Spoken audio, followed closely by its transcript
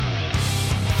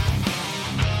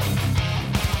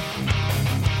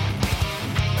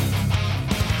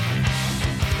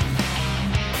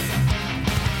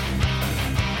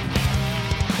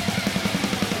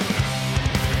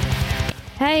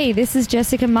Hey, this is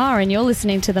Jessica Ma, and you're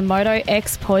listening to the Moto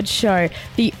X Pod Show,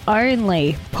 the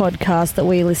only podcast that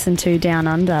we listen to down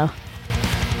under.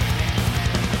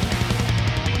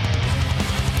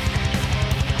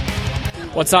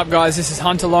 What's up, guys? This is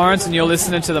Hunter Lawrence, and you're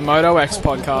listening to the Moto X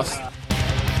podcast.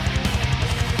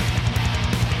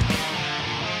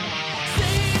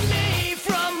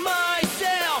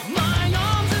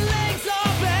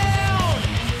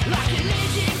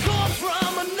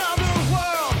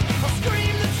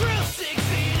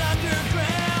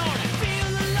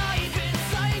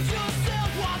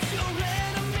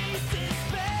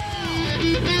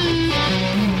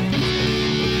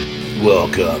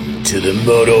 Welcome to the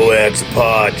Moto X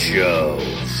Pod Show,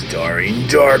 starring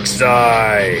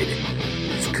Darkside,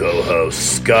 his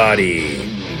co-host Scotty,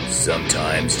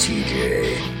 sometimes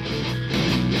TJ.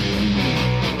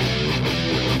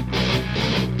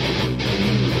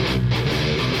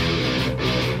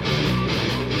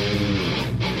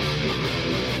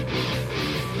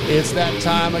 It's that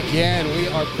time again. We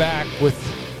are back with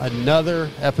another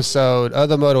episode of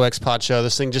the Moto X Pod Show.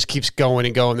 This thing just keeps going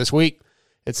and going this week.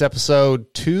 It's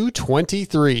episode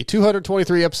 223.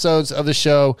 223 episodes of the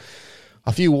show.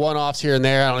 A few one-offs here and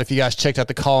there. I don't know if you guys checked out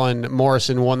the Colin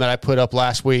Morrison one that I put up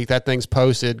last week. That thing's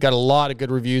posted. Got a lot of good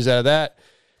reviews out of that.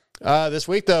 This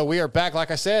week, though, we are back,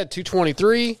 like I said,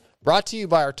 223. Brought to you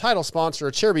by our title sponsor,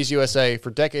 Cherubies USA.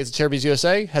 For decades, Cherubies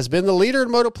USA has been the leader in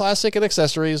motoplastic and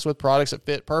accessories with products that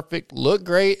fit perfect, look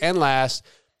great, and last.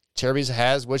 Cherubies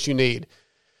has what you need.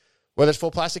 Whether it's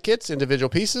full plastic kits, individual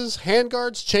pieces,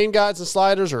 handguards, chain guides, and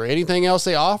sliders, or anything else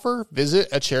they offer, visit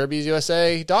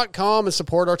CherubiesUSA.com and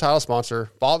support our title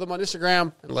sponsor. Follow them on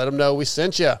Instagram and let them know we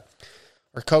sent you.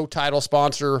 Our co-title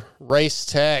sponsor,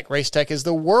 Racetech. Racetech is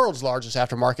the world's largest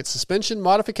aftermarket suspension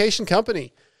modification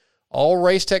company. All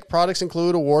Racetech products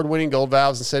include award-winning gold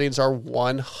valves and settings are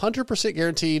 100%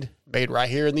 guaranteed, made right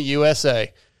here in the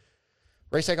USA.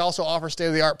 Racetech also offers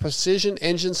state-of-the-art precision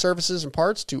engine services and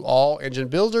parts to all engine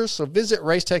builders, so visit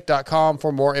racetech.com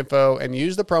for more info and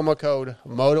use the promo code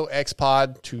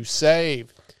MotoXPod to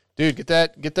save. Dude,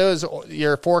 get those,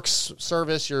 your forks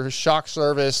serviced, your shock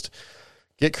serviced,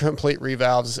 get complete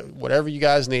revalves, whatever you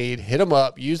guys need, hit them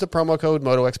up, use the promo code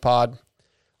MotoXPod.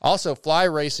 Also, Fly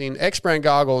Racing, X-Brand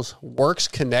goggles, Works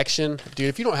Connection. Dude,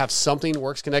 if you don't have something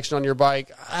Works Connection on your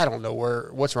bike, I don't know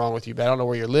what's wrong with you, but I don't know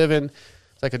where you're living.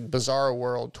 Like a bizarre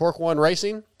world. Torque One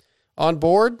Racing on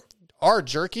board. Our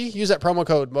jerky, use that promo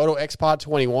code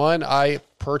MotoXPod21. I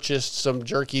purchased some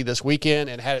jerky this weekend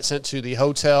and had it sent to the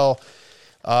hotel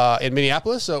in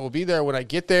Minneapolis, so it will be there when I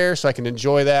get there so I can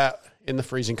enjoy that in the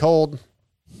freezing cold.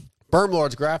 Berm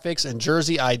Lords Graphics and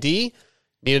Jersey ID.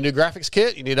 Need a new graphics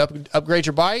kit? You need to upgrade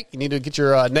your bike? You need to get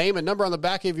your name and number on the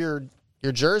back of your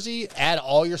jersey? Add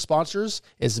all your sponsors,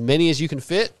 as many as you can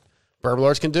fit. Berm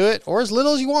Lords can do it, or as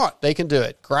little as you want, they can do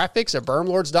it. Graphics at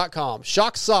bermlords.com.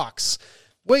 Shock Socks,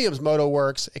 Williams Moto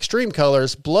Works, Extreme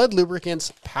Colors, Blood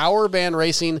Lubricants, Power Band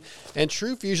Racing, and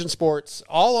True Fusion Sports,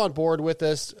 all on board with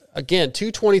us. Again,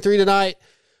 223 tonight.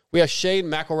 We have Shane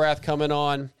McElrath coming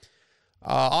on.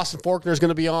 Austin Faulkner is going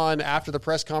to be on after the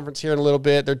press conference here in a little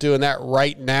bit. They're doing that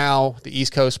right now, the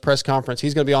East Coast press conference.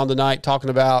 He's going to be on tonight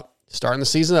talking about starting the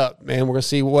season up. Man, we're going to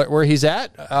see where he's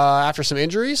at after some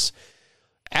injuries.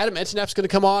 Adam Enternap's going to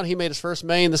come on. He made his first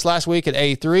main this last week at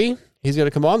A3. He's going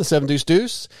to come on, the 7 Deuce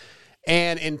Deuce.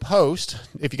 And in post,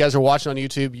 if you guys are watching on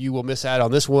YouTube, you will miss out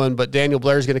on this one. But Daniel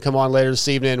Blair is going to come on later this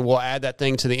evening. We'll add that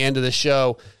thing to the end of the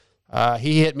show.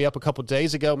 He hit me up a couple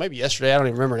days ago, maybe yesterday, I don't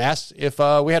even remember, and asked if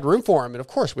we had room for him. And, of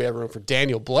course, we have room for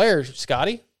Daniel Blair.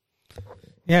 Scotty?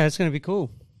 Yeah, it's going to be cool.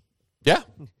 Yeah.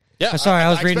 Yeah. I'm sorry, I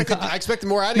was reading. I expected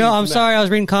more out of you. No, I'm sorry, I was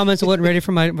reading comments. I wasn't ready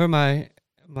for my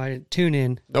tune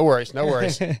in. No worries.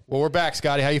 Well, we're back,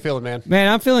 Scotty. How you feeling, man? Man,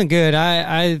 I'm feeling good.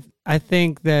 I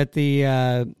think that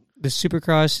the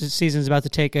Supercross season is about to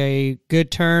take a good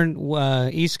turn.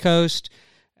 East Coast.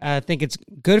 I think it's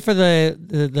good for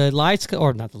the lights,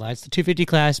 or not the lights, the 250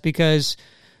 class, because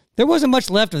there wasn't much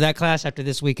left of that class after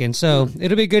this weekend. So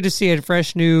it'll be good to see a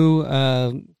fresh new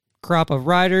crop of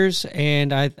riders,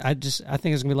 and I think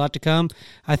there's gonna be a lot to come.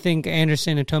 I think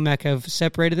Anderson and Tomac have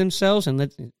separated themselves, and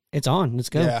it's on. Let's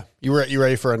go. Yeah. You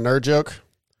ready for a nerd joke?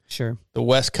 Sure. The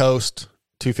West Coast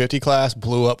 250 class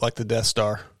blew up like the Death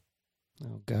Star.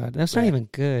 Oh, God. That's not even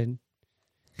good.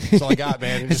 That's all I got,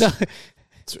 man.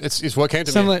 It's what came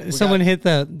to me. Someone hit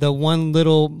the one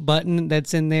little button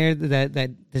that's in there that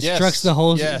destructs the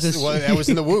whole. Yes, well, that was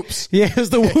in the whoops. Yeah, it was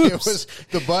the whoops. It was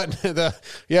the button. The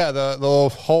little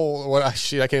hole. I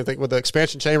can't think with the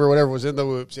expansion chamber. Whatever was in the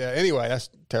whoops. Yeah. Anyway, that's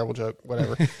a terrible joke.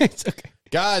 Whatever. It's okay.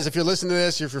 Guys, if you're listening to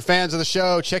this, if you're fans of the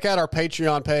show, check out our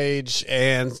Patreon page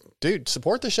and, dude,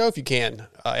 support the show if you can.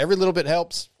 Every little bit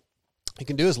helps. You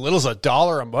can do as little as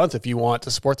 $1 a month if you want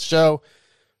to support the show.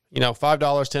 $5,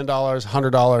 $10,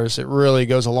 $100. It really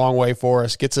goes a long way for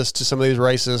us. Gets us to some of these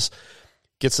races.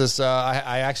 Gets us.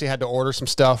 I actually had to order some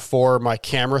stuff for my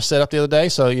camera setup the other day,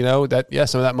 so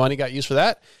some of that money got used for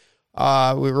that.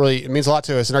 It means a lot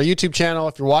to us. And our YouTube channel,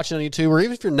 if you're watching on YouTube, or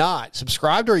even if you're not,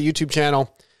 subscribe to our YouTube channel.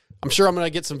 I'm sure I'm going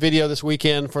to get some video this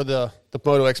weekend for the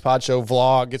Moto X Pod Show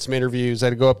vlog, get some interviews.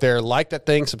 I'd go up there, like that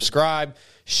thing, subscribe,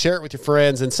 share it with your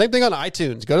friends. And same thing on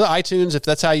iTunes. Go to iTunes if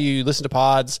that's how you listen to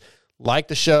pods. Like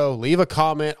the show, leave a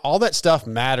comment. All that stuff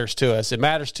matters to us. It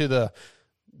matters to the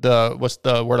what's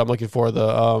the word I'm looking for?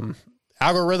 The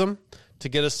algorithm to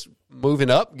get us moving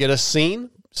up, get us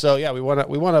seen. So yeah, we want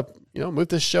to move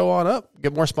this show on up,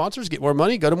 get more sponsors, get more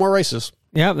money, go to more races.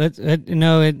 Yeah,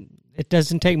 it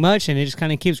doesn't take much, and it just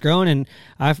kind of keeps growing. And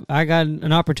I got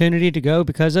an opportunity to go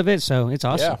because of it, so it's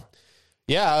awesome.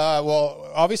 Yeah. Well,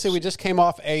 obviously we just came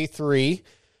off A3,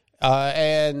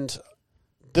 and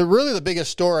the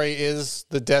biggest story is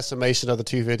the decimation of the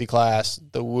 250 class,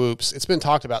 the whoops. It's been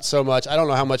talked about so much. I don't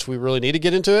know how much we really need to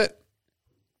get into it.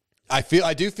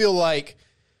 I do feel like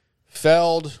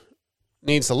Feld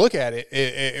needs to look at it.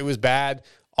 It was bad.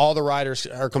 All the riders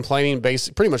are complaining,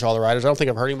 pretty much all the riders. I don't think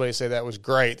I've heard anybody say that was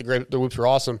great. The whoops were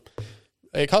awesome.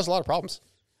 It caused a lot of problems.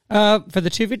 For the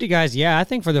 250 guys, yeah. I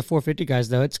think for the 450 guys,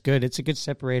 though, it's good. It's a good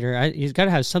separator. He's got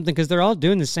to have something because they're all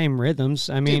doing the same rhythms.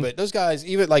 I mean, but those guys,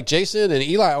 even like Jason and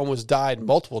Eli, almost died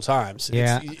multiple times.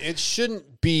 Yeah, it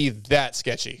shouldn't be that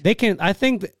sketchy. I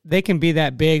think they can be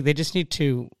that big. They just need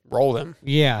to roll them.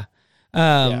 Yeah.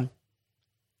 But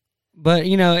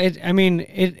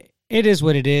it is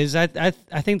what it is. I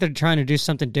think they're trying to do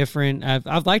something different.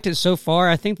 I've liked it so far.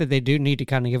 I think that they do need to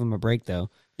kind of give them a break, though.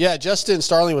 Yeah, Justin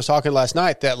Starling was talking last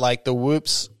night that like the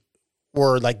whoops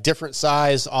were like different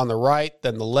size on the right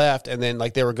than the left, and then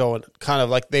like they were going kind of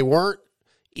like they weren't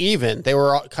even. They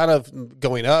were kind of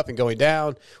going up and going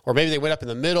down, or maybe they went up in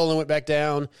the middle and went back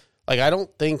down. Like I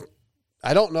don't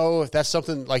know if that's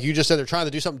something like you just said they're trying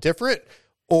to do something different,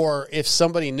 or if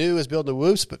somebody new is building the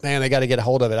whoops, but man, they got to get a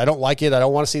hold of it. I don't like it. I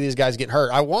don't want to see these guys getting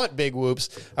hurt. I want big whoops.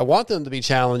 I want them to be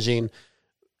challenging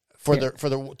for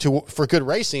good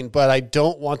racing, but I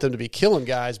don't want them to be killing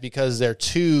guys because they're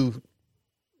too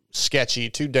sketchy,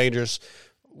 too dangerous,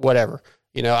 whatever.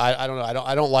 I don't know.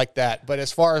 I don't like that. But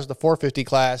as far as the 450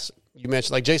 class, you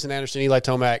mentioned like Jason Anderson, Eli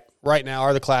Tomac right now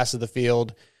are the class of the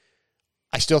field.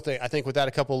 I think without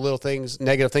a couple of little things,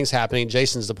 negative things happening,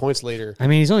 Jason's the points leader. I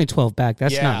mean, he's only 12 back.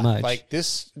 That's not much. Like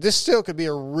this still could be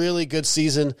a really good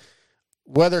season.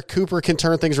 Whether Cooper can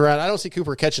turn things around, I don't see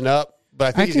Cooper catching up, but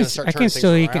I think he's going to start turning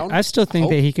things around. I still think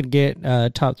that he could get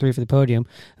top 3 for the podium.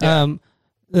 Yeah.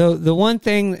 The one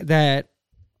thing that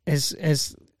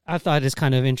is I thought is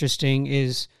kind of interesting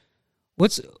is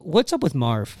what's up with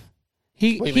Marv? What do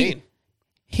you mean?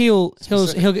 He'll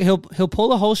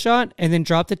pull a whole shot and then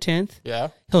drop to 10th.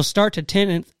 Yeah. He'll start to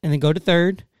 10th and then go to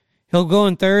 3rd. He'll go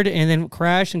in 3rd and then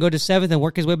crash and go to 7th and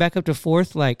work his way back up to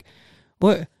 4th. Like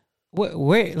what?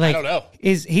 Where? Like I don't know.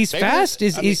 He's fast?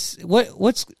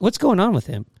 What's going on with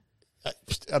him?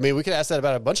 I mean, we could ask that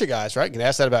about a bunch of guys, right? We can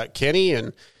ask that about Kenny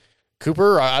and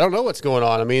Cooper. I don't know what's going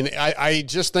on. I mean, I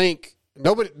just think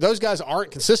those guys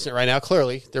aren't consistent right now.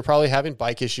 Clearly, they're probably having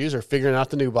bike issues or figuring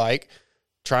out the new bike.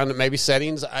 Trying to maybe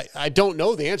settings. I don't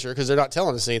know the answer because they're not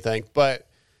telling us anything, but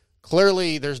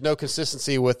clearly there's no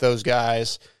consistency with those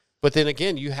guys. But then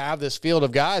again, you have this field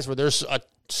of guys where there's a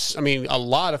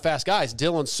lot of fast guys.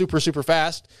 Dylan's super, super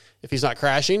fast. If he's not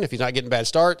crashing, if he's not getting bad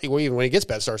start, even when he gets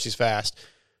bad starts, he's fast.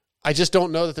 I just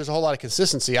don't know that there's a whole lot of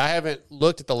consistency. I haven't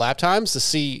looked at the lap times to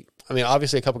see. I mean,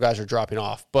 obviously a couple guys are dropping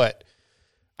off, but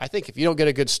I think if you don't get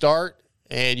a good start,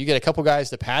 and you get a couple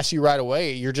guys to pass you right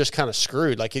away, you're just kind of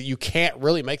screwed. Like you can't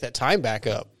really make that time back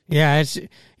up. Yeah,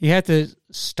 you have to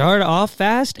start off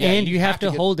fast, and you have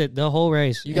to hold it the whole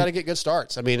race. You got to get good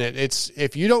starts. I mean, it's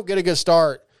if you don't get a good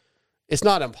start, it's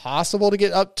not impossible to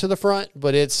get up to the front,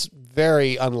 but it's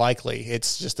very unlikely.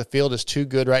 It's just the field is too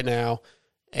good right now,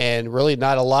 and really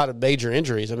not a lot of major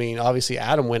injuries. I mean, obviously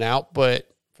Adam went out,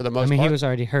 but for the most part, he was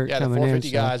already hurt. Yeah, the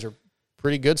 450 guys are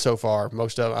pretty good so far.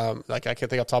 Most of I can't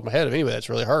think off the top of my head of anybody that's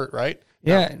really hurt, right?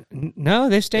 Yeah, no,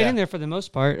 they've stayed in there for the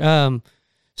most part.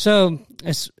 So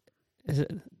as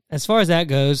far as that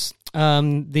goes,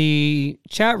 the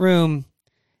chat room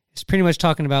is pretty much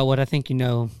talking about what I think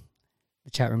the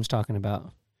chat room's talking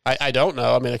about. I don't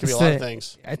know. I mean, it could be a lot of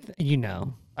things. I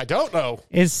don't know.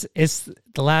 It's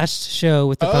the last show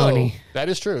with the pony. That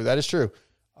is true.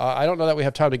 I don't know that we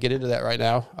have time to get into that right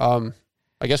now.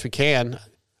 I guess we can.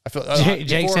 I feel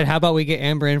Jake said, "How about we get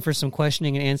Amber in for some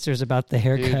questioning and answers about the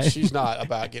haircut?" Dude, she's not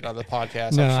about getting on the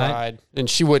podcast. No, I've tried, and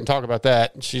she wouldn't talk about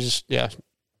that. She's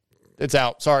it's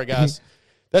out. Sorry, guys,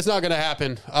 that's not going to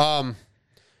happen.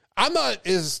 I'm not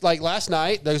is like last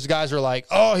night. Those guys are like,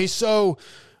 "Oh, he's so."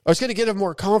 I was going to get him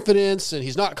more confidence, and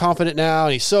he's not confident now,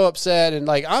 and he's so upset. And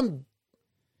like, I'm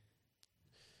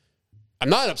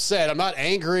not upset. I'm not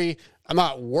angry. I'm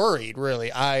not worried.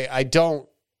 Really, I don't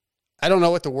know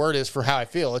what the word is for how I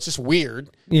feel. It's just weird.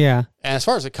 Yeah. And as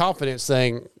far as the confidence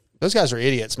thing, those guys are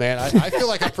idiots, man. I feel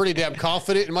like I'm pretty damn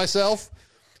confident in myself.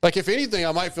 Like, if anything,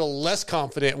 I might feel less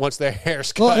confident once their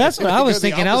hair's cut. Well, that's what I was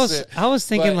thinking. I was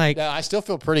thinking, but, I still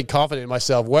feel pretty confident in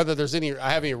myself. Whether there's I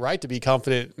have any right to be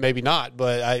confident, maybe not.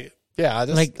 But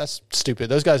that's stupid.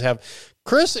 Those guys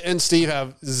Chris and Steve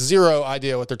have zero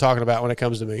idea what they're talking about when it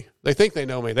comes to me. They think they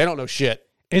know me. They don't know shit.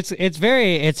 It's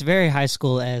very high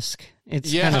school-esque.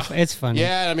 It's kind of, it's funny.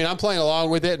 Yeah, I mean, I'm playing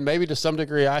along with it, and maybe to some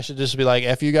degree I should just be like,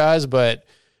 F you guys, but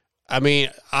I mean,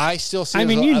 I still see it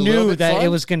as you a knew little bit that fun. it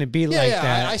was going to be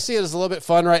that. I see it as a little bit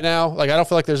fun right now. Like, I don't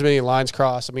feel like there's many lines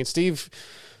crossed. I mean, Steve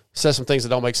says some things that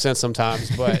don't make sense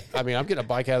sometimes, but I mean, I'm getting a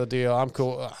bike out of the deal. I'm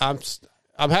cool.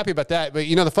 I'm happy about that. But,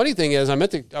 the funny thing is, I was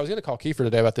going to call Kiefer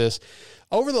today about this.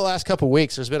 Over the last couple of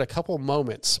weeks, there's been a couple of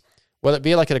moments, whether it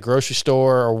be like at a grocery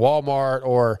store or Walmart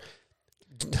or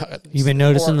you've been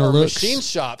noticing the looks. Machine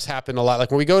shops happen a lot.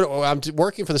 Like when we go to, I'm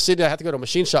working for the city, I have to go to a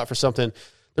machine shop for something.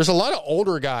 There's a lot of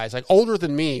older guys, like older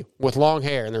than me, with long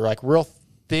hair, and they're like real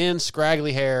thin,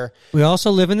 scraggly hair. We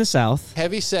also live in the South.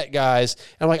 Heavy set guys.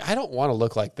 And I'm like, I don't want to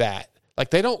look like that. Like,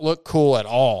 they don't look cool at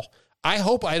all. I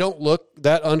hope I don't look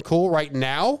that uncool right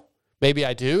now. Maybe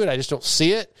I do, and I just don't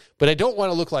see it. But I don't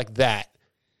want to look like that.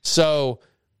 So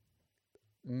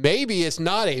maybe it's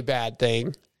not a bad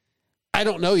thing. I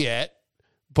don't know yet.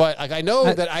 But like, I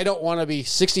know that I don't want to be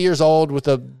 60 years old with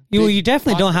a you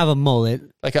definitely don't have a mullet.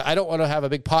 Like, I don't want to have a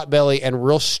big pot belly and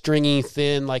real stringy,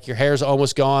 thin, like your hair's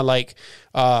almost gone, like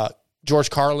George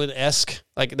Carlin-esque.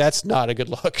 Like, that's not a good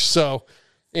look. So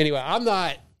anyway, I'm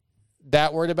not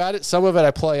that worried about it. Some of it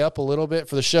I play up a little bit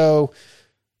for the show.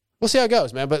 We'll see how it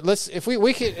goes, man. But if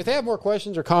they have more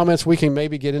questions or comments, we can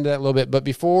maybe get into that a little bit. But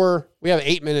we have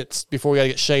 8 minutes before we got to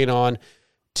get Shane on.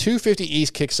 250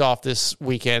 East kicks off this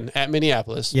weekend at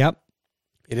Minneapolis. Yep.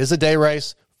 It is a day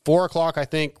race. 4 o'clock, I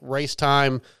think, race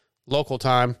time, local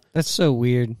time. That's so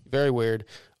weird. Very weird.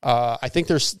 I think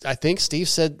Steve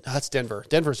said that's Denver.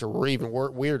 Denver's a even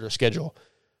weirder schedule.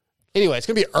 Anyway, it's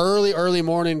going to be early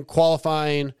morning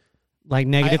qualifying. Like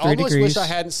 -3 degrees. I almost wish I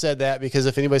hadn't said that, because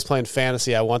if anybody's playing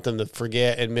fantasy, I want them to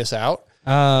forget and miss out.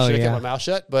 Oh, Should have yeah. kept my mouth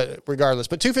shut, but regardless.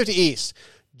 But 250 East,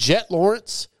 Jet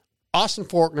Lawrence, Austin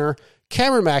Faulkner,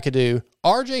 Cameron McAdoo,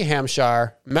 RJ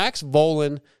Hampshire, Max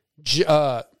Volan,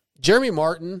 Jeremy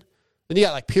Martin. Then you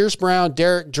got like Pierce Brown,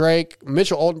 Derek Drake,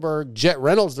 Mitchell Oldenburg, Jet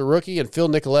Reynolds, the rookie, and Phil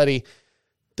Nicoletti.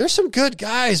 There's some good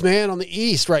guys, man, on the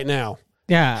East right now.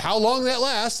 Yeah. How long that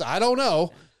lasts, I don't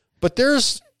know. But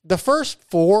there's the first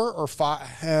 4 or 5.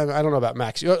 I don't know about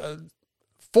Max.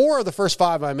 4 of the first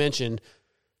 5 I mentioned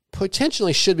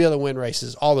potentially should be able to win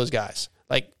races, all those guys.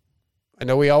 Like, I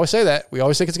know we always say that. We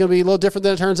always think it's going to be a little different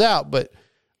than it turns out, but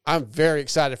I'm very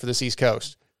excited for this East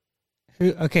Coast.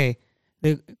 Okay.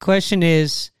 The question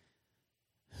is,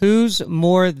 who's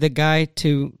more the guy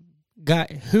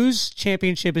whose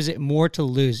championship is it more to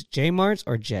lose, J Mart's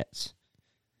or Jet's?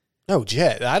 No,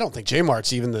 Jet. I don't think J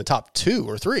Mart's even the top 2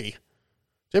 or 3.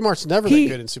 J Mart's never that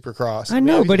good in Supercross. I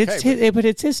know, but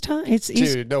it's his time.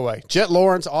 Dude, no way. Jet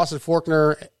Lawrence, Austin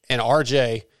Faulkner, and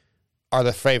RJ are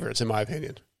the favorites in my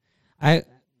opinion. I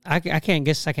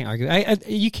can't argue.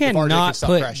 You can't not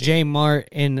put crashing. J Mart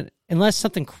in unless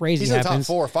something crazy He's happens. in the top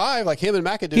 4 or 5, like him and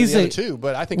McAdoo, the other 2.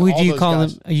 But I think would all you those call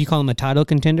guys, him? You call him a title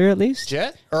contender at least?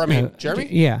 Jet, Jeremy.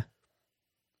 Yeah.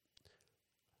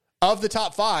 Of the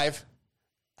top 5,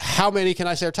 how many can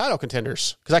I say are title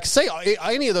contenders? Because I could say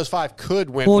any of those 5 could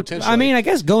win potentially. I mean, I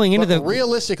guess going into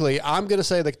realistically, I'm going to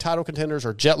say the title contenders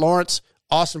are Jet Lawrence,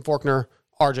 Austin Faulkner,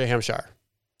 RJ Hampshire.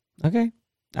 Okay,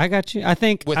 I got you. I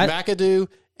think with McAdoo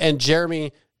and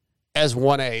Jeremy as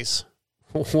 1As.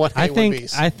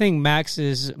 1A, I think Max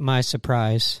is my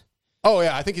surprise. Oh,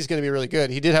 yeah. I think he's going to be really good.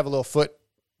 He did have a little foot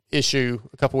issue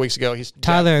a couple weeks ago.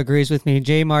 Tyler agrees with me.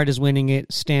 J Mart is winning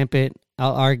it. Stamp it.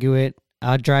 I'll argue it.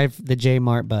 I'll drive the J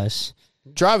Mart bus.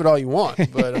 Drive it all you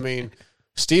want. But, I mean,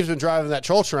 Steve's been driving that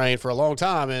troll train for a long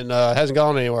time and hasn't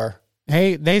gone anywhere.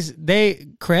 Hey,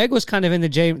 Craig was kind of in the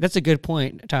J. That's a good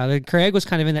point, Tyler. Craig was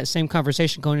kind of in that same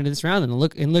conversation going into this round, and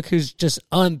look who's just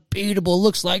unbeatable.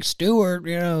 Looks like Stewart,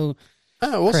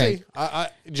 Oh, we'll Craig.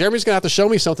 see. Jeremy's gonna have to show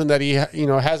me something that he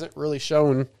hasn't really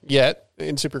shown yet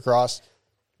in Supercross.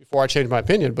 before I change my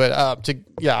opinion. But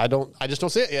I just don't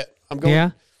see it yet.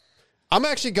 I'm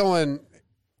actually going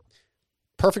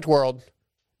perfect world,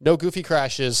 no goofy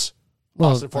crashes.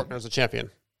 Austin Forkner's the champion.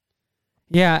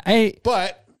 Yeah,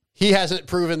 but he hasn't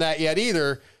proven that yet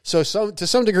either. So to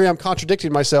some degree, I'm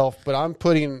contradicting myself. But I'm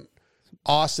putting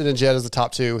Austin and Jett as the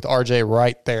top two with RJ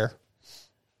right there.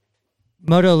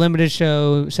 Moto Limited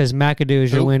Show says McAdoo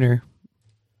is your winner.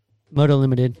 Moto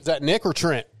Limited. Is that Nick or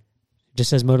Trent? Just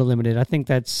says Moto Limited. I think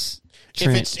that's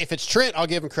Trent. If it's Trent, I'll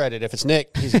give him credit. If it's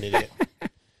Nick, he's an idiot.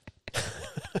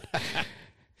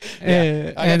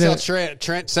 I gotta tell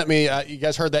Trent sent me. You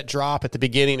guys heard that drop at the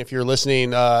beginning. If you're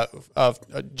listening, of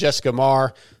Jessica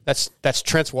Marr, that's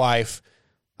Trent's wife.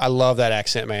 I love that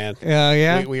accent, man.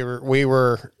 Yeah. We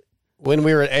were when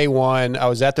we were at A1. I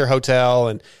was at their hotel,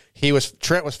 and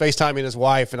Trent was FaceTiming his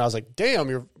wife, and I was like,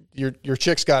 "Damn, your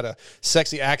chick's got a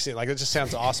sexy accent. Like, it just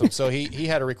sounds awesome." So he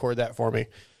had to record that for me,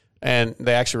 and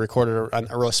they actually recorded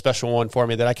a really special one for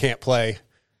me that I can't play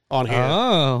on here.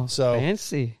 Oh, so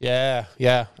fancy. Yeah.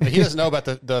 He doesn't know about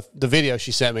the video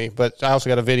she sent me, but I also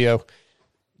got a video.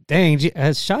 Dang,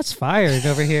 shots fired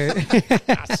over here.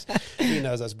 He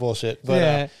knows that's bullshit.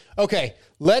 But okay,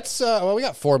 let's. We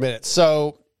got 4 minutes,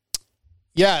 so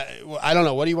yeah. I don't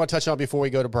know. What do you want to touch on before we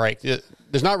go to break?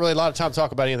 There's not really a lot of time to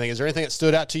talk about anything. Is there anything that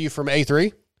stood out to you from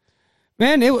A3?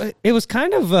 Man, it was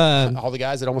kind of all the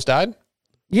guys that almost died.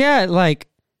 Yeah,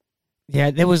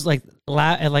 there was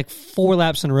like 4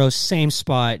 laps in a row, same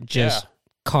spot, just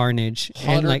carnage.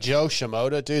 Hunter, and Joe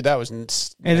Shimoda, dude, that was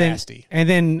nasty. And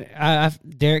then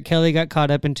Derek Kelly got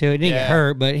caught up into it. He didn't get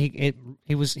hurt, but he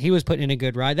was putting in a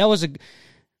good ride. That was a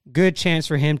good chance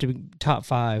for him to be top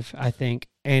 5, I think,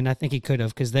 and I think he could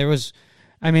have, because there was.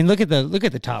 I mean, look at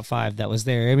the top 5 that was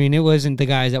there. I mean, it wasn't the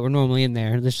guys that were normally in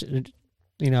there. I don't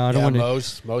want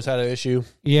to. Mose had an issue.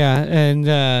 Yeah,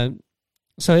 and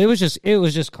so it was just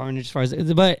carnage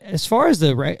as far as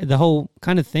the whole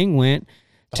kind of thing went.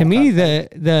 To me,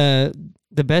 the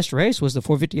best race was the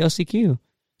 450 LCQ.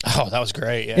 Oh, that was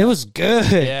great. Yeah. It was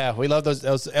good. Yeah, we love those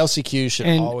LCQs should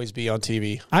always be on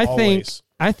TV.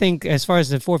 I think as far as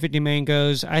the 450 main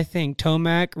goes, I think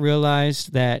Tomac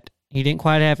realized that he didn't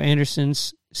quite have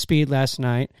Anderson's speed last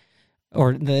night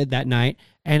or that night.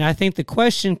 And I think the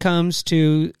question comes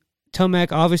to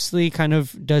Tomac obviously kind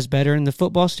of does better in the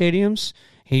football stadiums.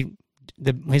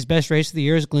 His best race of the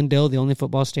year is Glendale, the only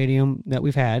football stadium that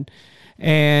we've had.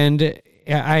 And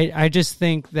I just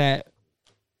think that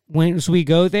once we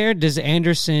go there, does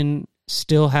Anderson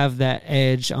still have that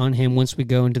edge on him once we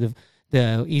go into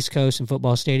the East Coast and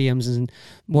football stadiums and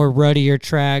more ruddier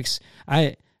tracks?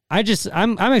 I'm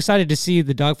excited to see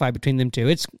the dogfight between them two.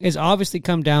 It's obviously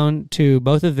come down to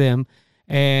both of them,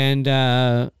 and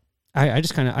I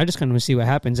just kind of want to see what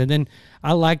happens. And then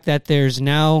I like that there's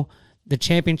now the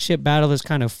championship battle is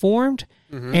kind of formed,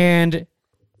 and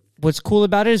what's cool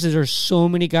about it is there's so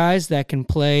many guys that can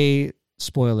play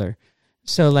spoiler.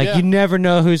 So, you never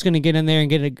know who's going to get in there and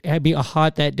be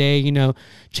hot that day. You know,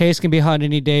 Chase can be hot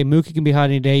any day. Mookie can be hot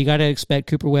any day. You got to expect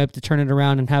Cooper Webb to turn it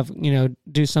around and have,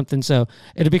 do something. So,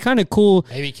 it'll be kind of cool.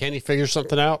 Maybe Kenny figures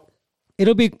something out.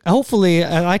 It'll be, hopefully,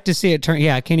 I'd like to see it turn.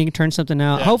 Yeah, Kenny can turn something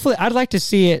out. Yeah. Hopefully, I'd like to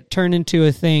see it turn into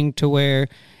a thing to where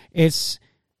it's,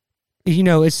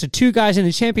 it's the 2 guys in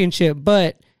the championship,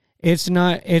 but it's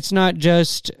not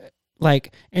just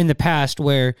like in the past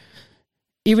where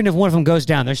even if one of them goes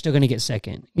down, they're still going to get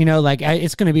second.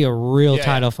 It's going to be a real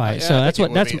title fight. Yeah, so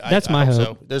that's my hope.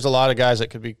 So. There's a lot of guys that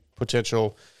could be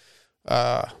potential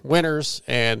winners,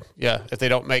 and if they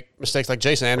don't make mistakes like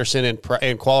Jason Anderson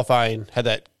in qualifying had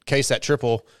that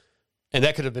triple, and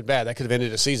that could have been bad. That could have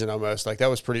ended the season almost. Like,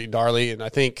 that was pretty gnarly. And I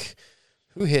think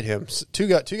who hit him? Two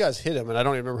guys hit him, and I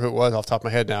don't even remember who it was off the top of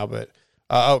my head now. But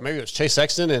maybe it was Chase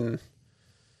Sexton and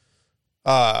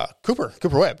Cooper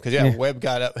Webb, because Webb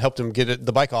helped him get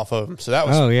the bike off of him. So that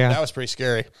was pretty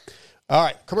scary. All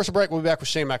right, commercial break. We'll be back with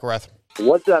Shane McElrath.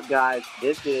 What's up, guys?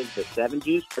 This is the 7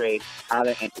 Juice Trade out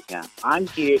of Intercom. I'm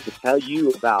here to tell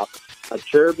you about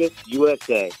Acerbis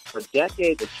USA. For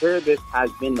decades, Acerbis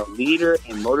has been the leader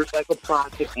in motorcycle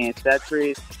plastic and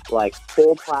accessories like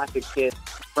full plastic kits,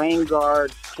 frame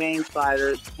guards, chain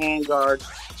sliders, hand guards.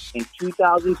 In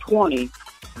 2020,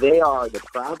 they are the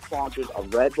proud sponsors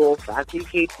of Red Bull, Factory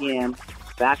KTM,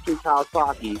 Factory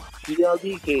Kawasaki,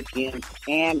 PLD KTM,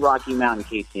 and Rocky Mountain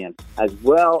KTM, as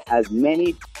well as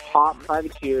many top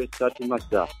privateers such as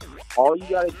myself. All you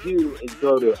got to do is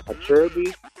go to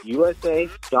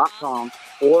AcerbisUSA.com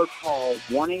or call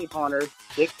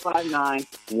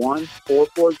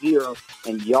 1-800-659-1440,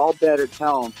 and y'all better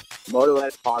tell them Moto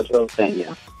X Pod sent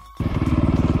you.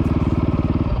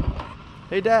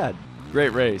 Hey, Dad.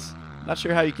 Great race. Not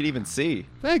sure how you could even see.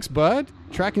 Thanks, bud.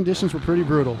 Track conditions were pretty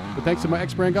brutal, but thanks to my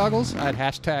X-Brand goggles, I had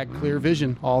hashtag clear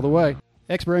vision all the way.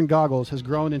 X-Brand Goggles has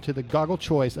grown into the goggle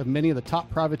choice of many of the top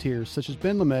privateers such as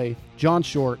Ben LeMay, John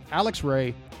Short, Alex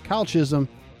Ray, Kyle Chisholm,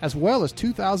 as well as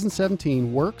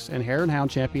 2017 Works and Hare and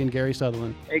Hound champion Gary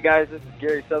Sutherland. Hey guys, this is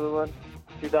Gary Sutherland,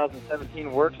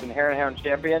 2017 Works and Hare and Hound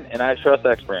champion, and I trust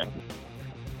X-Brand.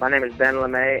 My name is Ben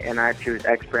LeMay, and I choose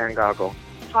X-Brand Goggles.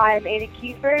 Hi, I'm Andy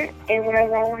Kiefer, and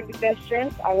whenever I want to be best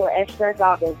dressed, I wear X-Brand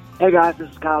goggles. Hey guys,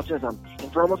 this is Kyle Chisholm,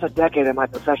 and for almost a decade of my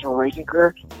professional racing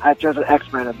career, I've chosen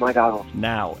X-Brand as my goggles.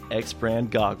 Now,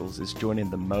 X-Brand Goggles is joining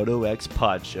the Moto X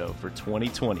Pod Show for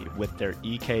 2020 with their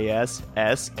EKS,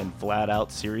 S, and Flat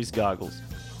Out Series goggles.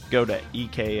 Go to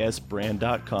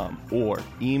EKSbrand.com or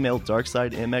email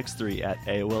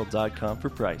DarksideMX3@AOL.com for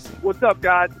pricing. What's up,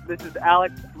 guys? This is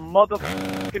Alex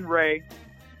motherfucking Ray,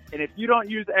 and if you don't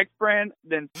use X-Brand,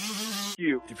 then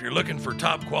you. If you're looking for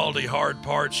top quality hard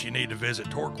parts, you need to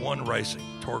visit Torque One Racing.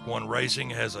 Torque One Racing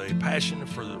has a passion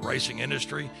for the racing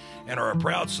industry and are a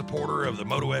proud supporter of the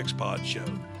Moto X Pod Show.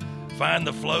 Find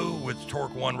the flow with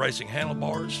Torque One Racing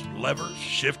handlebars, levers,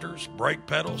 shifters, brake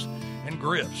pedals, and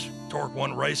grips. Torque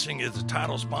One Racing is the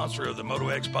title sponsor of the Moto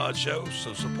X Pod Show,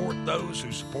 so support those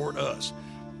who support us.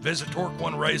 Visit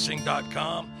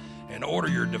TorqueOneRacing.com and order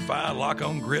your Defy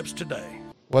lock-on grips today.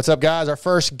 What's up, guys? Our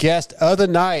first guest of the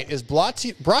night is brought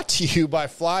to you by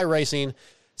Fly Racing.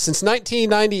 Since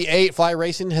 1998, Fly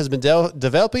Racing has been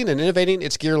developing and innovating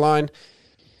its gear line.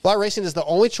 Fly Racing is the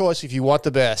only choice if you want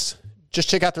the best. Just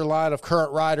check out their line of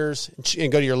current riders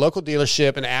and go to your local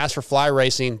dealership and ask for Fly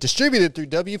Racing, distributed through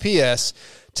WPS.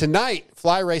 Tonight,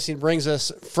 Fly Racing brings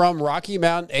us from Rocky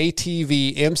Mountain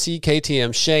ATV MC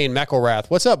KTM, Shane McElrath.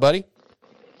 What's up, buddy?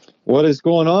 What is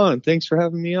going on? Thanks for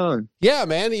having me on. Yeah,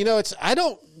 man. You know, I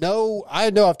know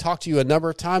I've talked to you a number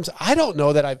of times. I don't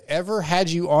know that I've ever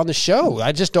had you on the show.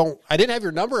 I didn't have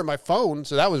your number in my phone,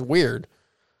 so that was weird.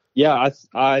 Yeah,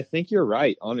 I think you're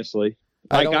right, honestly.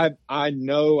 Like I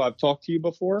know I've talked to you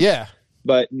before. Yeah.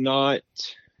 But not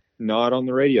on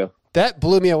the radio. That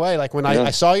blew me away. Like when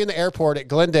I saw you in the airport at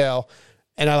Glendale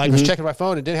and I was checking my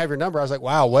phone and didn't have your number, I was like,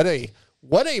 wow, what a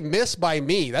miss by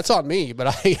me. That's on me.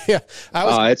 But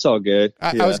it's all good.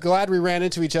 I was glad we ran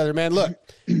into each other, man. Look,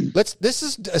 this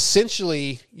is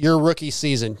essentially your rookie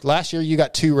season. Last year you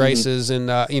got 2 races and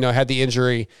had the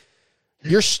injury.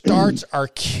 Your starts are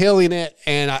killing it,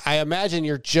 and I imagine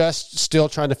you're just still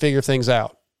trying to figure things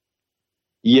out.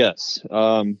 Yes.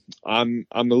 I'm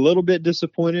a little bit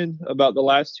disappointed about the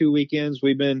last 2 weekends.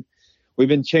 We've been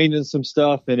changing some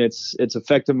stuff and it's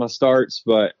affected my starts,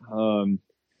 but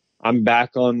I'm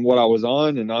back on what I was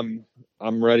on, and I'm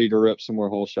ready to rip some more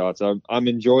hole shots. I'm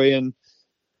enjoying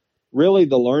really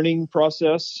the learning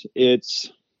process.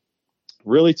 It's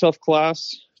really tough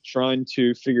class, trying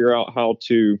to figure out how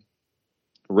to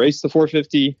race the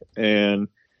 450, and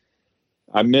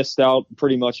I missed out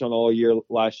pretty much on all year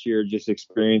last year, just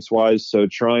experience wise. So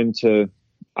I'm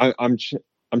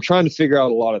trying to figure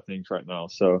out a lot of things right now.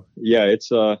 So yeah, it's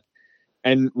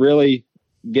and really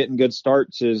getting good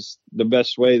starts is the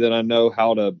best way that I know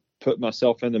how to put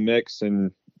myself in the mix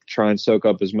and try and soak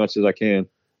up as much as I can.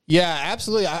 Yeah,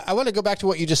 absolutely. I want to go back to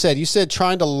what you just said. You said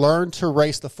trying to learn to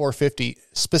race the 450.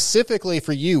 Specifically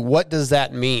for you, what does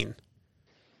that mean?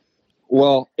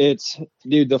 Well, the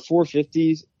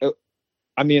 450s.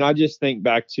 I mean, I just think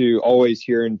back to always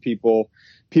hearing people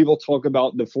talk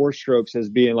about the 4-strokes as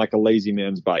being like a lazy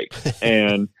man's bike.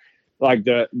 And like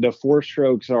the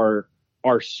 4-strokes are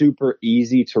super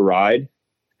easy to ride.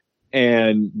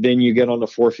 And then you get on the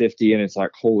 450 and it's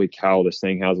like, holy cow, this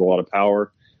thing has a lot of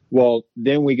power. Well,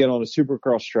 then we get on a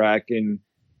supercross track and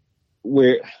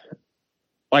we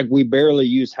barely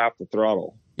use half the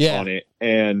throttle on it.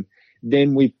 And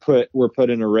then we're put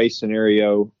in a race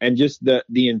scenario, and just the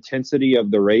intensity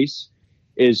of the race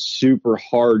is super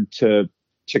hard to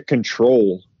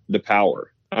control the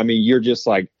power. I mean, you're just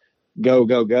like, go,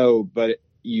 go, go, but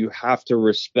you have to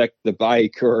respect the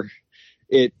bike or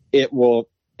it will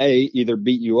either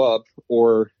beat you up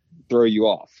or throw you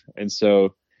off. And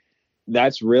so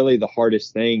that's really the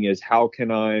hardest thing is how can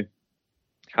I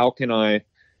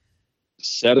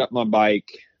set up my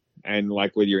bike. And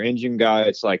like with your engine guy,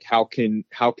 it's like, how can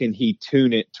he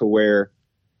tune it to where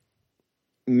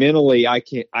mentally I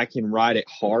can ride it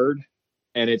hard.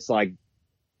 And it's like,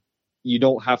 you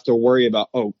don't have to worry about,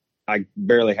 oh, I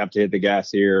barely have to hit the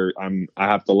gas here. I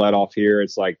have to let off here.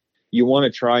 It's like, you want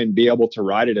to try and be able to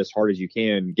ride it as hard as you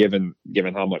can, given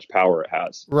how much power it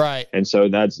has. Right. And so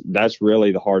that's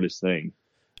really the hardest thing.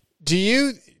 Do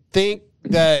you think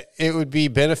that it would be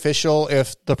beneficial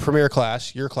if the premier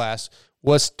class, your class,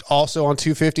 was also on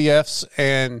 250Fs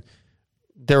and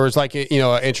there was like, you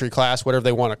know, an entry class, whatever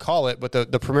they want to call it, but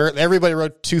the premier, everybody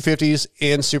rode 250s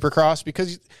in Supercross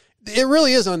because it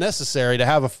really is unnecessary to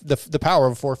have the power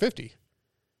of a 450.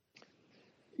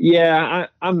 Yeah,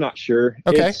 I'm not sure.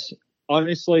 Okay. It's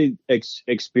honestly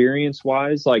experience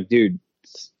wise, like, dude,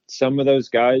 some of those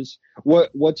guys,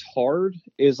 what's hard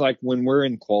is like when we're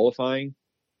in qualifying,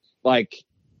 like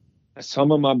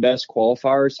some of my best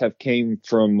qualifiers have came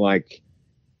from like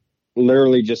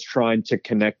literally just trying to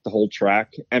connect the whole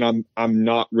track, and I'm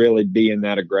not really being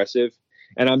that aggressive,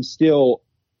 and I'm still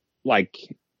like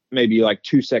maybe like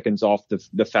 2 seconds off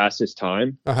the fastest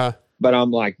time. But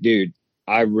I'm like, dude,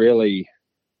 I really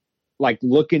like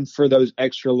looking for those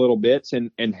extra little bits,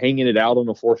 and hanging it out on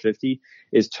the 450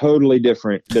 is totally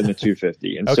different than the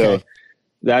 250. And so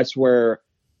that's where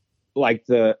like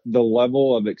the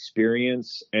level of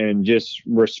experience and just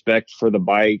respect for the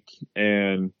bike,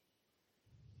 and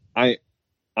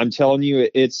I'm telling you,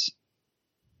 it's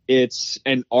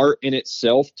an art in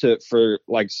itself for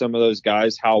like some of those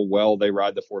guys, how well they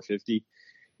ride the 450,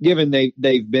 given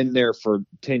they've been there for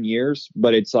 10 years,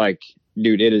 but it's like,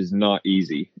 dude, it is not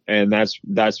easy. And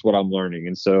that's what I'm learning.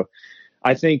 And so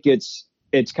I think it's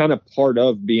kind of part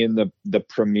of being the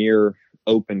premier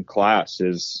open class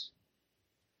is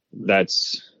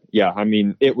I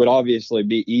mean, it would obviously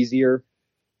be easier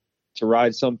to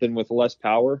ride something with less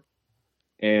power.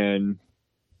 And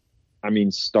I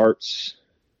mean, starts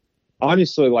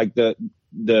honestly like the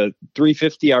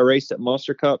 350 I raced at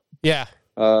Monster Cup. Yeah.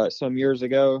 Some years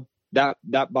ago, that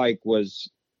bike was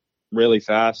really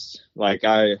fast. Like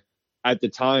at the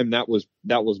time that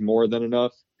was more than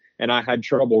enough. And I had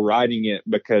trouble riding it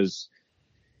because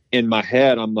in my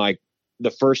head, I'm like, the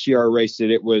first year I raced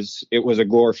it, it was a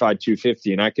glorified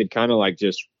 250, and I could kind of like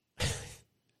just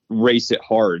race it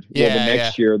hard. Yeah. Well, the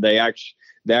next year they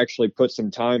actually put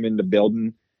some time into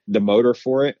building the motor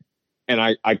for it, and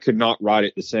I could not ride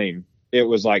it the same. It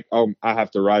was like, oh, I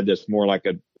have to ride this more like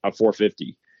a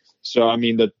 450. So I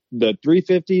mean, the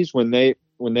 350s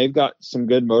when they've got some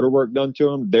good motor work done to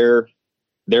them,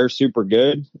 they're super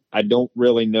good. I don't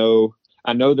really know.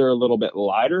 I know they're a little bit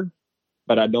lighter,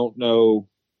 but I don't know.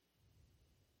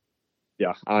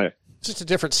 Yeah, it's just a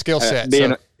different skill set.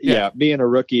 Being a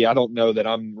rookie, I don't know that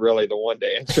I'm really the one to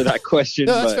answer that question.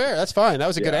 No, that's fair. That's fine. That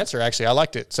was a good answer, actually. I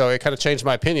liked it. So it kind of changed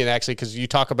my opinion, actually, because you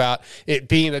talk about it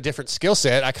being a different skill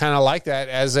set. I kind of like that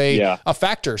as a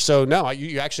factor. So, no,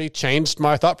 you actually changed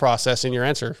my thought process in your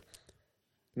answer.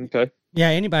 Okay. Yeah,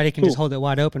 anybody can just hold it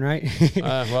wide open, right?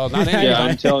 Well, not anybody. Yeah,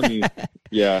 I'm telling you.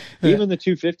 Yeah. Even the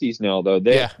 250s now, though,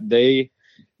 they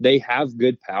have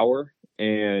good power,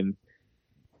 and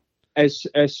as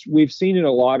we've seen it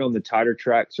a lot on the tighter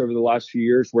tracks over the last few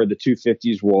years, where the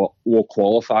 250s will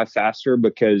qualify faster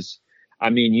because, I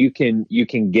mean, you can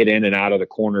get in and out of the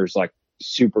corners like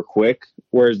super quick,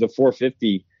 whereas the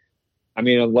 450, I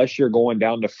mean, unless you're going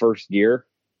down to first gear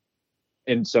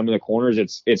in some of the corners,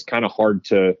 it's kind of hard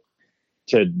to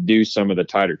do some of the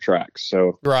tighter tracks.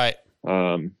 So right.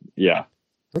 Yeah.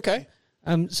 Okay.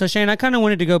 So Shane, I kind of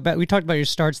wanted to go back. We talked about your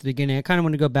starts at the beginning. I kind of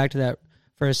want to go back to that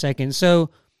for a second.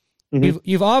 So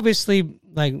you've obviously,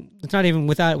 like, it's not even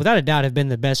without a doubt, have been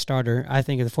the best starter, I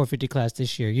think, of the 450 class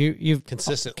this year. You've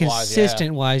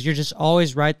consistent wise, you're just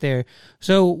always right there.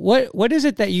 So what is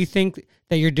it that you think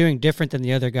that you're doing different than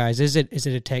the other guys? Is it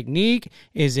a technique?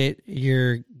 Is it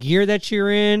your gear that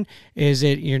you're in? Is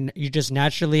it you just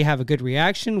naturally have a good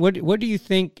reaction? What do you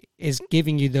think is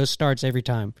giving you those starts every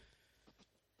time?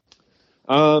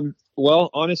 Well,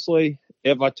 honestly,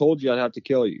 if I told you, I'd have to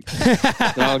kill you.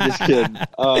 No, I'm just kidding.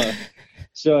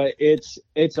 So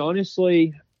it's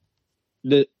honestly,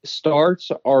 the starts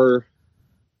are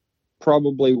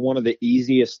probably one of the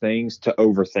easiest things to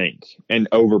overthink and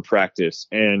over practice.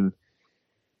 And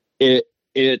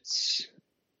it's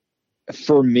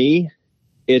for me,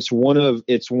 it's one of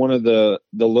the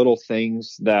little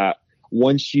things that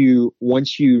once you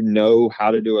know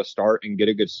how to do a start and get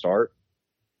a good start,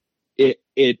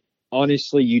 it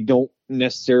honestly, you don't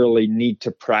necessarily need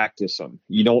to practice them.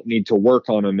 You don't need to work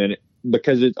on them, and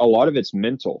because a lot of it's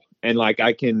mental. And like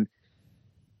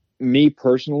me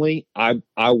personally,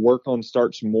 I work on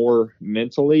starts more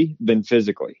mentally than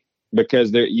physically,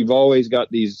 because you've always got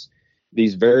these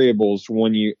variables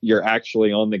when you're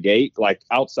actually on the gate. Like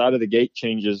outside of the gate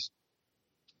changes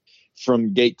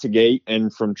from gate to gate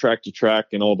and from track to track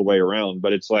and all the way around.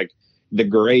 But it's like the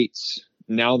greats,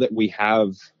 now that we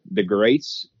have the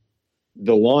greats,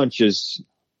 the launch is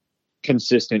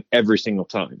consistent every single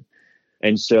time.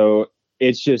 And so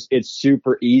it's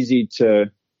super easy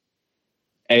to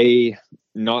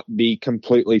not be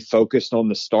completely focused on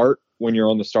the start when you're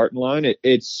on the starting line.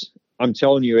 I'm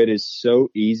telling you, it is so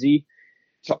easy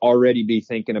to already be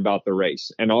thinking about the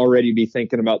race and already be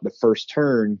thinking about the first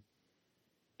turn.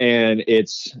 And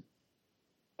it's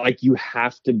like, you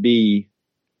have to be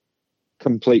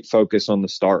complete focus on the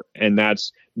start. And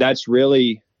that's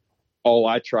really all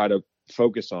I try to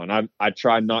focus on. I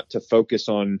try not to focus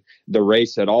on the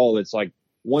race at all. It's like,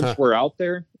 once we're out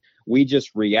there, we just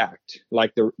react.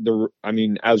 Like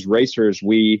as racers,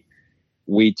 we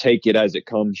take it as it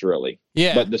comes, really.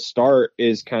 Yeah. But the start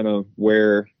is kind of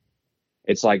where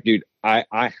it's like, dude,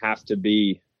 I have to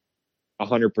be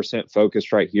 100%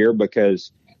 focused right here,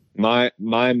 because my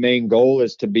main goal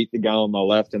is to beat the guy on my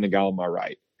left and the guy on my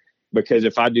right. Because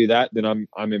if I do that, then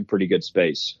I'm in pretty good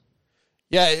space.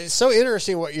 Yeah, it's so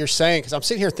interesting what you're saying, because I'm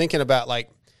sitting here thinking about, like,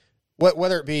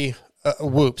 whether it be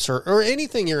whoops or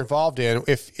anything you're involved in.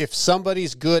 If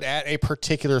somebody's good at a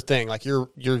particular thing, like you're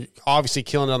obviously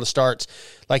killing it on the starts,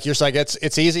 like you're like,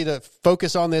 it's easy to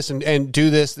focus on this and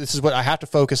do this. This is what I have to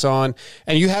focus on,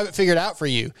 and you have it figured out for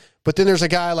you. But then there's a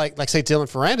guy like say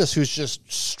Dylan Ferrandis, who's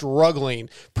just struggling,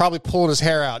 probably pulling his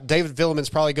hair out. David Villeman's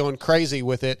probably going crazy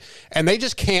with it, and they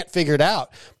just can't figure it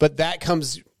out. But that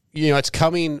comes, it's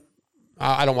coming.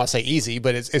 I don't want to say easy,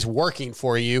 but it's working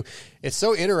for you. It's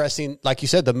so interesting. Like you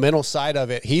said, the mental side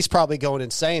of it, he's probably going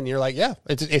insane. You're like, yeah,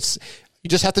 it's you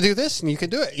just have to do this and you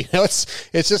can do it.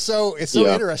 It's just so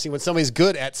interesting when somebody's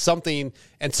good at something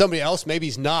and somebody else maybe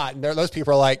he's not. And those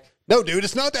people are like, no, dude,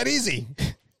 it's not that easy.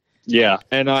 Yeah.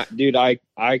 And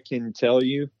I can tell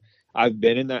you, I've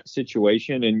been in that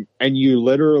situation, and you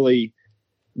literally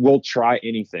will try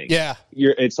anything. Yeah.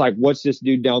 It's like, what's this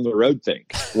dude down the road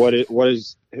think? What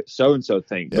is so-and-so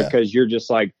think? Yeah. Because you're just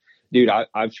like, dude,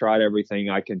 I've tried everything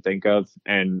I can think of,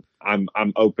 and I'm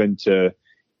open to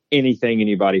anything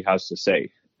anybody has to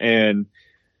say. And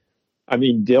I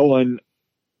mean, Dylan,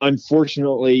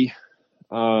 unfortunately,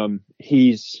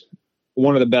 he's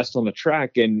one of the best on the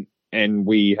track, and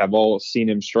we have all seen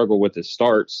him struggle with his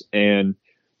starts. And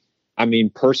I mean,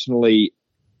 personally,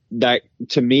 that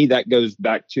to me, that goes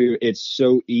back to, it's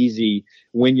so easy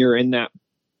when you're in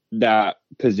that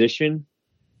position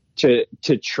to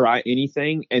try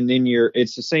anything. And then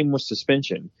it's the same with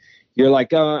suspension. You're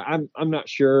like, I'm not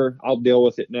sure, I'll deal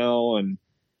with it now. And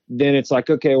then it's like,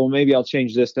 okay, well, maybe I'll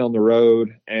change this down the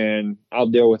road and I'll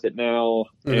deal with it now.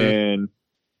 Mm-hmm. And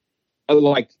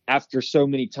like, after so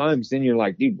many times, then you're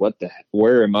like, dude,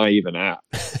 where am I even at?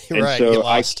 And right, so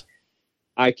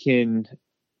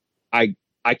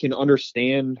I can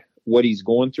understand what he's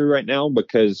going through right now,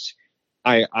 because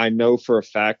I know for a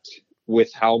fact,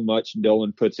 with how much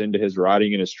Dylan puts into his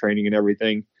riding and his training and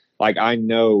everything, like, I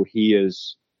know he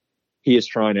is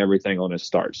trying everything on his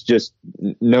starts, just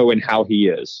knowing how he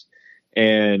is.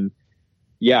 And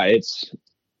yeah, it's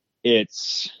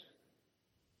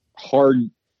hard.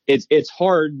 It's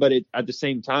hard, but at the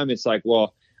same time, it's like,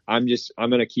 well, I'm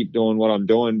going to keep doing what I'm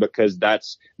doing, because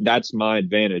that's my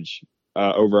advantage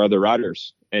over other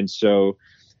riders. And so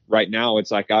right now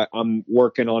it's like, I'm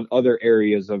working on other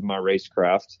areas of my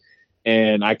racecraft,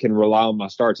 and I can rely on my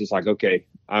starts. It's like, okay,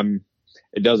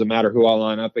 it doesn't matter who I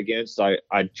line up against. I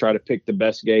try to pick the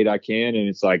best gate I can. And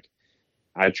it's like,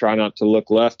 I try not to look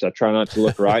left. I try not to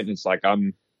look right. And it's like,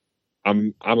 I'm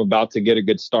about to get a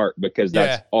good start, because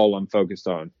that's all I'm focused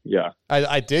on. Yeah.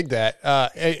 I dig that.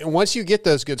 And once you get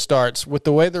those good starts, with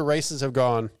the way the races have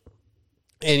gone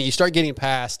and you start getting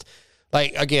past,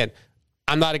 like, again,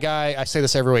 I'm not a guy, I say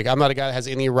this every week, I'm not a guy that has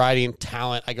any riding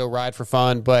talent. I go ride for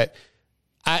fun, but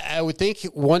I would think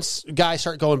once guys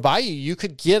start going by you, you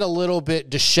could get a little bit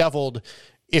disheveled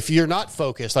if you're not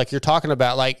focused, like you're talking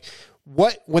about. Like,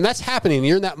 when that's happening,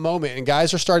 you're in that moment and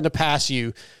guys are starting to pass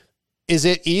you, is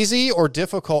it easy or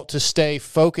difficult to stay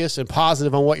focused and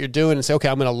positive on what you're doing and say, okay,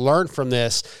 I'm going to learn from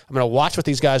this, I'm going to watch what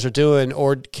these guys are doing?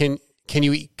 Or can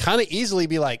you kind of easily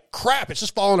be like, crap, it's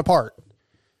just falling apart?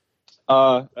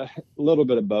 A little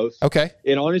bit of both. Okay.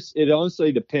 It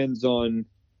honestly depends on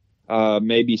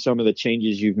maybe some of the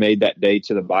changes you've made that day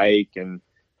to the bike. And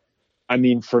I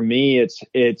mean, for me,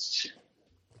 it's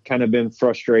kind of been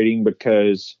frustrating,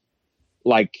 because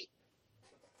like,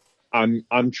 I'm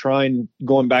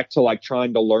going back to like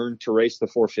trying to learn to race the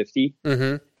 450.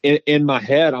 Mm-hmm. In my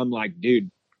head, I'm like, dude,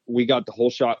 we got the whole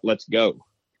shot, let's go.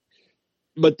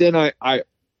 But then I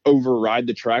override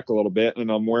the track a little bit, and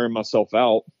I'm wearing myself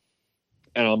out,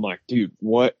 and I'm like, dude,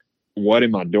 what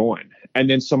am I doing? And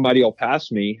then somebody will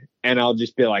pass me, and I'll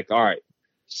just be like, all right,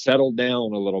 settle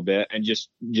down a little bit and just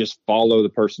follow the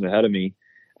person ahead of me.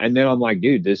 And then I'm like,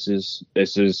 dude, this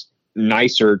is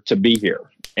nicer to be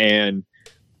here. And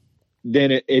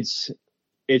then it's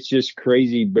just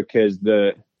crazy, because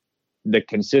the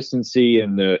consistency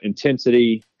and the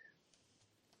intensity,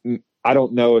 I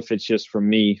don't know if it's just from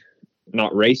me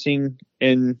not racing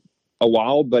in a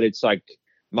while, but it's like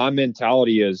my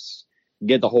mentality is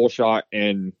get the whole shot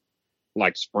and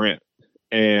like sprint.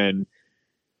 And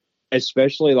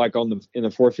especially like in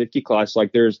the 450 class,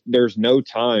 like there's no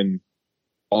time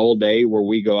all day where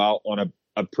we go out on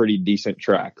a pretty decent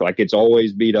track. Like it's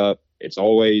always beat up. It's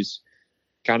always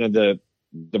kind of the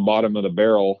bottom of the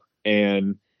barrel.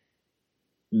 And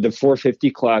the 450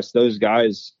 class, those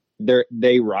guys,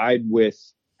 they ride with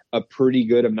a pretty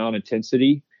good amount of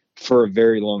intensity for a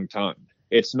very long time.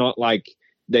 It's not like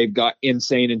they've got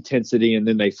insane intensity and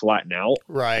then they flatten out.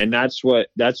 Right. And that's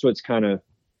what's kind of,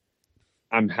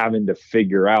 I'm having to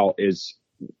figure out is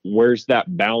where's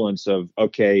that balance of,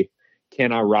 okay,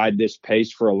 can I ride this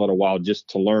pace for a little while just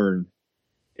to learn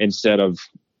instead of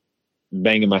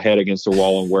banging my head against the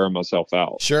wall and wearing myself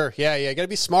out? Sure. Yeah. You got to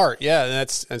be smart. Yeah. And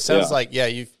it sounds like,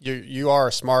 you are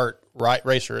a smart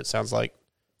racer. It sounds like,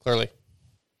 clearly.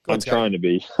 I'm trying to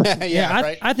be.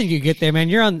 I think you get there, man.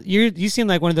 You seem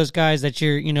like one of those guys that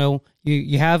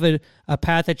you have a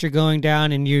path that you're going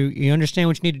down, and you understand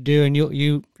what you need to do, and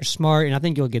you're smart, and I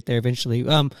think you'll get there eventually.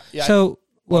 Before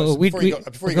you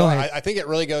go, I think it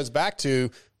really goes back to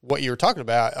what you were talking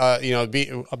about.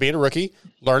 Being a rookie,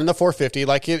 learning the 450,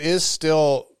 like it is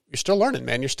still. You're still learning,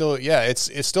 man. You're still,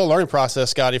 it's still a learning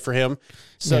process, Scotty, for him.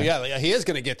 So, he is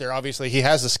going to get there. Obviously, he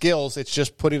has the skills. It's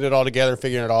just putting it all together and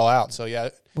figuring it all out. So,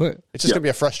 it's just going to be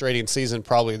a frustrating season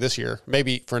probably this year.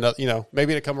 Maybe for another,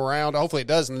 maybe to come around. Hopefully it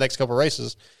does in the next couple of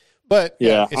races. But,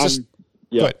 it's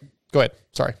go ahead.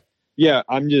 Sorry. Yeah,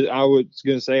 I was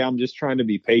going to say I'm just trying to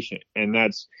be patient. And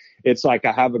it's like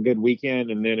I have a good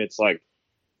weekend, and then it's like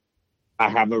I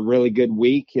have a really good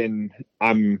week, and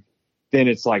then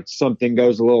it's like something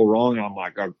goes a little wrong. And I'm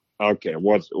like, okay,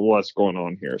 what's going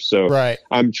on here? So right.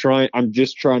 I'm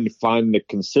just trying to find the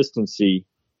consistency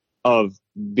of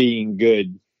being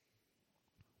good,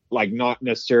 like not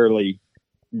necessarily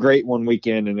great one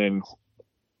weekend and then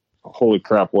holy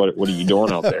crap, what are you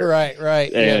doing out there?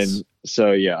 right. And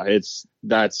so,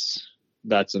 that's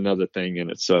another thing in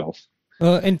itself.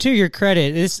 And to your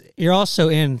credit, you're also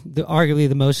in arguably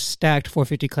the most stacked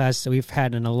 450 class that we've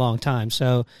had in a long time.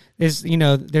 So there's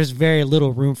very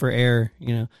little room for error.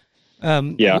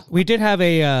 We did have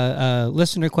a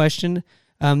listener question.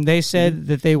 They said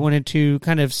that they wanted to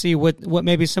kind of see what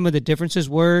maybe some of the differences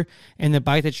were in the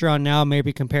bike that you're on now,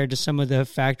 maybe compared to some of the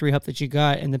factory help that you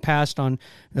got in the past on,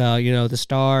 the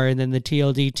Star and then the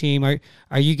TLD team.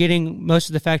 Are you getting most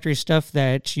of the factory stuff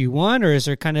that you want, or is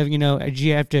there kind of, do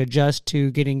you have to adjust to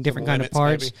getting different kind of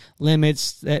parts,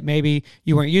 limits that maybe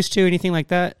you weren't used to, anything like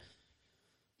that?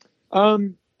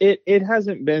 It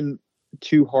hasn't been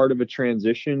too hard of a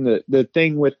transition. The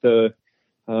thing with the,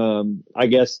 I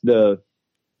guess the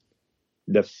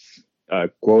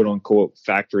quote unquote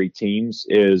factory teams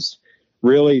is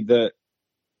really the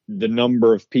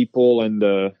number of people and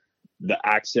the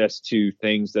access to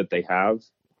things that they have.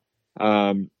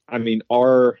 I mean,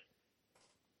 our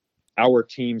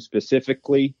team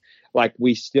specifically, like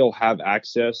we still have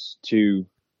access to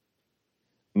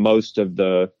most of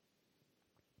the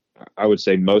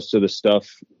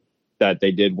stuff that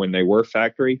they did when they were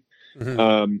factory.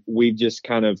 Mm-hmm. We've just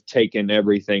kind of taken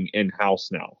everything in-house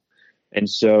now. And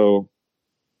so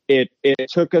it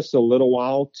took us a little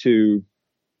while to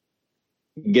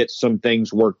get some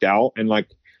things worked out. And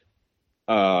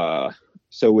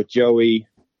so with Joey,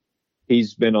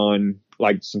 he's been on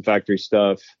like some factory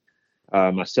stuff.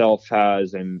 Myself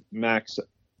has, and Max,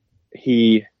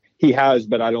 he has,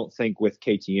 but I don't think with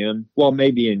KTM. Well,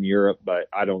 maybe in Europe, but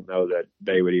I don't know that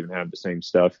they would even have the same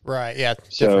stuff. Right. Yeah.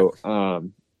 So,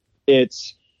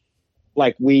 it's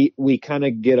like we kind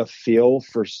of get a feel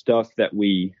for stuff that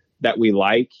we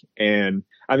like. And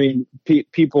I mean,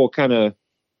 people kind of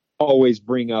always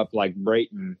bring up like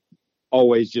Brayton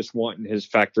always just wanting his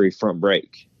factory front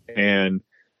brake. And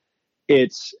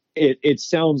it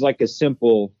sounds like a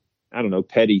simple, I don't know,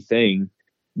 petty thing,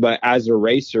 but as a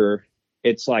racer,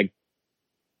 it's like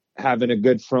having a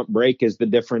good front brake is the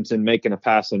difference in making a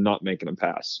pass and not making a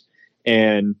pass.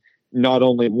 And not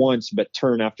only once, but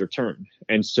turn after turn.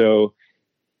 And so,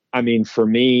 I mean, for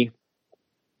me,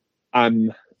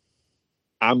 I'm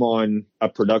on a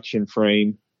production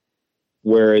frame,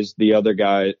 whereas the other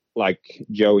guy, like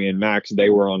Joey and Max, they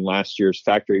were on last year's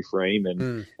factory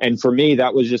frame. And for me,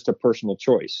 that was just a personal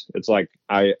choice. It's like,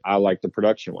 I like the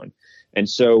production one. And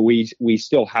so we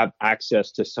still have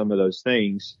access to some of those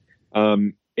things.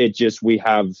 We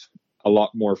have a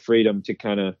lot more freedom to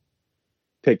kind of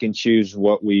pick and choose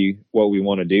what we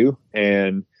want to do.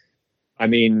 And I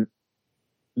mean,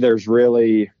 there's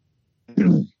really,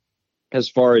 as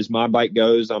far as my bike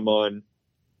goes, I'm on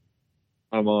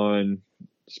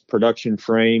production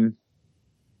frame,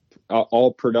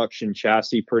 all production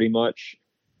chassis pretty much,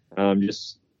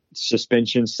 just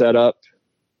suspension setup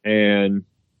and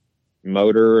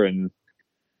motor and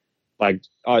like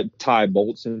tie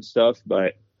bolts and stuff.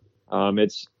 But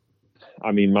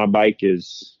my bike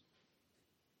is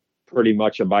pretty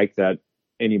much a bike that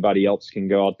anybody else can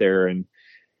go out there and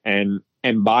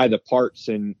buy the parts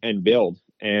and build.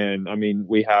 And I mean,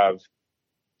 we have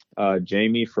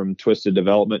Jamie from Twisted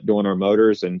Development doing our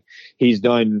motors, and he's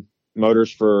done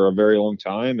motors for a very long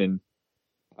time, and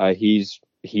he's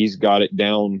got it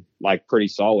down like pretty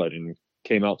solid, and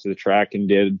came out to the track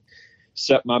and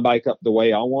set my bike up the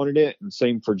way I wanted it. And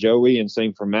same for Joey and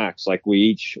same for Max. Like we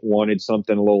each wanted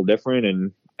something a little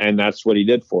different, and that's what he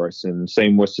did for us. And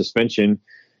same with suspension.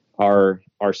 Our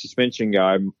suspension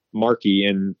guy, Marky,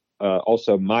 and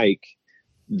also Mike,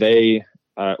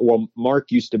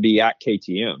 Mark used to be at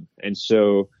KTM. And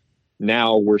so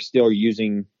now we're still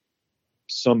using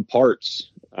some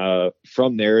parts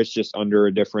from there. It's just under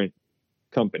a different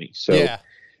company. So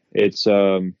it's,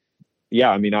 I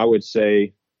mean, I would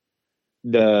say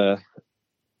the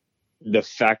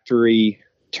factory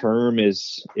term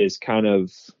is kind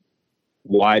of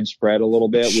widespread a little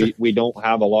bit. Sure. We don't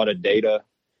have a lot of data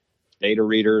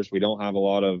readers. We don't have a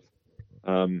lot of,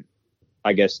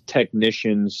 I guess,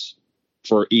 technicians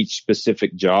for each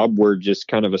specific job. We're just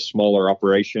kind of a smaller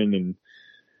operation, and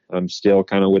I'm still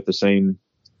kind of with the same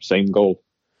goal.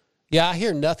 Yeah, I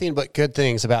hear nothing but good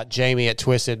things about Jamie at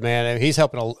Twisted, man. I mean, he's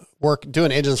helping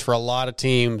doing engines for a lot of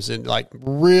teams, and like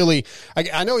really,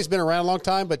 I know he's been around a long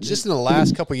time, but just in the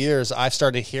last couple of years, I've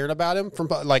started hearing about him from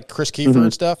like Chris Kiefer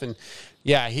and stuff. And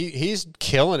yeah, he's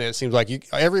killing it. It seems like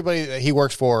everybody that he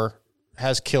works for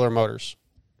has killer motors.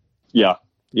 Yeah.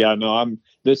 No,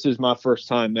 this is my first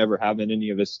time ever having any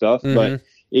of this stuff, but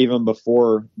even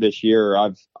before this year,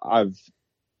 I've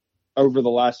over the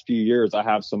last few years, I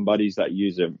have some buddies that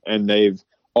use him, and they've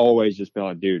always just been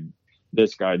like, dude,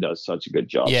 this guy does such a good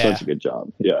job. Such a good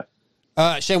job. Yeah.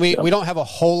 Shane, we don't have a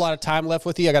whole lot of time left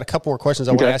with you. I got a couple more questions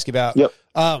I want to ask you about. Yep.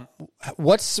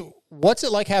 What's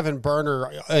it like having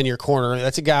Burner in your corner?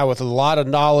 That's a guy with a lot of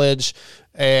knowledge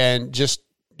and just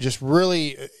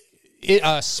really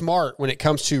smart when it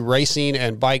comes to racing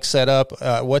and bike setup.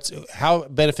 How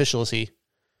beneficial is he?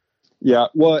 Yeah,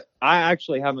 well, I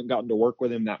actually haven't gotten to work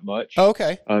with him that much. Oh,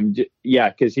 okay.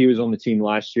 Because he was on the team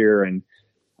last year, and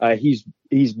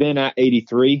he's been at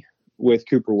 83 with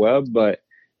Cooper Webb, but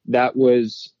that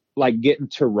was like getting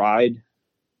to ride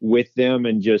with them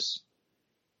and just,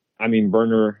 I mean,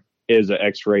 Burner is an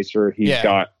ex-racer. He's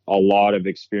got a lot of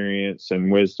experience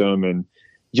and wisdom, and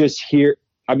just here,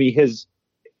 I mean,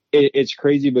 it's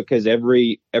crazy because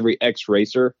every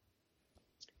ex-racer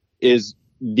is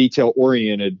detail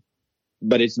oriented,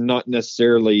 but it's not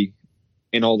necessarily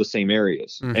in all the same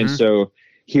areas. And so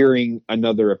hearing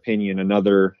another opinion,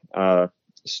 another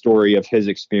story of his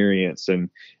experience.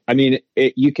 And I mean,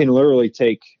 you can literally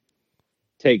take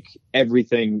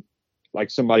everything like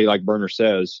somebody like Burner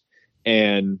says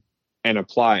and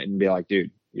apply it and be like, dude,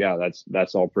 yeah,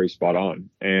 that's all pretty spot on.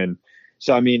 And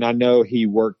so, I mean, I know he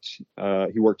worked a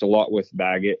lot with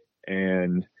Baggett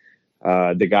and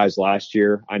the guys last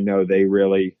year. I know they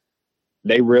really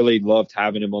loved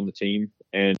having him on the team,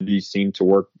 and he seemed to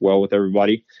work well with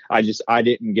everybody. I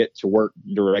didn't get to work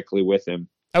directly with him.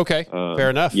 Okay. Fair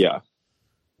enough. Yeah.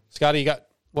 Scotty, you got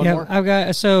one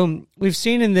more? So we've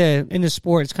seen in the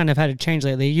sport, it's kind of had a change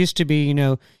lately. It used to be,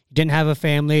 you didn't have a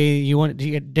family, you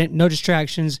get no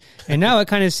distractions. And now it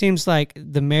kind of seems like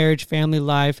the marriage, family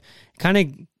life kind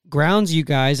of grounds you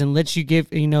guys and lets you give,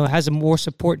 has a more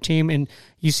support team. And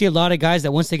you see a lot of guys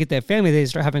that once they get that family, they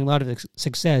start having a lot of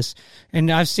success.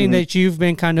 And I've seen that you've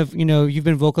been kind of, you've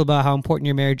been vocal about how important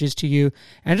your marriage is to you.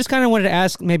 And I just kind of wanted to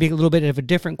ask maybe a little bit of a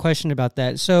different question about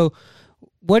that. So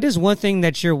what is one thing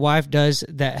that your wife does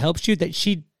that helps you that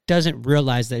she doesn't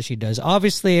realize that she does?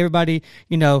 Obviously, everybody,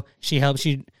 she helps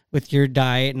you with your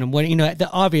diet and what, the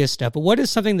obvious stuff. But what is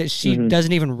something that she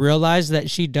doesn't even realize that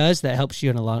she does that helps you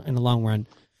in the long run?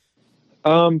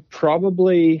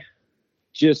 Probably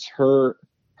just her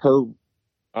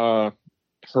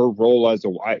role as a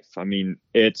wife. I mean,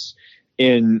 it's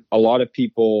in a lot of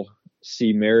people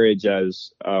see marriage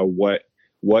as, what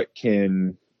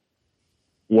can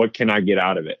I get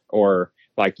out of it? Or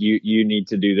like, you need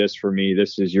to do this for me.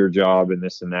 This is your job and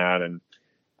this and that. And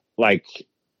like,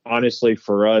 honestly,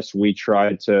 for us, we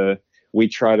try to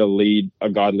lead a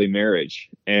godly marriage.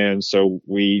 And so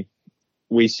we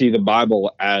see the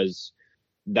Bible as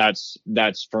that's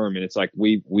firm. And it's like,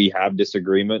 we have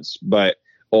disagreements, but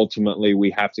ultimately we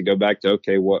have to go back to,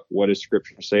 okay, what does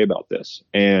scripture say about this?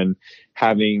 And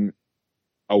having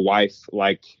a wife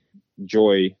like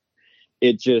Joy,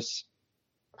 it just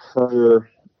her,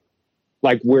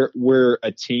 like we're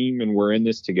a team and we're in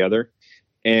this together.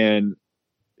 And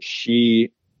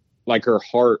she, like, her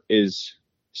heart is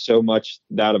so much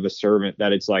that of a servant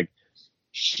that it's like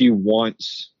she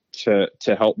wants to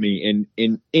help me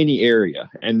in any area.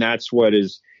 And that's what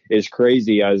is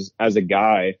crazy as a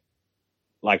guy.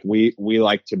 Like we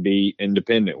like to be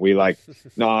independent. We like,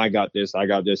 no, I got this.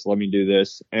 Let me do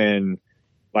this. And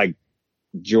like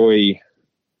Joy,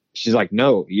 she's like,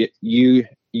 no, you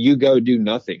go do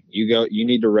nothing. You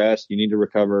need to rest. You need to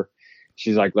recover.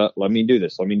 She's like, let me do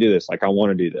this. Like, I want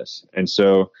to do this. And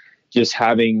so just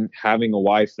having a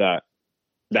wife that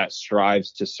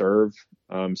strives to serve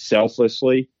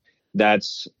selflessly,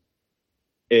 it's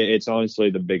honestly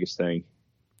the biggest thing.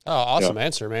 Oh, awesome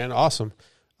answer, man. Awesome.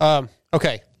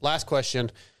 Okay, last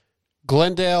question.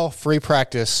 Glendale free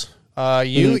practice.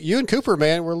 You and Cooper,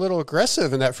 man, were a little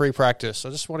aggressive in that free practice. I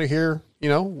just want to hear,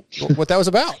 what that was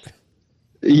about.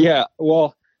 Yeah,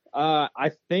 well,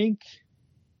 I think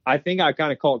I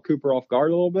kind of caught Cooper off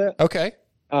guard a little bit. Okay.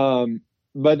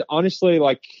 But honestly,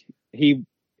 like he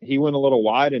went a little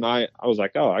wide, and I was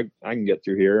like, oh, I can get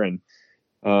through here. And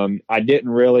I didn't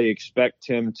really expect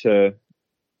him to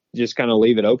just kind of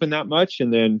leave it open that much.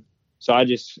 And then, so I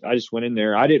just went in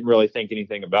there. I didn't really think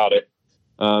anything about it.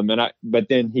 But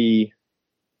then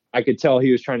I could tell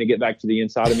he was trying to get back to the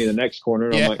inside of me the next corner.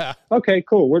 And I'm like, okay,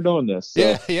 cool. We're doing this.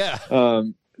 So, yeah.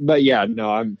 But yeah,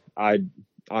 no, I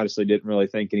honestly didn't really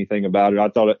think anything about it. I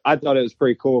thought it was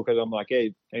pretty cool. Cause I'm like,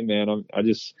 Hey man,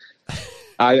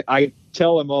 I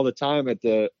tell him all the time at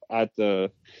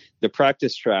the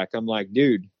practice track. I'm like,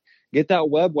 dude, get that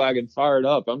web wagon fired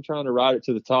up. I'm trying to ride it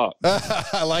to the top.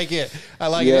 I like it.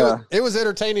 It was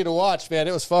entertaining to watch, man.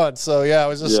 It was fun. So yeah, I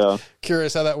was just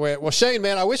curious how that went. Well, Shane,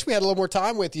 man, I wish we had a little more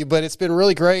time with you, but it's been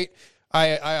really great.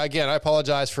 I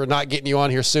apologize for not getting you on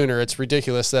here sooner. It's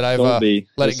ridiculous that I've let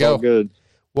it go. All good.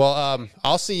 Well,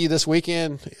 I'll see you this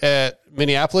weekend at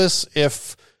Minneapolis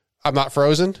if I'm not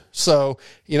frozen. So,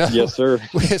 yes, sir.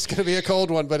 It's going to be a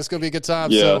cold one, but it's going to be a good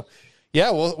time. Yeah. So, yeah,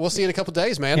 we'll see you in a couple of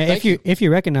days, man. Yeah, if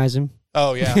you recognize him.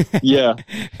 Oh yeah, yeah.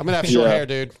 I'm gonna have short hair,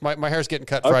 dude. My hair's getting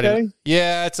cut Friday.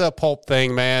 Yeah, it's a pulp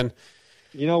thing, man.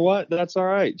 You know what? That's all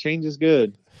right. Change is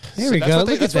good. There we go.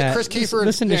 That's what Chris Kiefer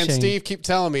and Steve keep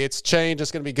telling me. It's change.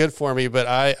 It's going to be good for me, but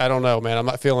I don't know, man. I'm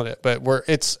not feeling it. But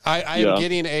I am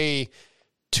getting a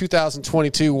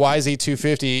 2022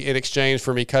 YZ250 in exchange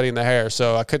for me cutting the hair,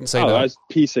 so I couldn't say no. That's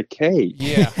a piece of cake.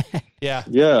 Yeah.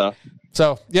 Yeah.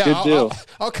 So yeah,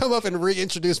 I'll come up and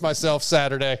reintroduce myself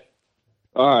Saturday.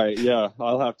 All right, yeah.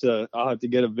 I'll have to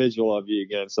get a visual of you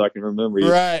again so I can remember you.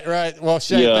 Right. Well,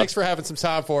 Shane, thanks for having some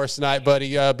time for us tonight,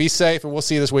 buddy. Be safe, and we'll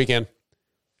see you this weekend.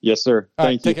 Yes, sir.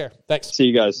 Thank you. Take care. Thanks. See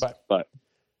you guys. Bye.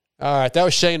 All right, that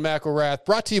was Shane McElrath,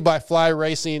 brought to you by Fly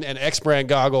Racing and X-Brand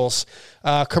Goggles.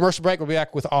 Commercial break. We'll be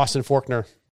back with Austin Faulkner.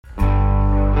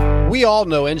 We all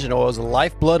know engine oil is the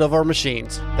lifeblood of our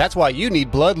machines. That's why you need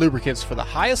Blood lubricants for the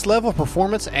highest level of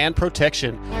performance and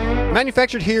protection.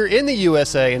 Manufactured here in the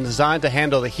USA and designed to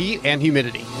handle the heat and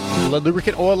humidity. Blood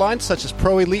lubricant oil lines such as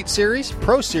Pro Elite Series,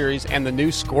 Pro Series, and the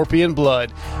new Scorpion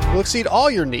Blood will exceed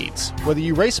all your needs. Whether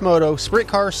you race moto, sprint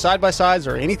cars, side-by-sides,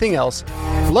 or anything else,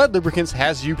 Blood Lubricants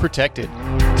has you protected.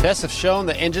 Tests have shown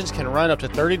that engines can run up to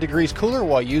 30 degrees cooler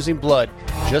while using Blood.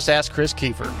 Just ask Chris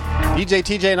Kiefer. DJ,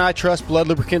 TJ, and I trust Blood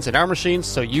Lubricants in our machines,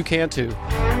 so you can too.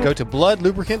 Go to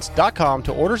bloodlubricants.com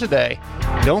to order today.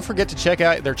 Don't forget to check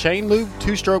out their chain lube,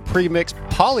 2-stroke premix,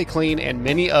 polyclean, and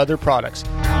many other products.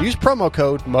 Use promo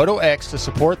code MotoX to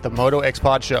support the Moto X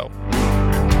Pod Show.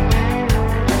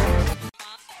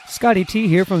 Scotty T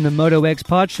here from the Moto X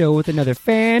Pod Show with another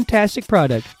fantastic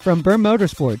product from Burr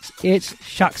Motorsports. It's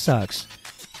Shock Socks,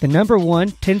 the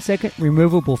 #1 10-second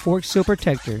removable fork seal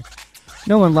protector.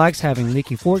 No one likes having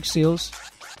leaky fork seals.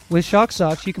 With Shock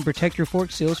Socks, you can protect your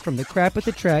fork seals from the crap at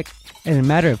the track in a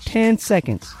matter of 10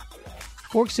 seconds.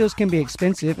 Fork seals can be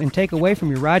expensive and take away from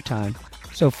your ride time,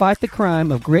 so fight the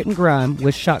crime of grit and grime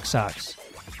with Shock Socks.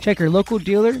 Check your local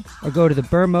dealer or go to the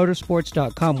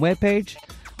BurrMotorsports.com webpage.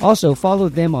 Also, follow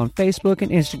them on Facebook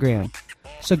and Instagram.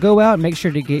 So go out and make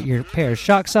sure to get your pair of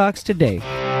Shock Socks today.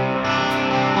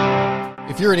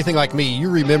 If you're anything like me, you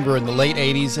remember in the late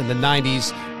 80s and the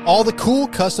 90s, all the cool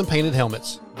custom painted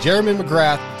helmets. Jeremy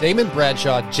McGrath, Damon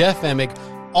Bradshaw, Jeff Emig,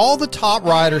 all the top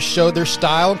riders showed their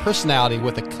style and personality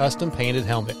with a custom painted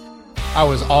helmet. I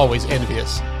was always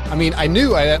envious. I mean, I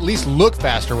knew I'd at least look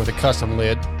faster with a custom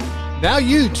lid. Now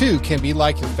you, too, can be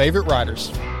like your favorite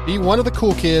riders. Be one of the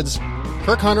cool kids.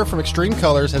 Kirk Hunter from Extreme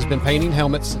Colors has been painting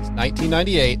helmets since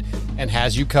 1998 and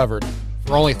has you covered.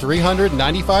 For only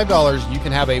 $395, you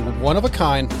can have a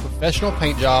one-of-a-kind professional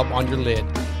paint job on your lid.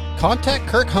 Contact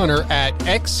Kirk Hunter at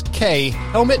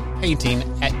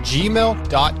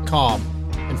xkhelmetpainting@gmail.com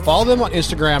and follow them on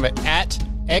Instagram at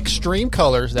Extreme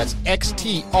Colors. That's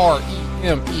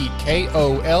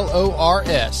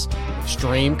XTREMEKOLORS.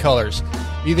 Extreme Colors.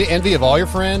 Be the envy of all your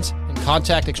friends and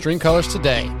contact Extreme Colors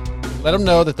today. Let them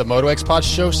know that the Moto X Pod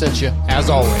Show sent you, as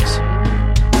always.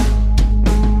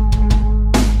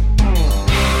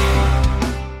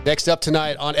 Next up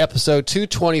tonight on episode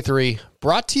 223,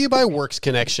 brought to you by Works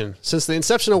Connection. Since the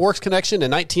inception of Works Connection in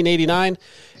 1989,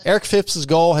 Eric Phipps'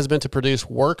 goal has been to produce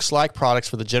Works-like products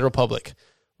for the general public.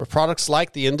 With products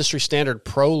like the industry standard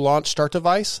Pro Launch Start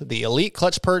Device, the Elite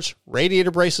Clutch Perch, radiator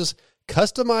braces,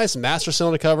 customized master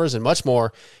cylinder covers, and much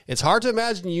more, it's hard to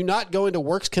imagine you not going to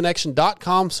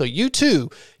WorksConnection.com so you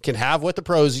too can have what the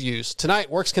pros use.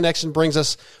 Tonight, Works Connection brings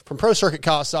us from Pro Circuit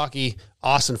Kawasaki,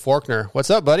 Austin Faulkner.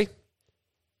 What's up, buddy?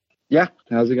 Yeah,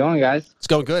 how's it going, guys? It's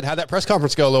going good. How'd that press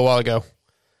conference go a little while ago?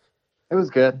 It was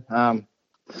good. I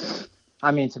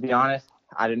mean, to be honest,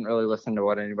 I didn't really listen to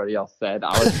what anybody else said.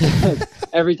 I was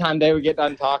every time they would get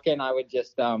done talking, I would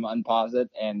just unpause it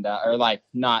and or like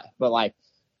not, but like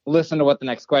listen to what the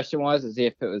next question was, as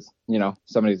if it was, you know,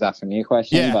 somebody's asking me a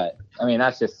question. Yeah. But I mean,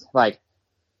 that's just like,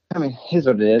 I mean, here's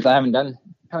what it is. I haven't done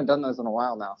those in a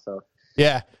while now, so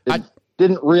yeah, I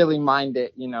didn't really mind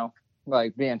it, you know.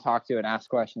 Like being talked to and asked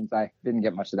questions. I didn't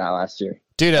get much of that last year.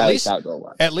 Dude, at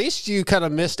least you kind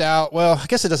of missed out. Well, I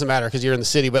guess it doesn't matter because you're in the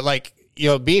city, but like, you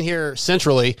know, being here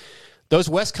centrally, those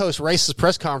West Coast races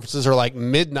press conferences are like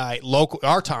midnight local,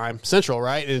 our time, central,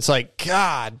 right? And it's like,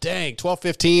 God dang,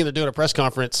 12:15, they're doing a press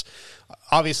conference.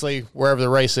 Obviously, wherever the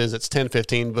race is, it's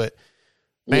 10:15, but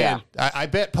man, yeah. I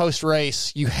bet post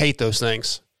race you hate those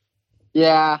things.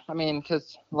 Yeah, I mean,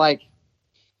 because like,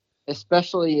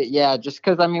 especially, yeah, just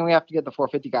because, I mean, we have to get the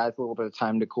 450 guys a little bit of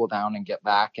time to cool down and get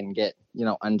back and get, you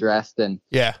know, undressed and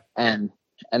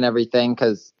everything.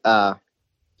 Because, I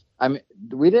mean,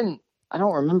 I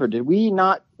don't remember,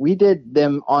 we did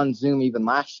them on Zoom even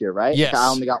last year, right? Yes. I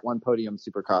only got one podium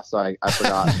Supercross, so I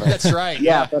forgot. But, that's right.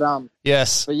 Yeah, but,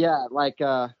 yes. But yeah, like,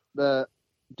 the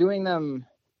doing them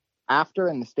after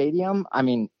in the stadium, I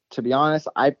mean, to be honest,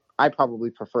 I probably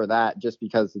prefer that just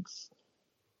because it's,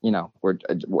 you know, we're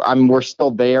still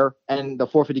there, and the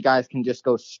 450 guys can just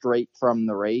go straight from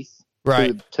the race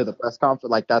to the press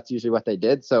conference. Like that's usually what they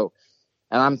did. So,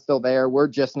 and I'm still there. We're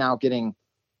just now getting,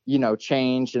 you know,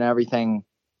 changed and everything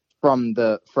from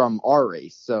our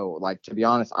race. So, like, to be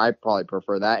honest, I probably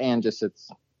prefer that. And just I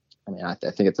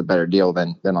think it's a better deal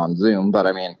than on Zoom. But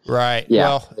I mean, right? Yeah,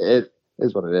 well, it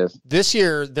is what it is. This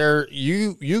year,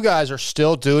 you guys are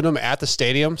still doing them at the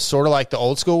stadium, sort of like the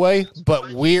old school way, but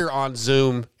we're on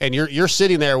Zoom, and you're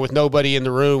sitting there with nobody in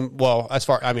the room. Well,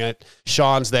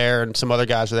 Sean's there and some other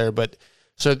guys are there, but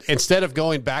so instead of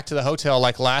going back to the hotel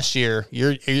like last year,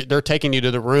 they're taking you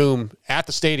to the room at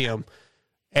the stadium,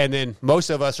 and then most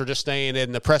of us are just staying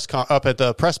in the up at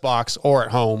the press box or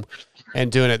at home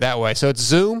and doing it that way. So it's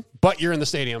Zoom, but you're in the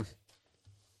stadium.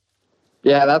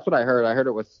 Yeah, that's what I heard. I heard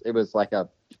it was like a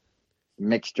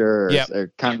mixture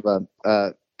or kind of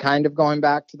going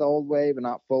back to the old way, but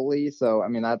not fully. So, I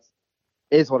mean,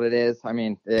 is what it is. I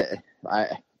mean, if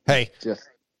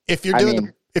you're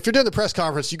doing the press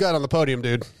conference, you got on the podium,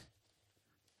 dude.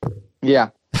 Yeah.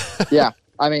 Yeah.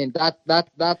 I mean, that's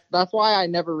why I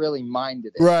never really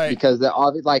minded it. Right. Because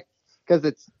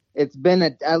it's been a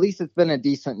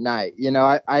decent night. You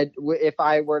know, if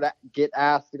I were to get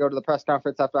asked to go to the press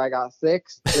conference after I got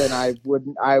sixth, then I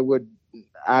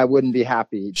wouldn't be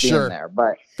happy being there.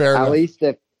 But at least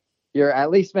if you're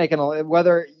at least making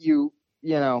whether you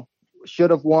know,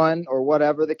 should have won or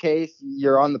whatever the case,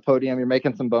 you're on the podium, you're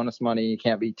making some bonus money. You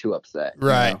can't be too upset.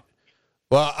 Right. You know?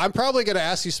 Well, I'm probably going to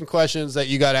ask you some questions that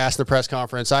you got asked in the press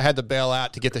conference. I had to bail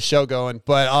out to get the show going,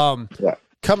 but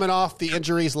coming off the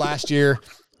injuries last year,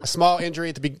 a small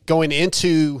injury going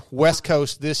into West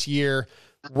Coast this year.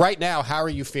 Right now, how are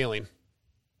you feeling?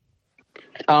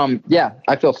 Yeah,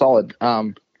 I feel solid.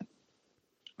 I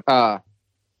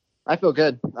feel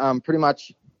good. Pretty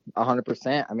much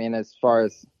 100%. I mean, as far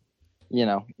as, you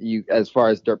know, as far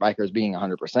as dirt bikers being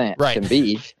 100% can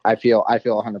be, I feel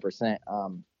 100%.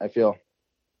 I feel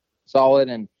solid,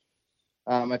 and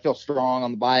I feel strong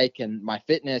on the bike, and my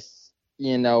fitness,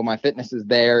 you know, is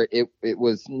there. It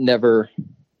was never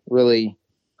really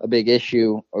a big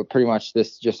issue, or pretty much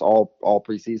this just all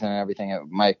preseason and everything.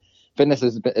 My fitness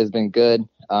has been good,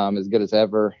 as good as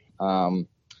ever.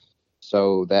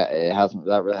 So that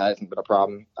really hasn't been a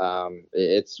problem. There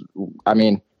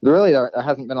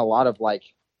hasn't been a lot of like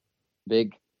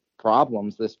big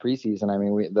problems this preseason. I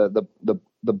mean,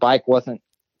 the bike wasn't.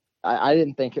 I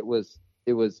didn't think it was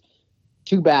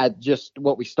too bad. Just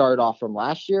what we started off from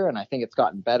last year, and I think it's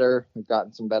gotten better. We've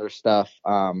gotten some better stuff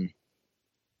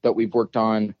that we've worked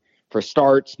on for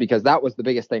starts, because that was the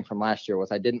biggest thing from last year.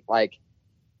 Was I didn't like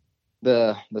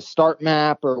the start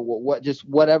map or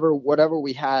whatever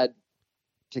we had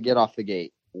to get off the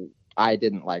gate. I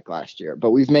didn't like last year,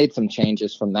 but we've made some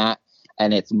changes from that,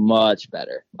 and it's much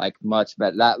better.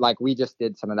 That we just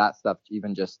did some of that stuff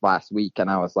even just last week, and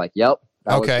I was like, "Yep,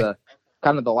 that was the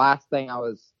kind of the last thing I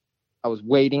was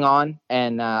waiting on."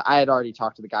 And I had already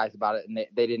talked to the guys about it, and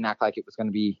they didn't act like it was going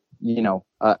to be,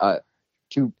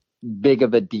 too big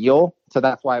of a deal. So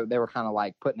that's why they were kind of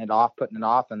like putting it off,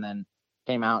 and then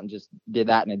came out and just did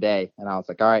that in a day. And I was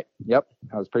like, all right, yep,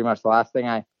 that was pretty much the last thing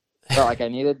I felt like I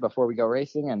needed before we go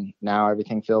racing, and now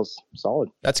everything feels solid.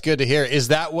 That's good to hear. Is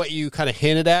that what you kind of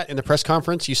hinted at in the press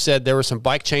conference? You said there were some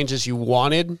bike changes you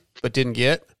wanted but didn't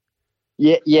get.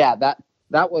 Yeah, that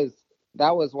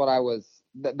was what I was.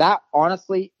 That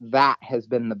honestly, that has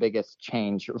been the biggest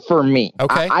change for me.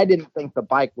 Okay, I didn't think the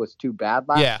bike was too bad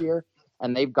last year,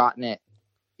 and they've gotten it.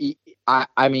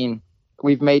 I mean,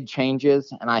 we've made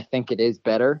changes, and I think it is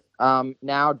better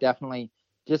now. Definitely.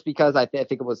 Just because I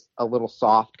think it was a little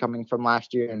soft coming from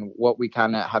last year, and what we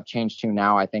kind of have changed to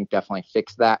now, I think definitely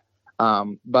fixed that.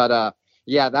 That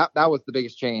was the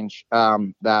biggest change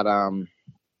that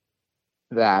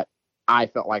I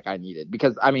felt like I needed,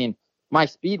 because I mean, my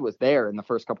speed was there in the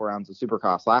first couple rounds of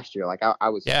Supercross last year. Like I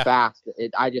was fast.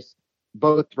 I just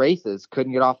both races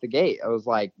couldn't get off the gate. I was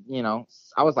like,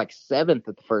 I was like 7th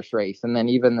at the first race, and then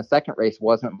even the second race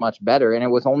wasn't much better, and it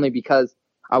was only because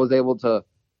I was able to,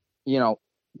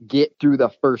 get through the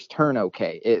first turn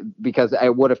because I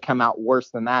would have come out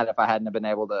worse than that if I hadn't been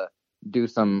able to do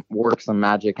some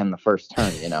magic in the first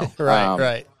turn,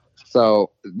 Right.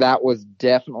 So that was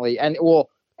definitely, and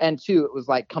two, it was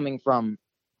like coming from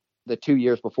the 2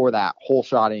 years before that, hole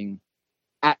shotting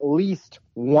at least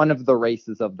one of the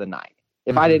races of the night.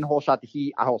 If I didn't hole shot the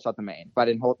heat, I hole shot the main. If I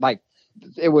didn't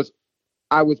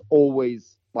I was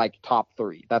always like top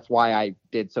 3. That's why I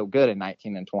did so good in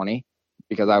 19 and 20.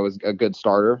 Because I was a good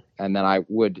starter, and then I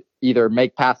would either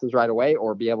make passes right away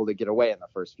or be able to get away in the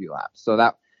first few laps. So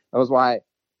that was why,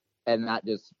 and that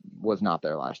just was not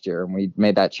there last year. And we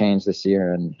made that change this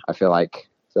year, and I feel like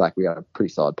we got a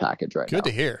pretty solid package right now. Good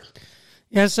to hear.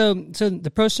 Yeah, so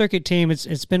the pro circuit team,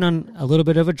 it's been on a little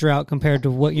bit of a drought compared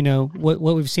to what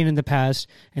we've seen in the past,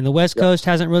 and the West Coast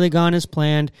hasn't really gone as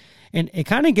planned. And it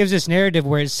kind of gives this narrative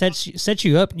where it sets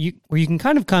you up, where you can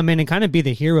kind of come in and kind of be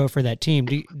the hero for that team.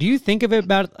 Do you think of it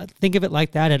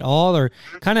like that at all, or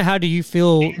kind of how do you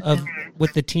feel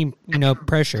with the team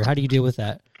pressure? How do you deal with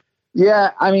that?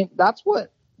 Yeah, I mean, that's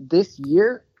what this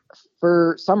year,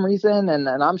 for some reason, and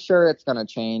I'm sure it's going to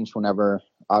change whenever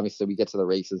obviously we get to the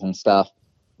races and stuff.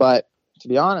 But to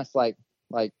be honest, like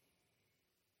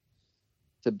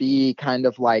to be kind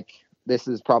of like, this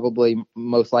is probably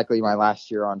most likely my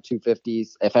last year on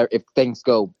 250s. If things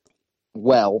go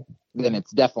well, then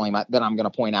it's definitely then I'm going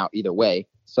to point out either way.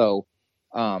 So,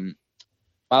 my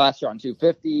last year on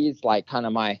 250s, like kind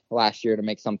of my last year to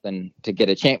make something, to get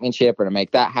a championship or to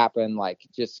make that happen, like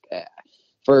just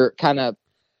for kind of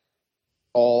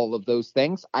all of those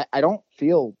things, I don't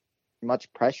feel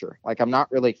much pressure. Like I'm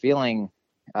not really feeling,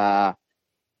 I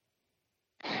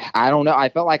don't know. I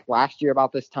felt like last year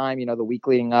about this time, the week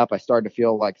leading up, I started to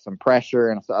feel like some pressure,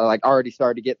 and I like already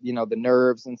started to get, the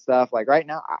nerves and stuff. Like right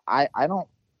now, I don't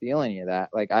feel any of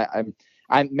that. Like I'm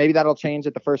maybe that'll change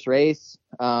at the first race.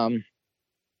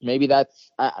 Maybe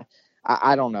that's,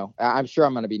 I don't know. I'm sure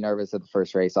I'm going to be nervous at the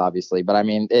first race, obviously, but I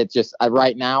mean, it just,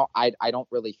 right now, I don't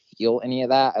really feel any of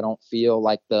that. I don't feel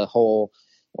like the whole,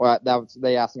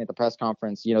 they asked me at the press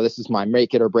conference, this is my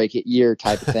make it or break it year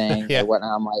type of thing. Or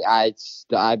whatnot. I'm like,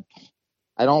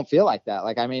 I don't feel like that.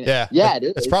 Like, I mean, it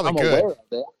is. It's probably I'm good. Aware of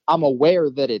it. I'm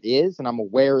aware that it is, and I'm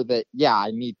aware that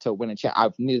I need to win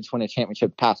I've needed to win a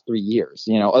championship the past 3 years.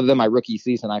 Other than my rookie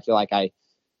season, I feel like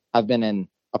I've been in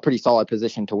a pretty solid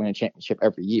position to win a championship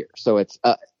every year. So it's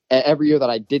every year that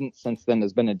I didn't since then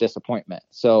has been a disappointment.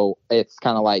 So it's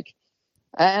kind of like,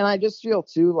 and I just feel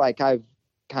too like I've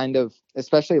kind of,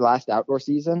 especially last outdoor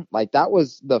season, like that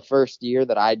was the first year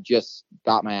that I just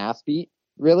got my ass beat,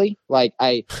 really. Like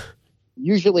I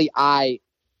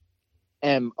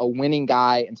am a winning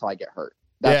guy until I get hurt.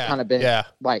 That's kind of been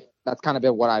that's kind of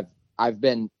been what I've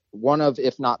been one of,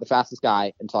 if not the fastest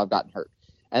guy, until I've gotten hurt.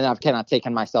 And I've kind of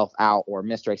taken myself out or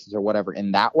missed races or whatever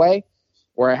in that way,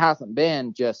 where it hasn't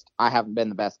been just, I haven't been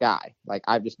the best guy. Like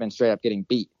I've just been straight up getting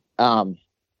beat.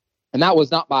 And that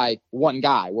was not by one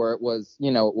guy, where it was,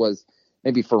 it was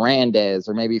maybe Ferrandis,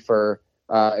 or maybe for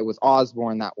it was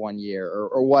Osborne that one year,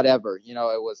 or whatever. You know,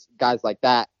 it was guys like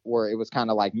that where it was kind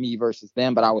of like me versus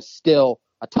them, but I was still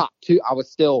a top 2. I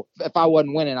was still, if I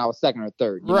wasn't winning, I was second or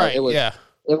third. You know,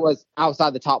 it was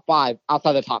outside the top 5,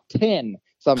 outside the top 10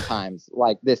 sometimes,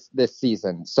 like this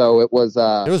season. So it was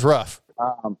rough.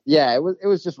 It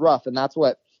was just rough, and that's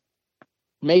what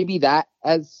maybe that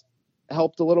has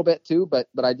helped a little bit too. But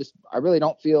I really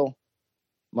don't feel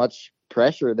much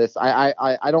pressure.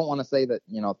 I don't want to say that,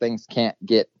 you know, things can't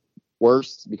get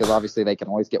worse, because obviously they can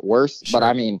always get worse. Sure. But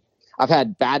I mean, I've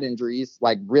had bad injuries,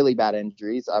 like really bad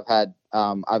injuries. I've had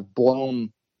I've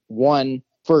blown one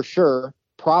for sure.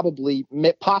 Possibly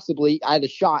I had a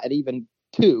shot at even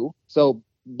 2. So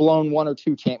blown 1 or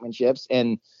 2 championships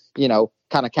in, you know,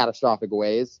 kind of catastrophic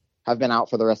ways. I've been out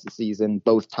for the rest of the season.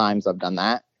 Both times I've done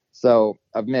that. So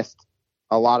I've missed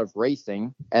a lot of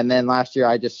racing. And then last year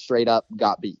I just straight up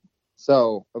got beat.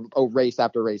 So race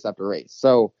after race after race.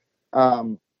 So,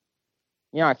 you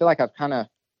know, I feel like I've kind of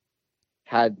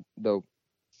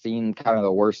seen kind of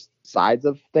the worst sides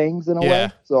of things in a way.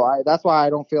 So that's why I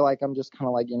don't feel like I'm just kind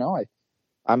of like, you know,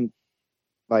 I'm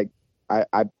like,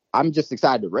 I'm just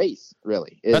excited to race,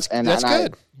 really. That's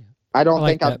good. I don't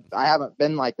think I haven't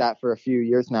been like that for a few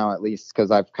years now, at least,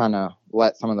 because I've kind of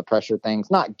let some of the pressure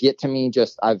things not get to me.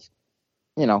 Just I've,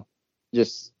 you know,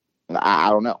 just I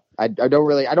don't know. I don't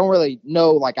really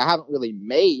know. Like, I haven't really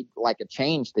made like a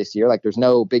change this year. Like, there's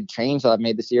no big change that I've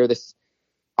made this year. This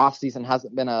off season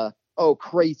hasn't been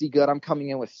crazy good. I'm coming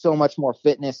in with so much more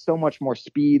fitness, so much more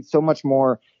speed, so much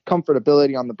more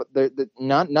comfortability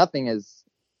on nothing is,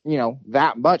 you know,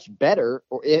 that much better,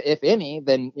 or if any,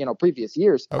 than, you know, previous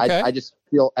years. Okay. I just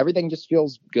feel everything just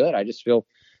feels good. I just feel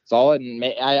solid, and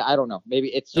I don't know. Maybe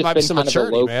it's just been some kind maturity,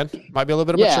 of a low, man. Might be a little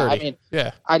bit of maturity. I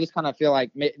mean, I just kind of feel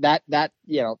like that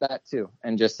you know, that too,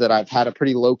 and just that I've had a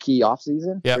pretty low key off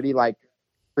season,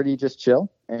 pretty just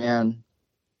chill, and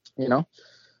you know,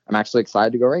 I'm actually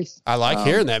excited to go race. I like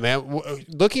hearing that, man.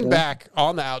 Looking back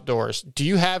on the outdoors, do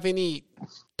you have any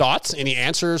thoughts, any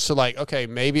answers to like, okay,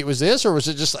 maybe it was this, or was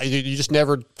it just you just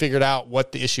never figured out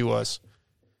what the issue was?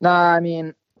 No, I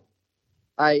mean,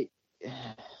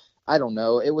 I don't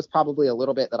know. It was probably a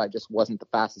little bit that I just wasn't the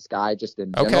fastest guy, just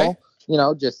in general. Okay. You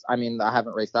know, I mean, I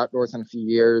haven't raced outdoors in a few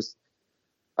years.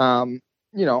 You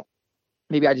know,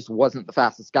 maybe I just wasn't the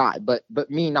fastest guy, but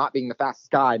me not being the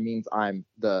fastest guy means I'm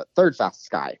the 3rd fastest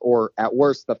guy, or at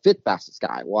worst the 5th fastest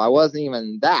guy. Well, I wasn't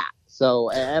even that. So,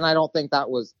 and I don't think that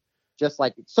was just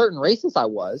like certain races I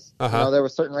was. You know, there were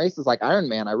certain races like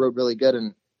Ironman I rode really good,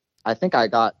 and I think I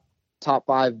got top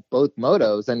 5 both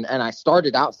motos, and I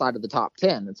started outside of the top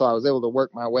 10, and so I was able to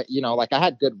work my way, you know, like I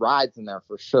had good rides in there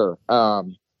for sure.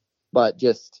 But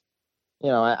just, you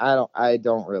know, I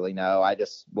don't really know. I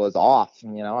just was off,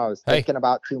 you know, I was thinking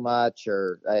about too much,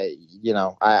 or you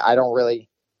know, I don't really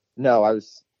know. I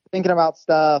was thinking about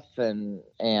stuff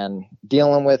and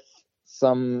dealing with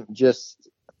some just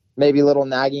maybe little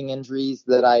nagging injuries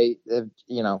that I,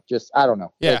 you know, just, I don't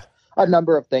know. Yeah. A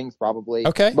number of things, probably.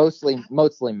 Okay.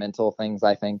 Mostly mental things,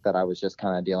 I think, that I was just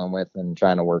kind of dealing with and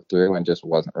trying to work through, and just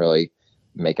wasn't really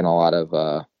making a lot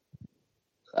of,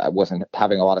 I wasn't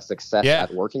having a lot of success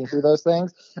at working through those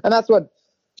things. And that's what,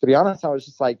 to be honest, I was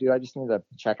just like, dude, I just need to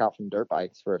check out from dirt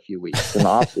bikes for a few weeks in the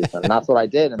off season. And that's what I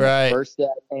did. And the first day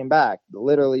I came back,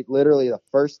 literally the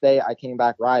first day I came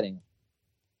back riding,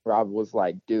 Rob was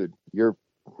like, dude, you're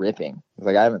ripping. He's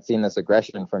like, I haven't seen this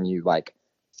aggression from you, like,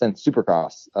 since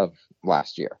Supercross of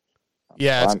last year.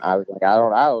 Yeah. So I was like, I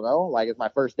don't know. Like, it's my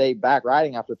first day back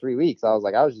riding after 3 weeks. I was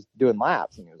like, I was just doing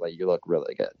laps. And he was like, you look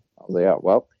really good. I was like, oh,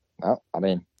 well, I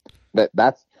mean,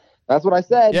 that's what I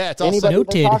said. Yeah, it's anybody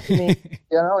also that talked to me,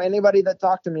 you know, anybody that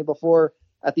talked to me before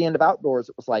at the end of outdoors,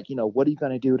 it was like, you know, what are you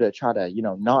going to do to try to, you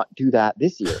know, not do that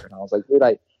this year? And I was like, dude,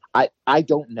 I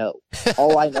don't know.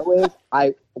 All I know is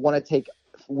I want to take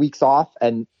weeks off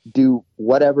and do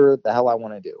whatever the hell I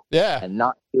want to do. Yeah. And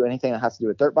not do anything that has to do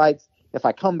with dirt bikes. If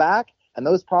I come back and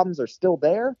those problems are still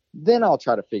there, then I'll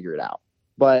try to figure it out.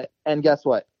 And guess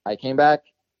what? I came back,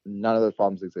 none of those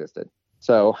problems existed.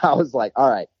 So I was like, all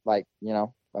right, like, you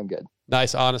know, I'm good.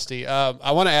 Nice honesty.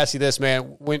 I want to ask you this,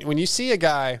 man. When you see a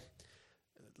guy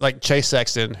like Chase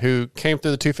Sexton, who came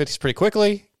through the 250s pretty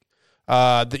quickly,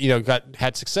 you know,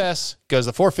 had success, goes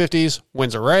to the 450s,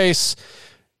 wins a race,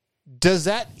 does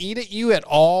that eat at you at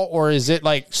all, or is it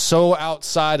like so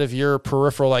outside of your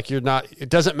peripheral, like you're not, it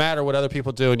doesn't matter what other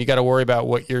people do and you got to worry about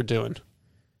what you're doing?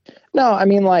 No, I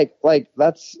mean, like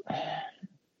that's,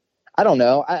 I don't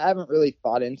know. I haven't really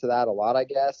thought into that a lot, I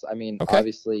guess. I mean,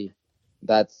 obviously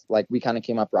that's like, we kind of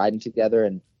came up riding together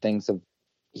and things have,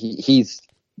 he's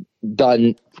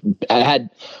it's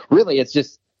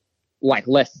just like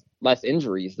less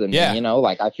injuries than me, you know,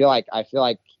 like I feel like,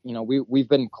 you know, we've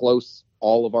been close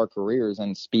all of our careers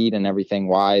and speed and everything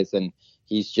wise. And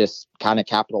he's just kind of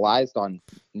capitalized on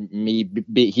me.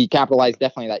 He capitalized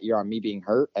definitely that year on me being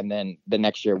hurt. And then the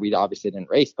next year we obviously didn't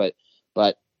race, but,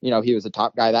 you know, he was a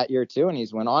top guy that year too. And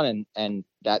he's went on and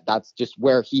that's just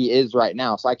where he is right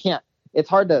now. So it's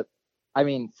hard to,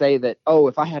 say that,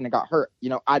 if I hadn't got hurt, you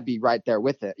know, I'd be right there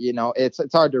with it. You know, it's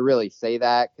hard to really say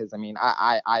that because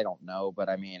I don't know, but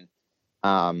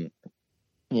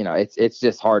you know, it's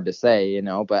just hard to say, you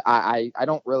know, but I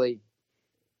don't really,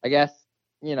 I guess,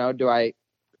 you know, do I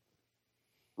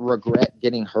regret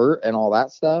getting hurt and all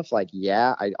that stuff? Like,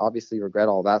 yeah, I obviously regret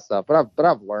all that stuff, but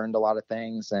I've learned a lot of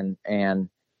things and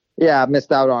yeah, I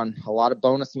missed out on a lot of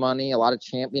bonus money, a lot of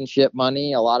championship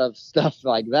money, a lot of stuff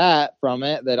like that from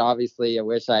it that obviously I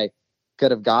wish I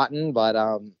could have gotten, but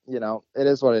you know, it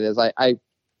is what it is. I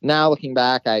now looking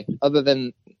back, other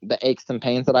than the aches and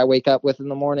pains that I wake up with in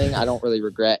the morning, I don't really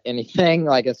regret anything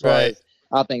like as far as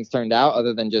how things turned out,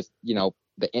 other than just, you know,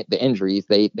 the injuries.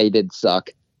 They did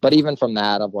suck. But even from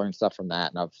that, I've learned stuff from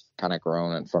that and I've kind of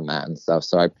grown from that and stuff.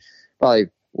 So I probably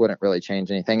wouldn't really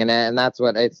change anything. And that's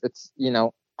what it's, you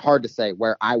know, hard to say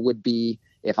where I would be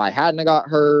if I hadn't got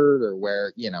hurt or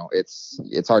where, you know, it's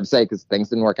hard to say because things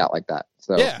didn't work out like that.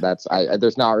 So that's, I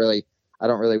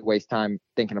don't really waste time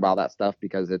thinking about that stuff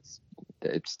because it's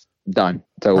done.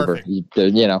 It's over. You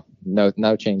know,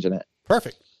 no changing it.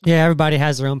 Perfect. Yeah. Everybody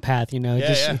has their own path, you know,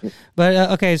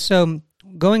 but okay. So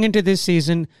going into this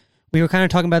season, we were kind of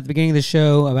talking about at the beginning of the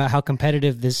show about how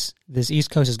competitive this East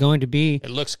Coast is going to be. It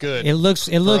looks good. It looks.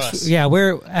 Yeah,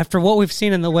 we're after what we've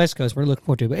seen in the West Coast, we're looking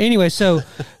forward to it. But anyway, so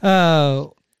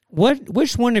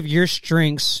which one of your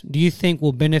strengths do you think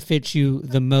will benefit you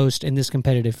the most in this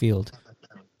competitive field?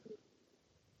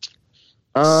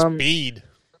 Speed.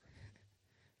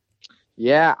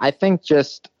 Yeah, I think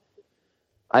just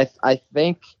if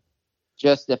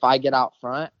I get out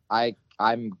front,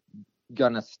 I'm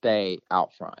gonna stay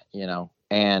out front, you know,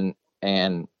 and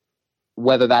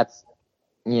whether that's,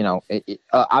 you know,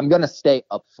 I'm gonna stay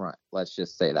up front. Let's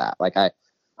just say that, like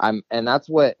and that's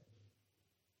what.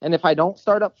 And if I don't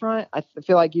start up front, I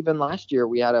feel like even last year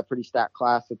we had a pretty stacked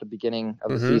class at the beginning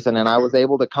of the season, and I was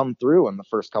able to come through in the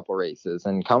first couple races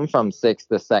and come from 6th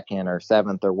to 2nd or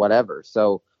 7th or whatever.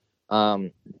 So,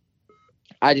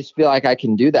 I just feel like I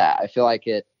can do that. I feel like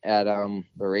at the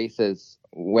races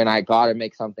when I got to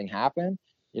make something happen,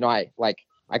 you know, I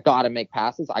got to make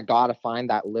passes. I got to find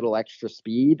that little extra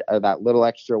speed or that little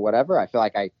extra whatever. I feel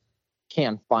like I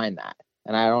can find that.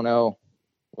 And I don't know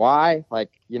why,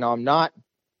 like, you know, I'm not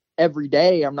every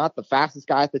day. I'm not the fastest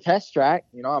guy at the test track.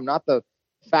 You know, I'm not the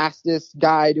fastest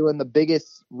guy doing the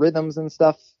biggest rhythms and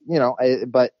stuff, you know,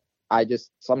 but I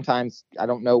just, sometimes I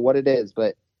don't know what it is,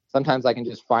 but sometimes I can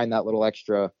just find that little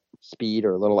extra speed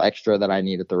or a little extra that I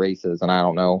need at the races. And I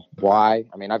don't know why.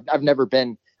 I mean, I've never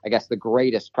been, I guess, the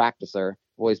greatest practicer.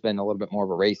 I've always been a little bit more of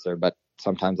a racer, but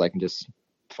sometimes I can just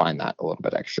find that a little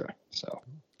bit extra. So,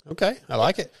 okay. I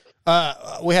like it.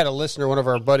 We had a listener, one of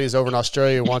our buddies over in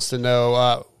Australia wants to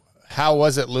know, how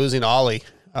was it losing Ollie?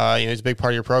 You know, he's a big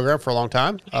part of your program for a long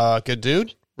time. Good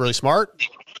dude, really smart.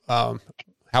 How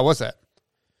was that?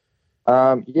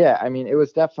 Yeah, I mean, it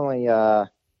was definitely,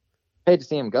 hate to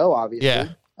see him go, obviously. Yeah.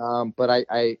 But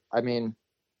I mean,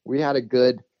 we had a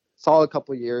good solid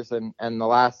couple of years and the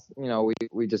last, you know,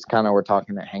 we just kind of were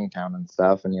talking at Hangtown and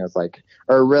stuff. And he was like,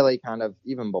 or really kind of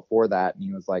even before that. And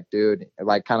he was like, dude,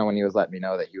 like kind of when he was letting me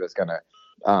know that he was going to,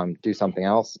 do something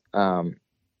else.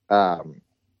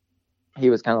 He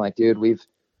was kind of like, dude,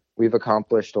 we've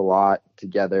accomplished a lot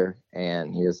together.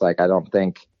 And he was like, I don't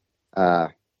think,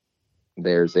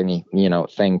 there's any, you know,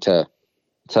 thing to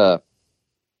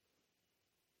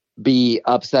be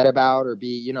upset about or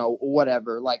be, you know,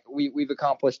 whatever. Like we've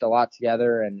accomplished a lot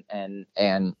together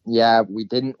and yeah, we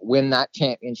didn't win that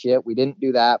championship. We didn't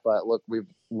do that, but look, we've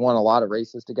won a lot of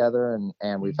races together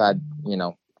and we've had, you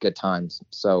know, good times.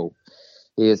 So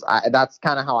that's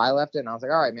kind of how I left it. And I was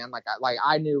like, all right, man, like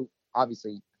I knew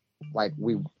obviously like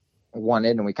we won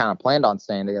it and we kind of planned on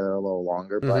staying together a little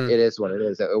longer, but it is what it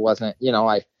is. It wasn't, you know,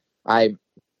 I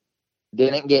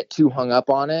didn't get too hung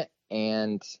up on it.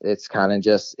 And it's kind of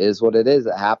just is what it is.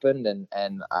 It happened,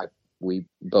 and we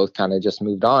both kind of just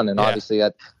moved on. And obviously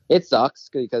that it sucks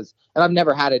because I've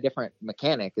never had a different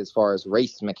mechanic as far as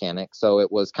race mechanic, so it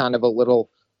was kind of a little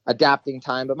adapting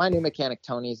time. But my new mechanic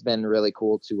Tony's been really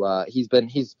cool to. He's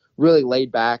really laid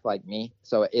back like me,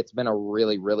 so it's been a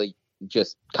really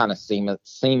just kind of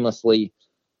seamlessly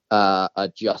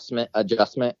adjustment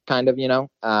kind of,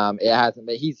 it hasn't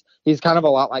been. He's kind of a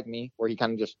lot like me, where he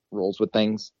kind of just rolls with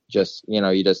things. Just, you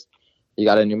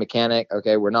got a new mechanic.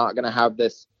 Okay, we're not gonna have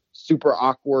this super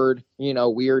awkward,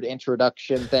 weird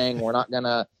introduction thing.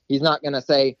 He's not gonna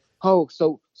say, oh,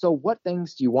 so what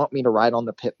things do you want me to write on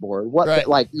the pit board? What,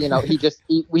 right. He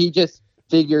just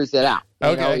figures it out.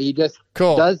 Okay. He just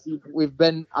cool. does. He's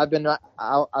been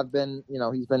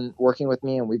working with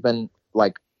me, and we've been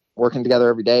like working together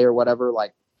every day or whatever,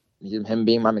 like him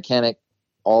being my mechanic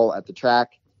all at the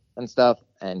track and stuff.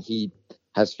 And he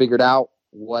has figured out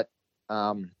what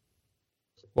works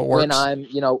when I'm,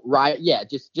 right. Yeah.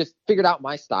 Just figured out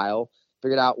my style,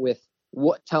 figured out with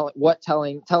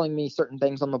telling me certain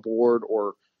things on the board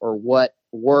or what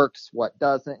works, what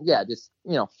doesn't. Yeah. Just,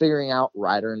 figuring out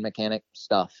rider and mechanic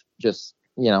stuff, just,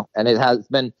 and it has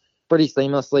been pretty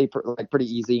seamlessly, pretty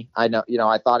easy. I know,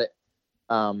 I thought it,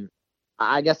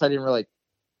 I guess I didn't really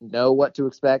know what to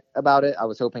expect about it. I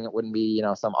was hoping it wouldn't be,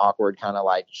 some awkward kind of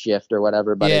like shift or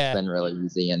whatever, but It's been really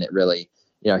easy, and it really,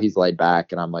 he's laid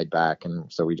back and I'm laid back.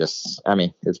 And so it's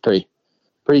pretty,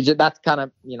 that's kind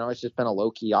of, it's just been a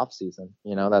low key off season,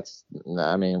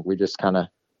 we just kind of,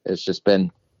 it's just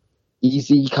been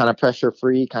easy, kind of pressure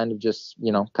free, kind of just,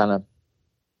 kind of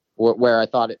where I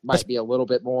thought it might be a little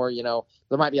bit more,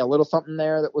 there might be a little something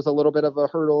there that was a little bit of a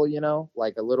hurdle,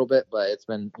 like a little bit, but it's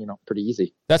been, pretty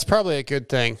easy. That's probably a good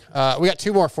thing. We got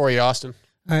 2 more for you, Austin.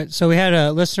 All right. So we had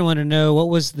a listener want to know, what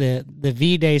was the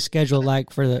V-Day schedule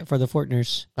like for the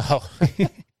Fortners?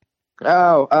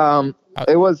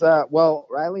 It was,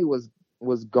 Riley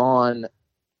was gone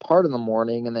part of the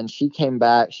morning, and then she came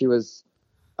back. She was,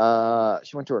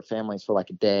 she went to her family's for like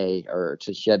a day,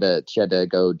 she had to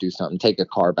go do something, take a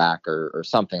car back or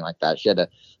something like that.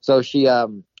 She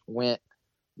went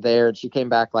there, and she came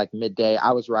back like midday.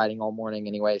 I was riding all morning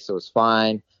anyway, so it was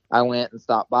fine. I went and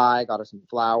stopped by, got her some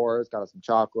flowers, got her some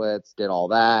chocolates, did all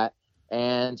that.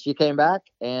 And she came back,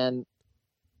 and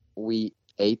we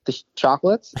ate the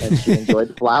chocolates, and she enjoyed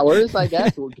the flowers, I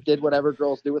guess. We did whatever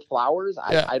girls do with flowers.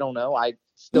 I don't know. I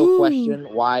still question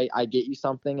why I get you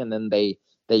something and then they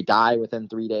die within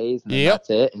 3 days, and that's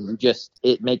it. And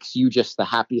it makes you just the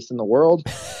happiest in the world.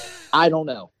 I don't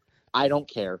know. I don't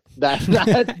care. That's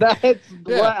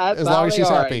as long as she's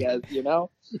happy, I guess,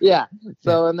 Yeah.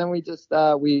 So and then we just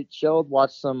we chilled,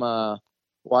 watched some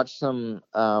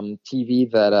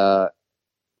TV that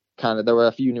there were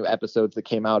a few new episodes that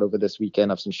came out over this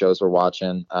weekend of some shows we're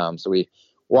watching. So we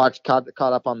caught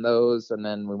up on those, and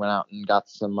then we went out and got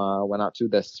some went out to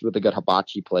this really good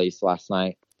hibachi place last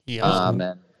night.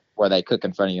 And where they cook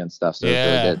in front of you and stuff. So it was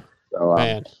really good. So,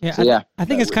 I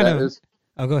think it's kind of.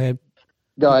 Go ahead.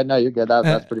 Go ahead. No, you're good.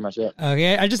 That's pretty much it.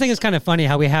 Okay. I just think it's kind of funny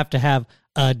how we have to have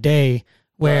a day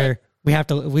where we have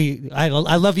to. I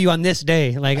love you on this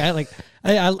day.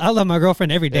 I love my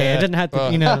girlfriend every day. It doesn't have to.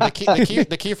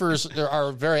 The Kiefers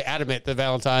are very adamant that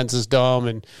Valentine's is dumb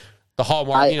and the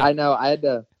Hallmark. I know. I had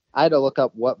to look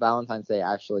up what Valentine's Day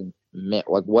actually meant,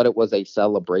 like what it was a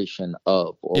celebration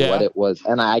of, or what it was.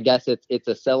 And I guess it's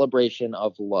a celebration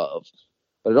of love,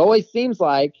 but it always seems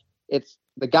like it's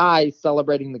the guys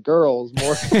celebrating the girls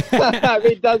more. I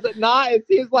mean, does it not? It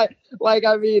seems like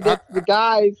it's the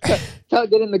guys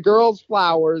getting the girls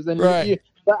flowers, and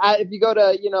if you go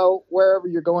to wherever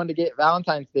you're going to get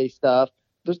Valentine's Day stuff,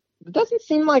 it doesn't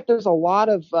seem like there's a lot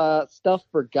of stuff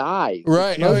for guys.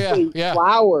 Right. Mostly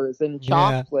flowers and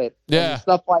chocolate and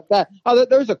stuff like that. Oh,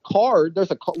 there's a card.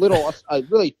 There's a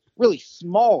really, really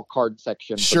small card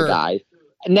section for the guys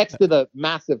next to the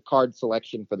massive card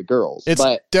selection for the girls. It's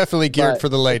definitely geared for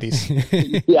the ladies.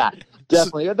 Yeah,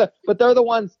 definitely. But they're the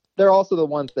ones. They're also the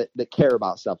ones that care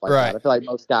about stuff like that. I feel like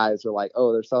most guys are like,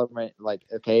 oh, they're celebrating. Like,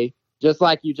 okay, just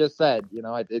like you just said.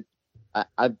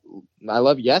 I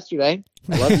love you yesterday.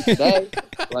 I love you today.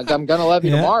 Like I'm gonna love you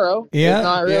tomorrow. Yeah. It's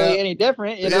not really any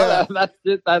different. That's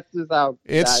just how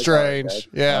it's strange.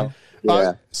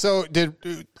 So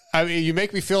you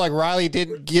make me feel like Riley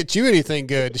didn't get you anything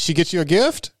good. Did she get you a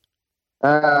gift?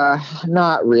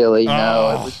 Not really.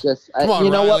 No, it was just on,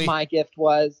 know Riley. what my gift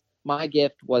was. My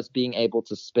gift was being able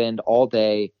to spend all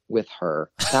day with her.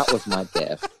 That was my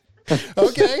gift.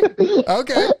 Okay.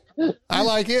 I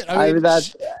like it. I mean,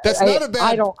 that's not a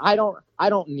bad. I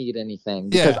don't need anything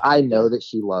because I know that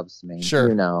she loves me. Sure.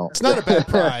 It's not a bad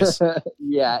prize.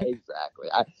 Yeah, exactly.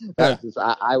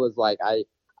 I was like,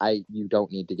 you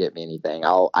don't need to get me anything.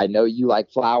 I know you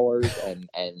like flowers,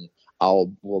 and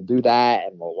we'll do that,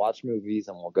 and we'll watch movies,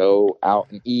 and we'll go out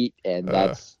and eat, and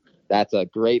that's a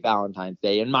great Valentine's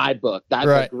Day in my book. That's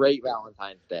a great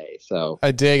Valentine's Day. So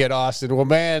I dig it, Austin. Well,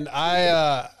 man,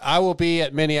 I will be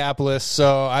at Minneapolis,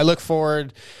 so I look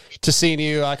forward to seeing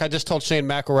you. Like I just told Shane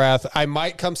McElrath, I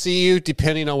might come see you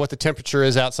depending on what the temperature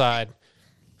is outside.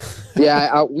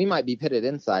 Yeah, we might be pitted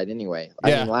inside anyway.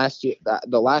 I mean, last year,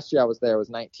 the last year I was there was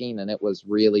 19, and it was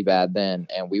really bad then,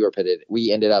 and we were pitted.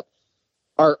 We ended up,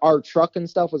 our truck and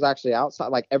stuff was actually outside.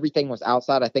 Like everything was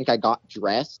outside. I think I got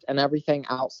dressed and everything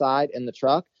outside in the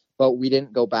truck, but we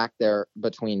didn't go back there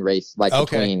between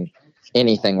between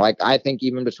anything. Like I think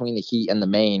even between the heat and the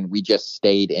main, we just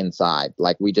stayed inside.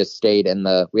 Like we just stayed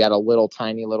we had a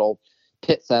tiny little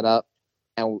pit set up,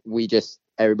 and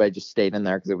everybody just stayed in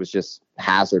there because it was just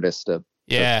hazardous to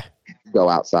go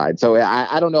outside. So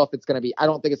I don't know if it's going to be, I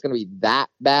don't think it's going to be that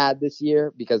bad this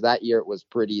year, because that year it was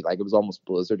pretty, like it was almost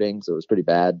blizzarding. So it was pretty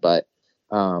bad, but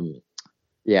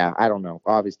yeah, I don't know.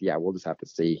 Obviously, we'll just have to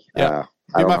see. I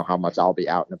don't know how much I'll be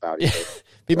out and about either.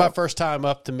 Be my first time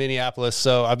up to Minneapolis.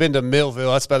 So I've been to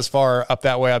Millville. That's about as far up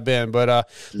that way I've been, but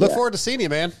look forward to seeing you,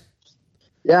 man.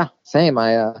 Yeah, same.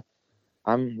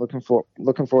 I'm looking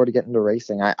forward to getting to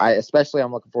racing.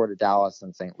 I'm looking forward to Dallas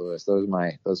and St. Louis.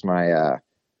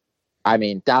 I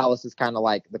mean, Dallas is kind of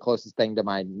like the closest thing to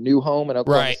my new home in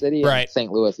Oklahoma City. And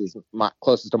St. Louis is my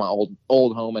closest to my old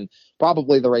home, and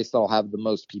probably the race that'll have the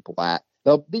most people at.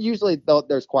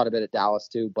 There's quite a bit at Dallas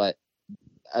too, but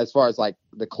as far as like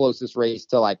the closest race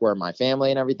to like where my family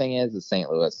and everything is St.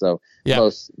 Louis. So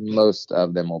most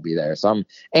of them will be there.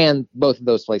 And both of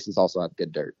those places also have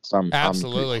good dirt. So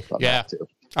absolutely. Too.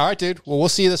 All right, dude. Well, we'll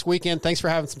see you this weekend. Thanks for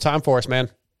having some time for us, man.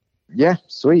 Yeah.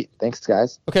 Sweet. Thanks,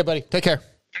 guys. Okay, buddy. Take care.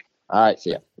 All right.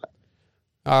 See ya. Bye.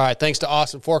 All right. Thanks to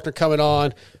Austin Forkner coming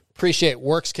on. Appreciate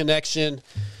Works Connection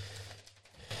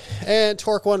and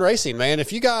Torque One Racing, man.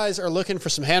 If you guys are looking for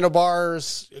some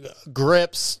handlebars,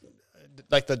 grips,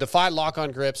 like the Defy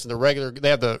lock-on grips and the regular, they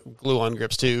have the glue-on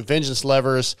grips too, Vengeance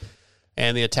levers,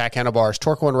 and the Attack handlebars.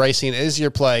 Torque One Racing is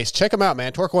your place. Check them out,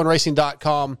 man.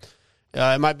 TorqueOneRacing.com.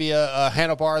 It might be a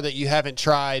handlebar that you haven't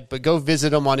tried, but go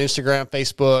visit them on Instagram,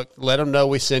 Facebook. Let them know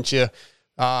we sent you.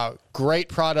 Great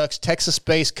products,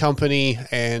 Texas-based company,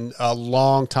 and a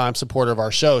long-time supporter of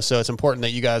our show. So it's important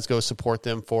that you guys go support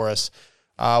them for us.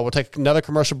 We'll take another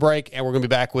commercial break, and we're going to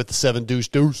be back with the 7 Deuce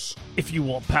Deuce. If you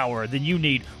want power, then you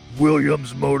need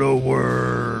Williams Moto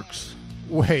Works.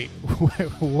 Wait,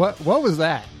 what was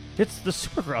that? It's the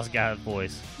Supercross guy's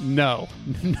voice. No,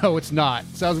 it's not.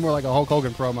 It sounds more like a Hulk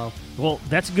Hogan promo. Well,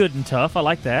 that's good and tough. I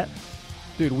like that.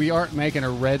 Dude, we aren't making a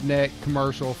redneck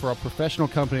commercial for a professional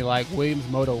company like Williams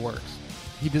Moto Works.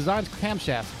 He designs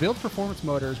camshafts, builds performance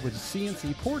motors with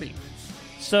CNC porting.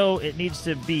 So it needs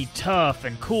to be tough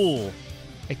and cool.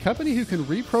 A company who can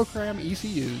reprogram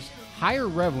ECUs, higher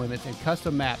rev limits, and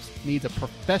custom maps needs a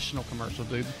professional commercial,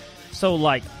 dude. So,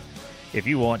 like, if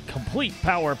you want complete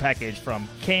power package from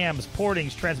cams,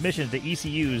 portings, transmissions to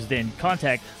ECUs, then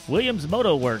contact Williams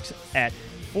Moto Works at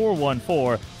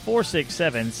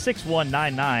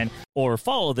 414-467-6199 or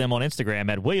follow them on Instagram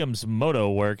at Williams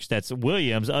Moto Works. That's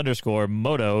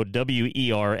Williams_Moto,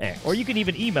 WERX. Or you can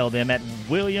even email them at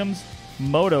Williams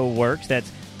Moto Works. That's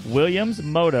Williams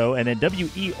Moto and then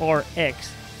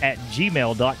WERX at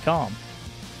gmail.com.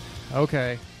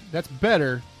 Okay, that's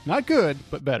better. Not good,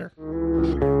 but better.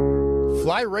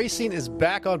 Fly Racing is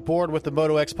back on board with the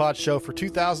Moto X Pod show for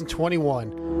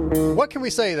 2021. What can we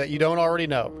say that you don't already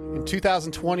know? In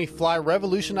 2020, Fly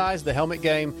revolutionized the helmet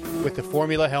game with the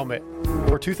Formula helmet.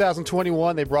 For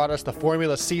 2021, they brought us the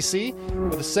Formula CC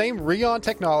with the same Rheon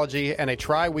technology and a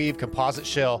tri-weave composite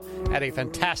shell at a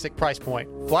fantastic price point.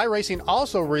 Fly Racing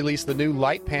also released the new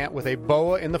light pant with a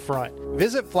boa in the front.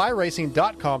 Visit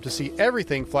flyracing.com to see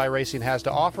everything Fly Racing has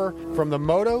to offer from the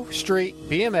moto, street,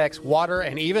 BMX, water,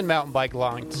 and even mountain bike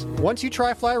lines. Once you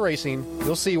try Fly Racing,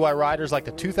 you'll see why riders like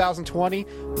the 2020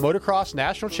 Motocross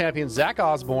National Champion Zach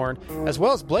Osborne, as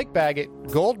well as Blake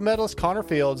Baggett, gold medalist Connor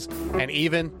Fields, and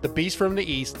even the beast from the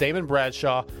East, Damon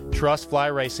Bradshaw, trust Fly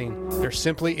Racing. There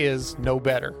simply is no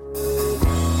better.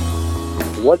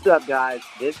 What's up, guys?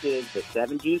 This is the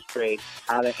 7 Juice Trade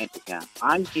out of Intercom.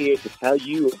 I'm here to tell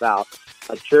you about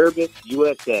Acerbis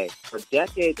USA. For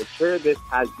decades, Acerbis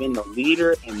has been the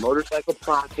leader in motorcycle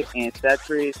plastic and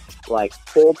accessories like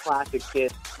full plastic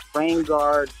kits, frame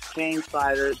guards, chain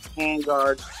sliders, hand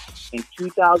guards. In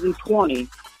 2020,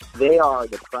 they are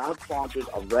the proud sponsors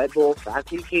of Red Bull,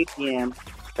 Factory KTM,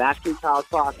 Factory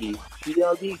Kawasaki,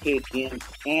 PLD KTM,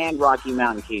 and Rocky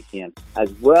Mountain KTM,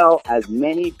 as well as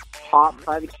many top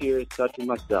privateers such as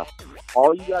myself.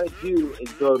 All you got to do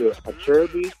is go to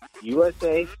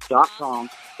AcherubiusUSA.com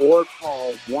or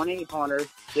call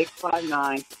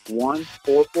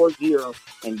 1-800-659-1440,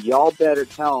 and y'all better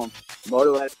tell them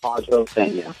Moto X Pod Show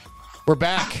sent you. We're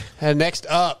back. And next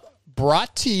up,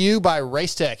 brought to you by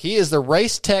Racetech. He is the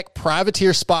Racetech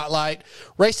Privateer Spotlight.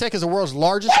 Racetech is the world's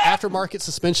largest aftermarket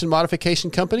suspension modification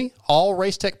company. All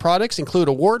Racetech products include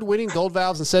award-winning gold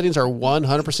valves and settings are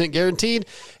 100% guaranteed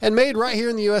and made right here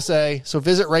in the USA. So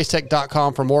visit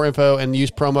racetech.com for more info and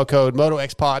use promo code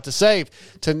MotoXPod to save.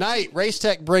 Tonight,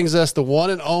 Racetech brings us the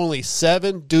one and only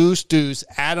 7 Deuce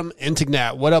Adam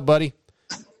Entignat. What up, buddy?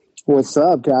 What's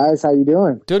up, guys? How you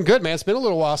doing? Doing good, man. It's been a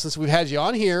little while since we've had you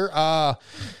on here.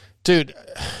 Dude,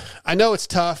 I know it's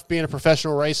tough being a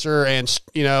professional racer and,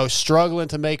 you know, struggling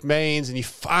to make mains, and you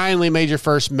finally made your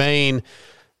first main.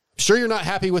 Sure, you're not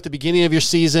happy with the beginning of your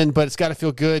season, but it's got to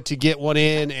feel good to get one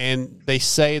in, and they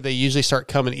say they usually start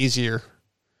coming easier.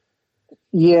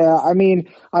 Yeah, I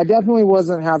mean, I definitely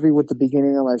wasn't happy with the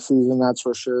beginning of my season, that's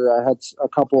for sure. I had a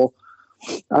couple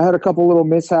little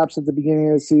mishaps at the beginning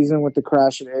of the season with the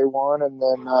crash at A1, and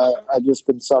then I just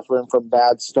been suffering from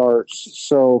bad starts.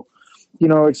 So, you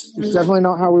know, it's definitely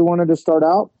not how we wanted to start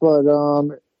out, but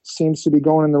it seems to be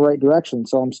going in the right direction,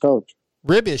 so I'm stoked.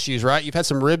 Rib issues, right? You've had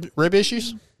some rib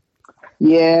issues?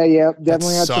 Yeah,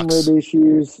 definitely had some rib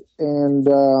issues, and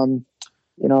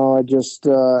you know, I just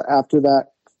after that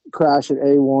crash at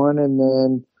A1, and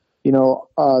then you know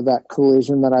that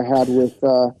collision that I had with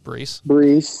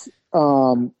Brees,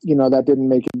 you know, that didn't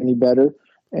make it any better,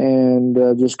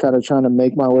 and just kind of trying to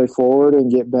make my way forward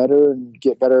and get better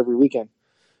every weekend.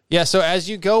 Yeah, so as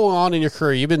you go on in your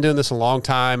career, you've been doing this a long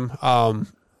time.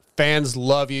 Fans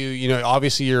love you. You know,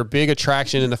 obviously you're a big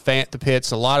attraction in the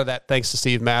pits. A lot of that thanks to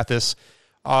Steve Mathis.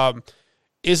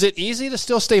 Is it easy to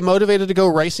still stay motivated to go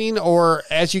racing, or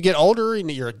as you get older and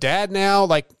you're a dad now,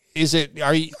 like,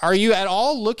 are you at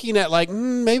all looking at like,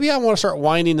 maybe I want to start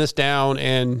winding this down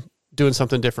and doing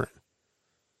something different?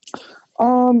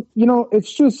 You know,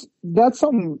 it's just, that's a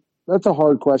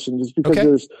hard question, just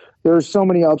because there's so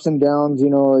many ups and downs, you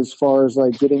know, as far as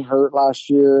like getting hurt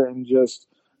last year and just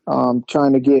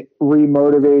trying to get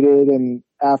remotivated, and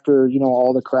after, you know,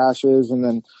 all the crashes, and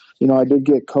then, you know, I did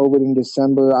get COVID in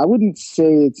December. I wouldn't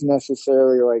say it's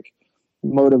necessarily like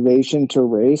motivation to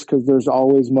race, because there's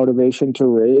always motivation to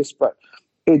race, but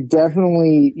it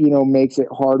definitely, you know, makes it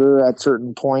harder at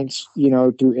certain points, you know,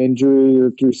 through injury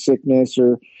or through sickness,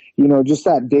 or, you know, just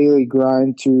that daily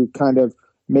grind to kind of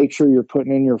make sure you're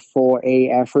putting in your full A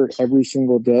effort every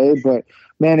single day. But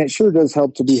man, it sure does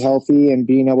help to be healthy and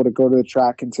being able to go to the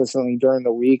track consistently during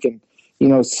the week, and, you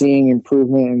know, seeing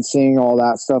improvement and seeing all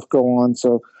that stuff go on.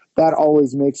 So that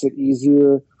always makes it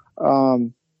easier. I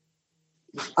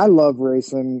love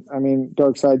racing. I mean,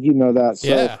 Dark Side, you know that. So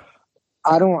yeah.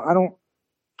 I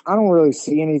don't really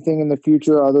see anything in the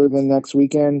future other than next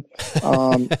weekend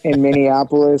in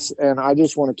Minneapolis. And I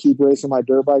just want to keep racing my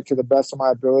dirt bike to the best of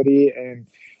my ability. And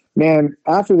man,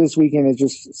 after this weekend is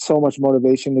just so much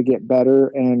motivation to get better,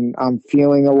 and I'm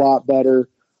feeling a lot better.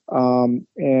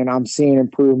 And I'm seeing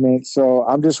improvement. So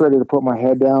I'm just ready to put my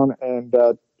head down and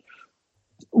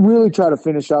really try to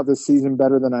finish out this season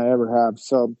better than I ever have.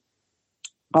 So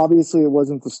obviously it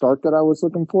wasn't the start that I was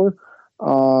looking for.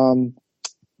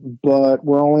 But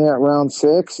we're only at round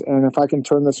 6, and if I can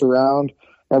turn this around,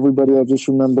 everybody will just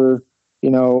remember, you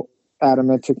know, Adam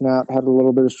Entignat had a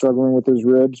little bit of struggling with his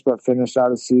ribs, but finished out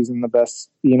his season the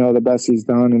best he's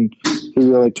done, and he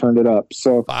really turned it up.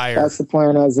 So that's the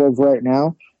plan as of right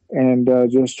now, and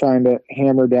just trying to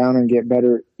hammer down and get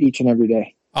better each and every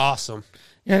day. Awesome.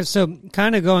 Yeah, so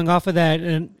kind of going off of that,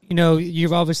 and you know,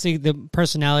 you're obviously the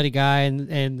personality guy,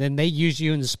 and then they use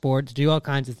you in the sport to do all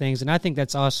kinds of things, and I think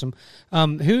that's awesome.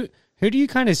 Who do you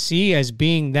kind of see as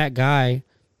being that guy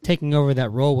taking over that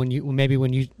role when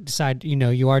you decide, you know,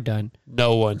 you are done?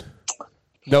 No one.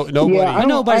 Nobody. Yeah, I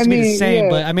know nobody's going to say,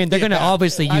 but I mean, they're going to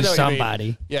obviously use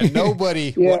somebody. Yeah,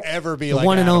 nobody will ever be the like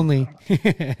one Adam. and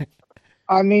only.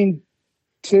 I mean,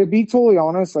 to be totally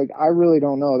honest, like, I really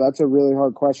don't know. That's a really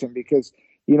hard question, because,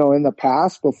 you know, in the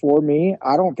past before me,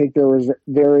 I don't think there was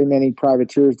very many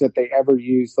privateers that they ever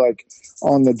used like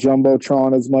on the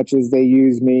Jumbotron as much as they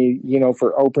use me, you know,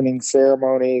 for opening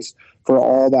ceremonies, for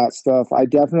all that stuff. I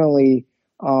definitely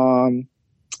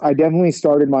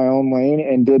started my own lane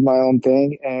and did my own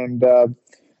thing. And,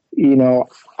 you know,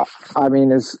 I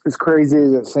mean, as crazy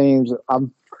as it seems,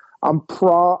 I'm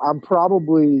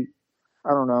probably, I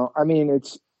don't know. I mean,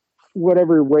 it's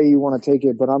whatever way you want to take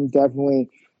it, but I'm definitely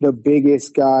the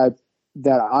biggest guy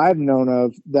that I've known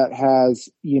of that has,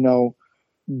 you know,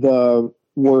 the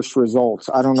worst results.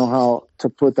 I don't know how to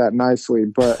put that nicely,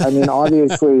 but I mean,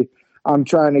 obviously I'm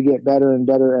trying to get better and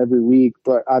better every week,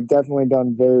 but I've definitely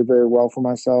done very, very well for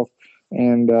myself.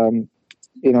 And,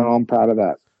 I'm proud of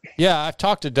that. Yeah, I've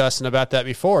talked to Dustin about that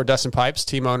before. Dustin Pipes,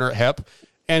 team owner at HEP.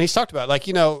 And he's talked about,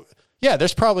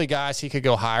 there's probably guys he could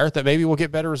go hire that maybe will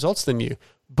get better results than you.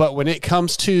 But when it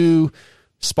comes to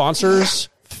sponsors,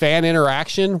 fan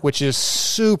interaction, which is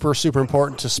super, super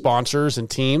important to sponsors and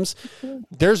teams,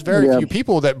 there's very few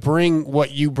people that bring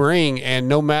what you bring. And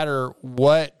no matter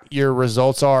what your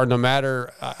results are,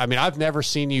 I've never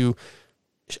seen you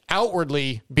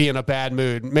outwardly be in a bad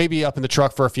mood, maybe up in the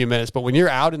truck for a few minutes. But when you're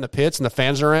out in the pits and the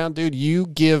fans are around, dude, you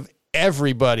give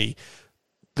everybody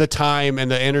the time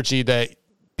and the energy that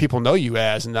people know you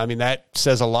as. And that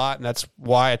says a lot. And that's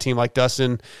why a team like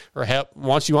Dustin or HEP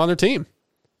wants you on their team.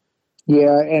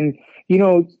 Yeah. And,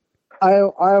 I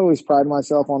always pride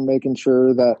myself on making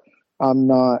sure that I'm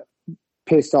not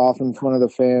pissed off in front of the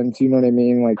fans. You know what I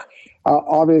mean? Like,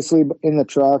 obviously in the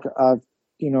truck, I've,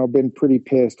 been pretty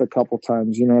pissed a couple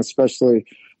times, especially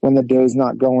when the day's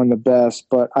not going the best,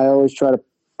 but I always try to,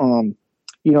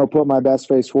 put my best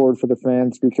face forward for the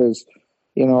fans because,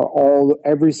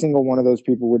 every single one of those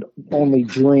people would only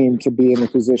dream to be in the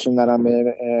position that I'm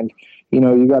in. And,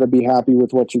 you got to be happy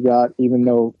with what you got, even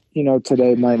though,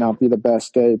 today might not be the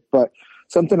best day. But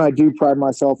something I do pride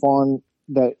myself on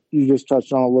that you just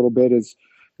touched on a little bit is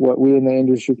what we in the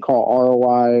industry call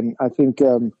ROI. And I think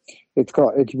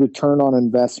it's return on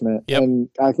investment. Yep. And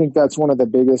I think that's one of the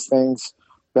biggest things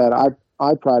that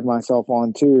I pride myself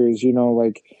on too is,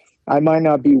 I might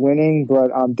not be winning,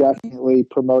 but I'm definitely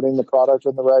promoting the product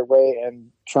in the right way and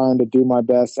trying to do my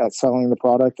best at selling the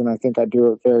product. And I think I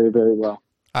do it very, very well.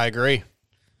 I agree.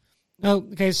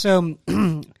 Okay. So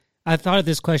I thought of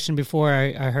this question before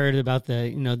I heard about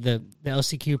the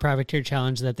LCQ Privateer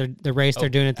Challenge, that the race they're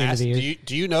doing at the end of the year.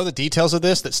 Do you know the details of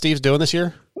this that Steve's doing this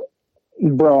year?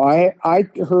 Bro, I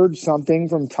heard something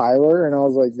from Tyler, and I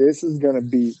was like, that's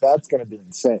going to be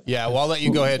insane. Yeah, well, I'll let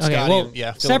you go ahead, Scotty.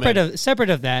 Well, separate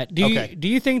of that, do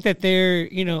you think that they're,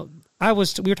 we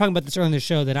were talking about this earlier in the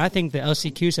show, that I think the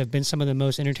LCQs have been some of the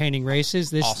most entertaining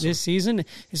races this season.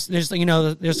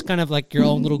 There's kind of like your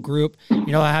own little group,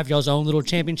 have y'all's own little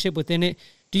championship within it.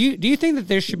 Do you think that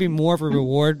there should be more of a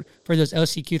reward for those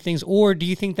LCQ things, or do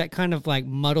you think that kind of like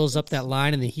muddles up that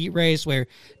line in the heat race where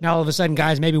now all of a sudden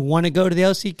guys maybe want to go to the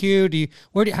LCQ?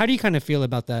 How do you kind of feel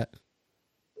about that?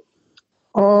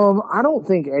 I don't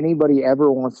think anybody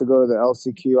ever wants to go to the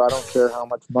LCQ. I don't care how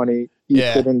much money you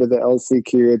put into the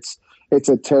LCQ. It's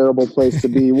a terrible place to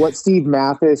be. What Steve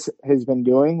Mathis has been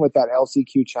doing with that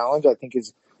LCQ challenge, I think,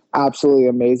 is absolutely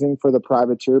amazing for the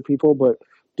privateer people. But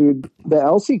dude, the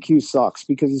LCQ sucks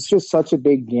because it's just such a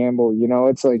big gamble.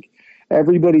 It's like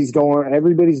everybody's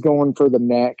going for the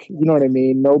neck. You know what I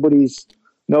mean? Nobody's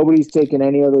taking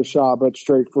any other shot but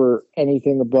straight for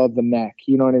anything above the neck.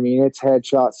 You know what I mean? It's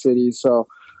headshot city. So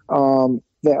the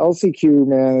LCQ,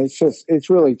 man, it's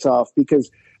really tough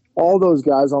because all those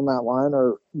guys on that line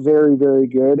are very, very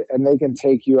good, and they can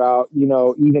take you out,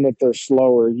 even if they're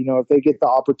slower. If they get the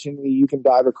opportunity, you can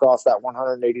dive across that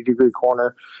 180-degree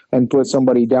corner and put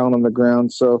somebody down on the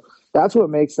ground. So that's what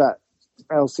makes that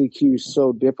LCQ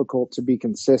so difficult to be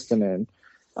consistent in.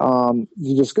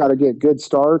 You just got to get good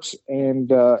starts, and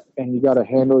you got to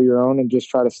handle your own and just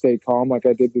try to stay calm like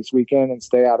I did this weekend and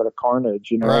stay out of the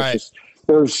carnage. Right.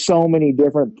 There's so many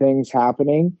different things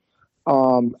happening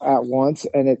at once,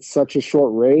 and it's such a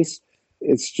short race.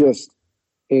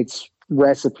 It's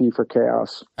recipe for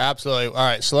chaos. Absolutely. All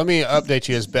right, so let me update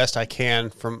you as best I can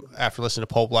from after listening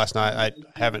to Pulp last night.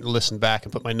 I haven't listened back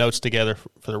and put my notes together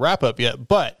for the wrap-up yet,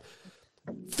 but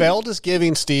Feld is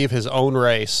giving Steve his own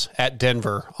race at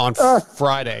Denver on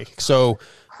Friday. So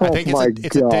I think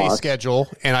it's a day schedule,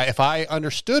 and if I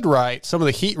understood right, some of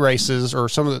the heat races or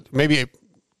maybe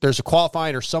there's a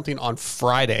qualifying or something on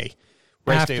Friday.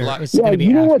 What?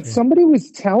 Somebody was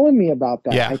telling me about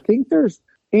that. Yeah. I think there's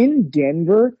in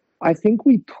Denver. I think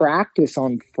we practice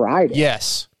on Friday.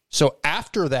 Yes. So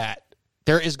after that,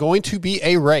 there is going to be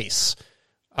a race,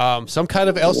 some kind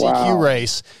of LCQ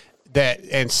race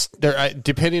and there,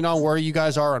 depending on where you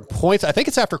guys are on points. I think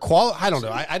it's after I don't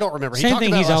know. I don't remember. Same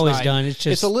thing he's always done.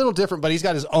 It's a little different, but he's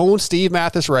got his own Steve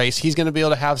Mathis race. He's going to be able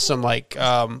to have some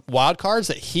wild cards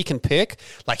that he can pick.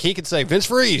 Like he could say, Vince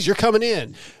Freeze, you're coming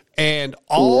in. And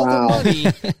all the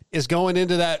money is going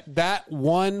into that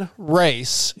one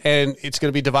race, and it's going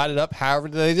to be divided up however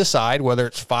they decide, whether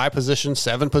it's 5 positions,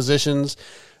 7 positions.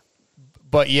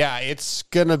 But yeah, it's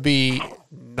going to be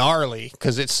gnarly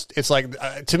because it's like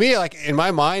to me, like in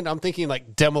my mind, I'm thinking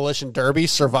like demolition derby,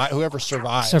 whoever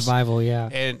survives. Survival, yeah.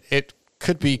 And it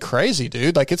could be crazy,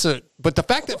 dude. Like but the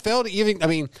fact that Feld even, I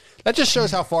mean, that just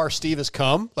shows how far Steve has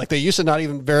come. Like they used to not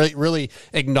even really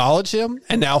acknowledge him,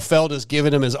 and now Feld has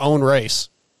given him his own race.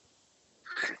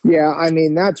 Yeah, I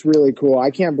mean, that's really cool.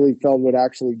 I can't believe Feld would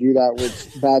actually do that.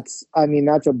 That's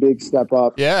a big step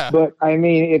up. Yeah. But I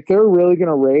mean, if they're really going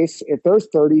to race, if there's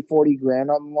 30, 40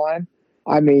 grand on the line,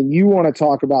 I mean, you want to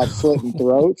talk about slitting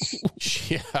throats.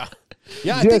 Yeah.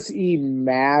 Yeah. Just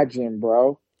imagine,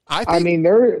 bro. I mean,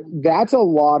 that's a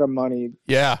lot of money.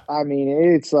 Yeah. I mean,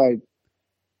 it's like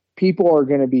people are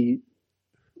going to be.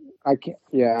 I can't.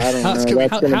 Yeah, I don't know. That's going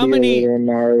to be really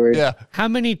gnarly. Yeah. How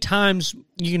many times,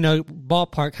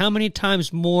 ballpark? How many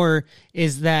times more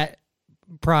is that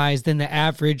prize than the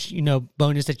average,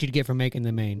 bonus that you'd get for making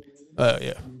the main?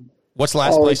 Yeah. What's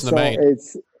last place in the main?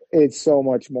 It's so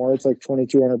much more. It's like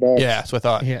 $2,200. Yeah, that's what I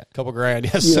thought. Yeah, a couple grand.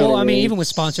 Yes. Yeah. Well, I mean, even with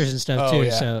sponsors and stuff too. Yeah.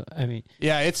 So I mean,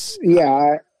 yeah, it's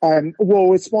well,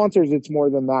 with sponsors, it's more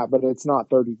than that, but it's not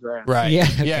 30 grand. Right. Yeah.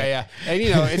 Okay. Yeah. And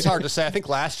it's hard to say. I think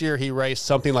last year he raised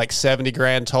something like 70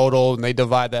 grand total, and they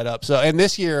divide that up. So, and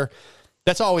this year,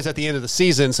 that's always at the end of the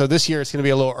season. So this year it's going to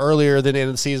be a little earlier than the end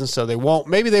of the season. So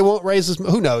maybe they won't raise this.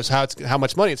 Who knows how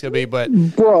much money it's going to be? But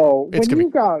bro, when you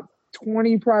got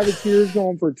 20 privateers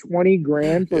going for 20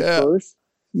 grand for first,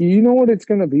 you know what it's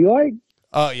going to be like?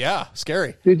 Yeah,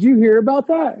 scary. Did you hear about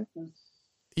that?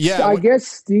 Yeah, I guess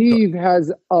Steve has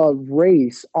a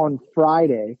race on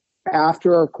Friday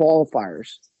after our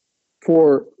qualifiers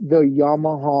for the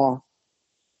Yamaha.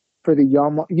 For the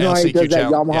Yamaha, how he does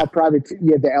that Yamaha private,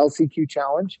 the LCQ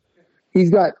challenge. He's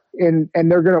got and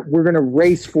we're gonna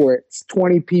race for it. It's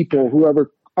 20 people,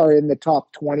 whoever are in the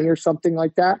top 20 or something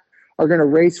like that, are gonna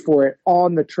race for it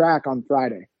on the track on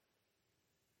Friday.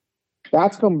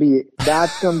 That's gonna be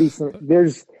some.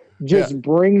 There's just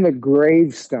bring the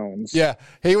gravestones. Yeah,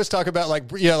 he was talking about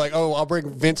I'll bring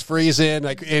Vince Freeze in,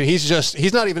 and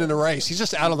he's not even in the race. He's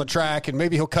just out on the track, and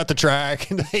maybe he'll cut the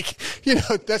track, and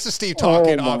that's just Steve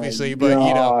talking, obviously. But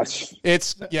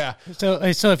it's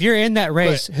So if you're in that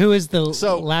race, who is the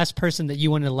last person that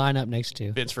you want to line up next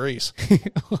to? Vince Freeze.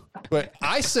 But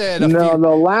I said the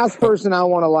last person I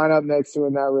want to line up next to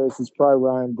in that race is probably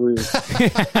Ryan Breeze.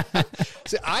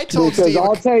 See, I told Steve.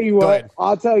 I'll tell you what.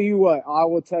 I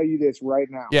will tell you this right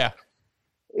now. Yeah.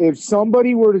 If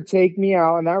somebody were to take me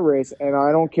out in that race, and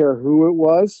I don't care who it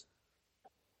was,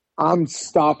 I'm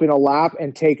stopping a lap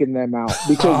and taking them out.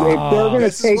 Because if they're going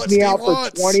to take me out for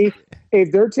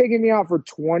if they're taking me out for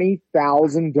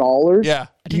 $20,000,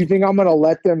 do you think I'm going to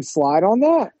let them slide on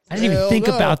that? I didn't even think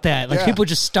about that. Like people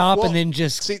just stop and then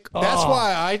just. See, that's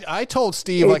why I told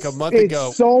Steve like a month ago.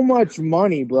 It's so much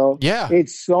money, bro. Yeah,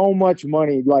 it's so much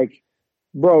money. Like,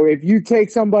 bro, if you take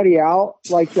somebody out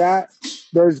like that,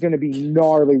 there's going to be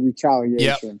gnarly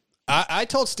retaliation. Yep. I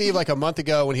told Steve like a month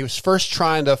ago when he was first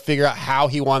trying to figure out how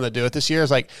he wanted to do it this year.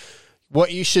 Is like,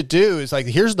 what you should do is like,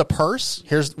 here's the purse,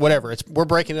 here's whatever. We're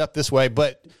breaking it up this way,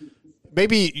 but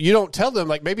maybe you don't tell them,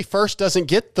 like maybe first doesn't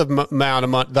get the amount of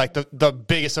money, like the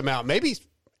biggest amount. Maybe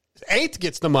eighth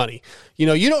gets the money. You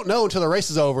don't know until the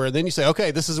race is over, and then you say,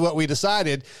 okay, this is what we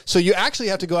decided. So you actually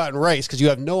have to go out and race because you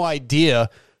have no idea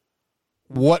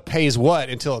what pays what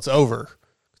until it's over.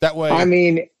 That way, I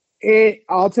mean,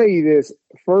 I'll tell you this: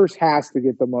 first has to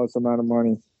get the most amount of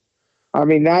money. I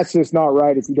mean, that's just not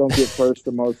right if you don't get first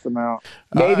the most amount.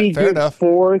 Maybe give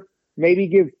fourth. Maybe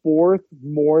give fourth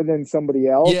more than somebody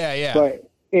else. Yeah. But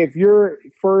if you're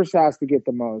first, has to get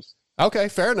the most. Okay,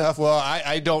 fair enough. Well,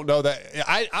 I don't know that.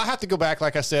 I'll have to go back.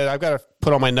 Like I said, I've got to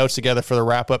put all my notes together for the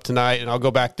wrap up tonight, and I'll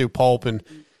go back through Pulp and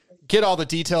get all the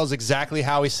details exactly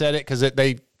how he said it because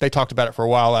they talked about it for a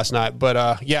while last night.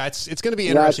 But it's going to be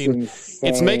interesting.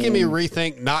 It's making me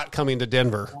rethink not coming to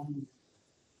Denver.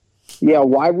 Yeah,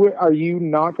 are you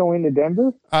not going to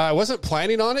Denver? I wasn't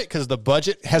planning on it because the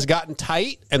budget has gotten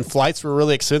tight and flights were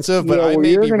really expensive. But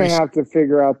you're going to have to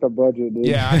figure out the budget, dude.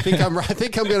 Yeah, I think I'm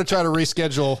going to try to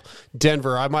reschedule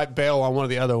Denver. I might bail on one of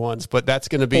the other ones, but that's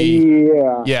going to be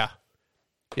yeah.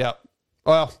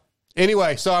 Well,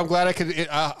 anyway, so I'm glad I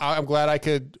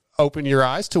could open your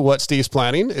eyes to what Steve's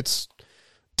planning. It's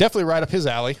definitely right up his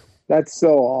alley. That's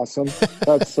so awesome.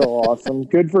 That's so awesome.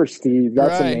 Good for Steve.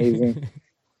 That's amazing.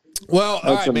 Well,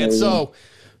 all right, man. So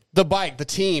the bike, the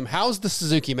team, how's the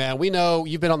Suzuki, man? We know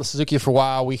you've been on the Suzuki for a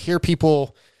while. We hear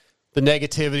the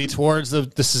negativity towards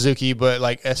the Suzuki, but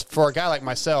like as for a guy like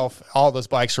myself, all those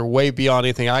bikes are way beyond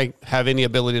anything I have any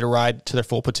ability to ride to their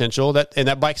full potential.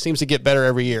 That bike seems to get better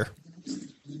every year.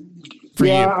 For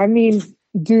you. I mean,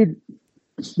 dude,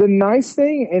 the nice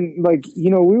thing, and like,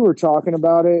 we were talking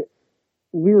about it.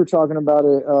 One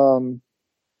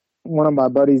of my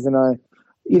buddies and I,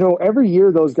 every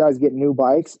year those guys get new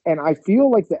bikes, and I feel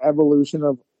like the evolution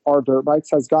of our dirt bikes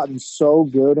has gotten so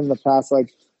good in the past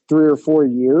like 3 or 4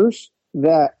 years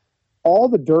that all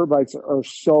the dirt bikes are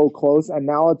so close, and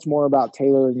now it's more about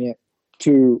tailoring it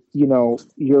to,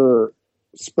 your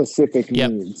specific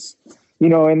needs.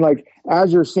 And like,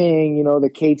 as you're seeing, the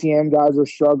KTM guys are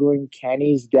struggling.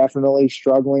 Kenny's definitely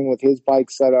struggling with his bike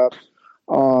setup.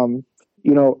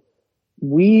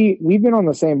 We've been on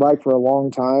the same bike for a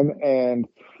long time, and,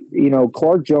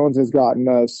 Clark Jones has gotten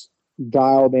us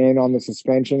dialed in on the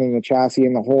suspension and the chassis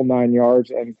and the whole 9 yards.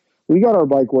 And we got our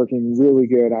bike working really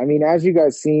good. I mean, as you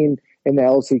guys seen in the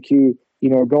LCQ,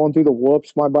 going through the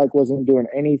whoops, my bike wasn't doing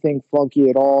anything funky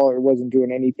at all. It wasn't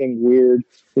doing anything weird,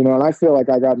 and I feel like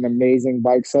I got an amazing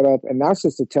bike setup, and that's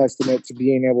just a testament to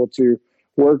being able to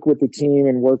work with the team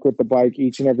and work with the bike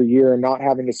each and every year and not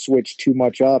having to switch too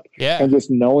much up and just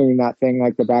knowing that thing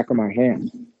like the back of my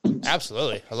hand.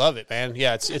 Absolutely. I love it, man.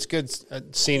 Yeah, it's good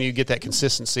seeing you get that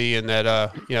consistency and that,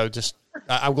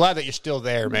 I'm glad that you're still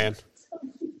there, man.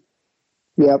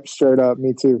 Yep, straight up.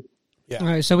 Me too. Yeah. All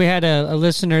right, so we had a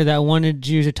listener that wanted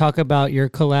you to talk about your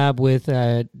collab with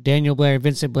Daniel Blair,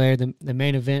 Vincent Blair, the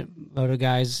main event moto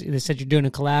guys. They said you're doing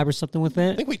a collab or something with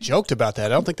it. I think we joked about that.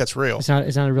 I don't think that's real. It's not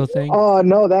a real thing?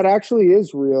 No, that actually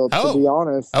is real, to be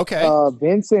honest. Okay.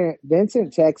 Vincent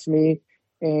texted me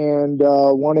and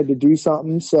wanted to do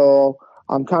something, so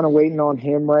I'm kind of waiting on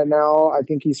him right now. I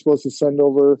think he's supposed to send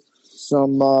over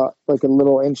some, like a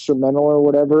little instrumental or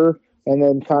whatever, and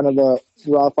then kind of a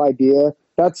rough idea.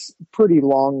 That's pretty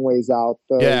long ways out,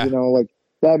 though. Yeah. Like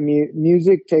that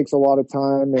music takes a lot of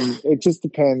time, and it just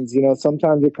depends.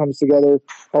 Sometimes it comes together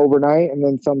overnight, and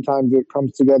then sometimes it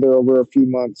comes together over a few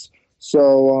months.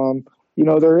 So,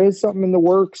 there is something in the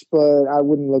works, but I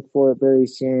wouldn't look for it very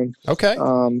soon. Okay.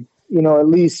 At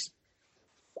least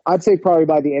I'd say probably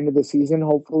by the end of the season,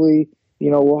 hopefully,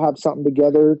 we'll have something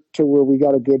together to where we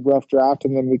got a good rough draft,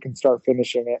 and then we can start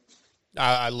finishing it.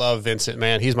 I love Vincent,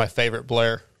 man. He's my favorite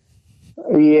Blair.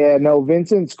 Yeah, no,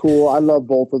 Vincent's cool. I love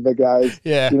both of the guys.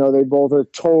 Yeah. They both are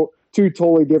two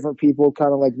totally different people,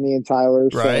 kind of like me and Tyler.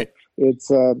 Right.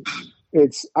 So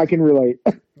I can relate.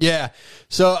 Yeah.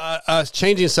 So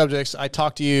changing subjects, I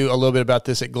talked to you a little bit about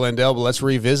this at Glendale, but let's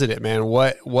revisit it, man.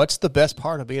 What's the best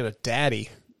part of being a daddy?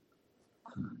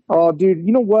 Oh, dude,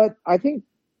 you know what? I think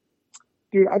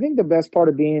the best part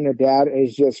of being a dad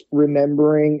is just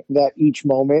remembering that each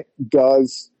moment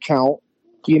does count.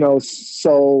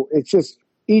 So it's just,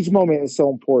 each moment is so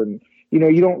important.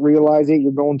 You don't realize it.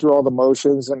 You're going through all the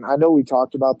motions. And I know we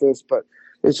talked about this, but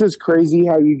it's just crazy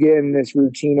how you get in this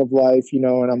routine of life,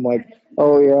 and I'm like,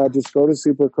 oh yeah, just go to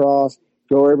Supercross,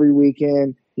 go every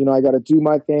weekend. I got to do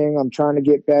my thing. I'm trying to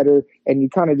get better. And you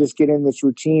kind of just get in this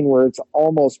routine where it's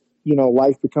almost,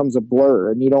 life becomes a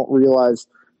blur, and you don't realize,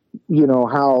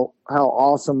 how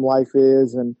awesome life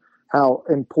is and how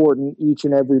important each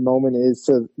and every moment is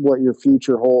to what your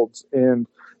future holds. And,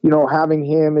 having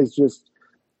him is just,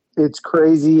 it's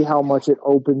crazy how much it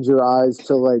opens your eyes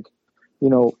to like,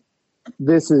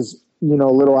 this is,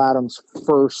 little Adam's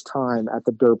first time at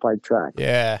the dirt bike track.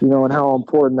 Yeah. And how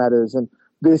important that is. And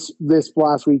this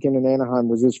last weekend in Anaheim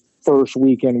was his first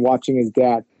weekend watching his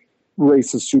dad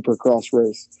race a Supercross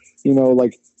race,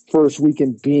 like first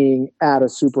weekend being at a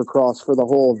Supercross for the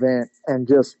whole event, and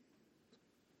just,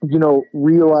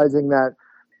 realizing that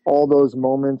all those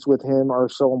moments with him are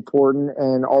so important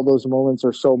and all those moments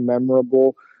are so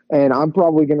memorable. And I'm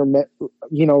probably going to,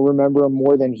 remember him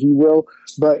more than he will,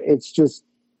 but it's just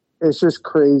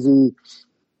crazy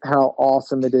how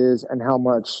awesome it is and how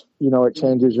much, it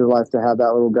changes your life to have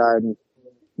that little guy,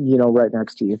 right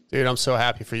next to you. Dude, I'm so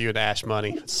happy for you and Ash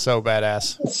Money. It's so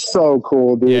badass. It's so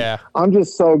cool, dude. Yeah. I'm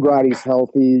just so glad he's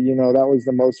healthy. That was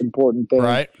the most important thing.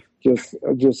 Right.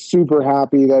 Just super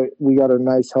happy that we got a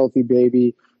nice, healthy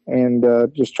baby, and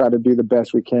just try to do the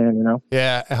best we can,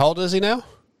 Yeah. How old is he now?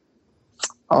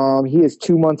 He is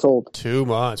 2 months old. 2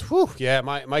 months. Whew. Yeah.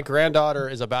 My granddaughter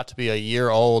is about to be a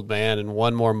year old, man, in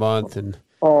 1 more month. And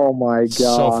oh my god,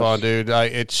 so fun, dude.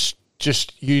 It's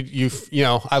just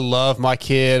I love my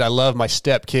kid. I love my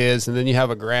stepkids, and then you have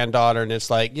a granddaughter, and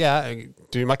it's like, yeah,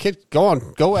 dude, my kid, go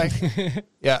away.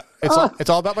 Yeah, it's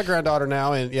all about my granddaughter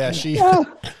now, and yeah,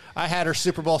 I had her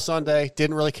Super Bowl Sunday.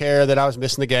 Didn't really care that I was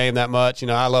missing the game that much.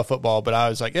 I love football, but I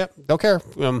was like, yep, don't care.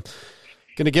 I'm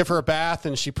gonna give her a bath,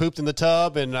 and she pooped in the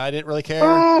tub, and I didn't really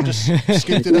care. Just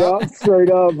scooped it up, straight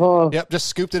up, huh? Yep, just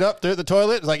scooped it up, threw it in the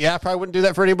toilet. It's like, yeah, I probably wouldn't do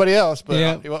that for anybody else,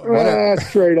 but whatever.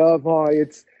 Straight up, huh?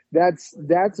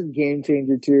 That's a game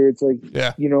changer too. It's like,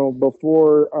 yeah.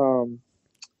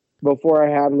 Before I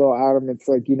had little Adam, it's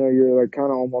like, you're like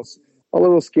kind of almost a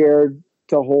little scared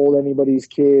to hold anybody's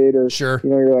kid, or sure,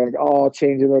 you're like, oh,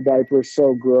 changing the diaper is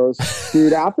so gross,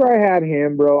 dude. After I had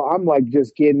him, bro, I'm like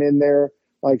just getting in there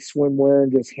like swimwear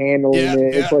and just handling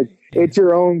it. It's like it's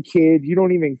your own kid. You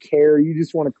don't even care. You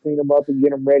just want to clean them up and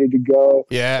get them ready to go.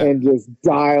 Yeah, and just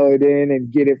dial it in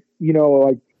and get it.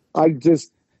 Like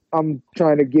I'm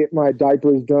trying to get my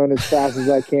diapers done as fast as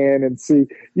I can and see.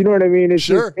 You know what I mean? It's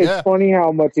it's funny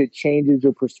how much it changes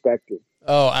your perspective.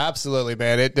 Oh, absolutely,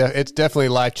 man. It's definitely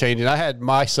life-changing. I had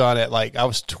my son at I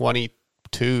was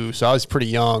 22, so I was pretty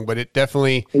young, but it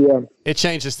definitely it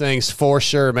changes things for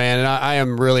sure, man. And I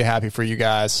am really happy for you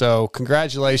guys. So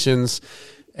congratulations.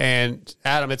 And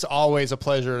Adam, it's always a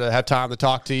pleasure to have time to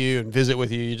talk to you and visit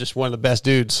with you. You're just one of the best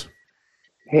dudes.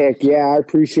 Heck yeah, I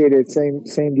appreciate it. Same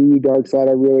to you, Dark Side.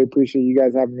 I really appreciate you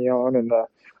guys having me on, and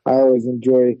I always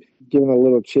enjoy giving a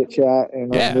little chit chat,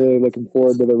 and I'm really looking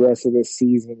forward to the rest of this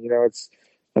season.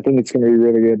 I think it's going to be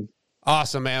really good.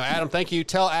 Awesome, man. Adam, thank you.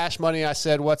 Tell Ash Money I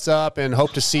said what's up, and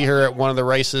hope to see her at one of the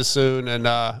races soon. And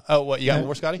what you got one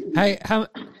more, Scotty? Hey, how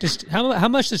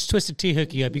much does Twisted Tea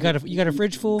hook you up? You got a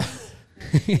fridge full?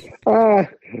 I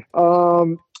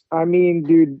mean,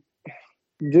 dude,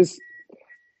 just.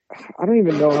 I don't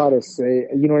even know how to say,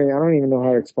 I don't even know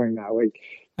how to explain that.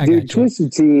 Dude,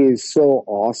 Twisted Tea is so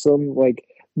awesome.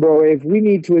 Bro, if we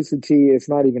need Twisted Tea, it's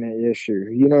not even an issue.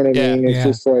 You know what I mean? It's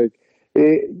just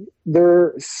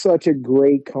they're such a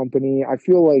great company. I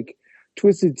feel like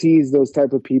Twisted Tea is those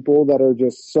type of people that are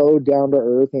just so down to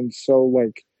earth and so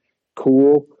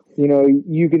cool.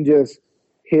 You can just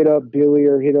hit up Billy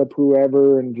or hit up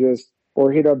whoever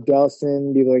or hit up Dustin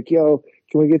and be like, yo,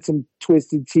 can we get some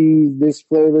Twisted Tea, this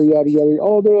flavor, yada, yada.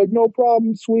 Oh, they're like, no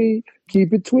problem, sweet.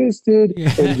 Keep it twisted.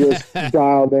 And just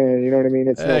dialed in. You know what I mean?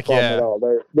 It's no problem at all.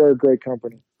 They're a great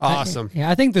company. Awesome.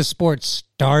 I think the sport's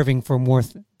starving for more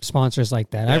sponsors like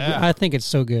that. Yeah. I think it's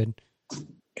so good.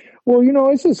 Well,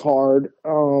 it's just hard.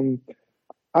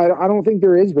 I don't think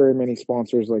there is very many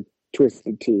sponsors like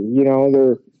Twisted Tea.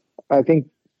 I think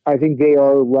they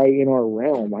are right in our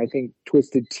realm. I think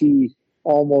Twisted Tea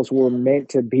almost were meant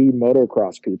to be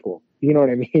motocross people. You know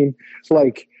what I mean?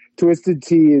 Twisted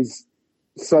Tea is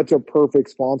such a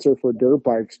perfect sponsor for dirt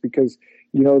bikes because,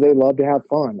 they love to have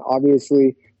fun.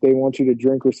 Obviously, they want you to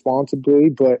drink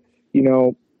responsibly, but,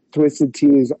 Twisted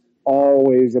Tea is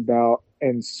always about,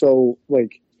 and so,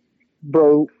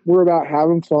 bro, we're about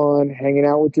having fun, hanging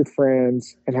out with your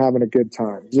friends, and having a good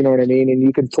time. You know what I mean? And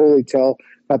you can totally tell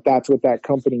that that's what that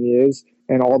company is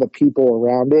and all the people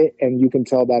around it, and you can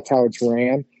tell that's how it's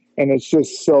ran, and it's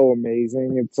just so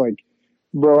amazing. It's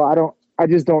bro, I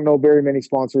just don't know very many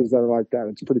sponsors that are like that.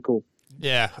 It's pretty cool.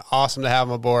 Yeah, awesome to have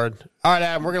them aboard. All right,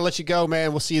 Adam, we're going to let you go,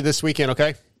 man. We'll see you this weekend,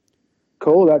 okay?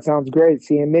 Cool, that sounds great.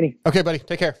 See you in Mini. Okay, buddy,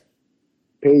 take care.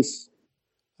 Peace.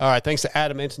 All right, thanks to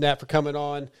Adam Internet for coming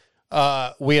on.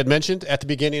 We had mentioned at the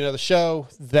beginning of the show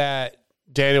that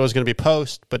Daniel was going to be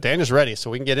post, but Daniel's ready, so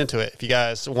we can get into it. If you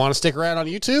guys want to stick around on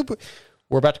YouTube,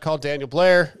 we're about to call Daniel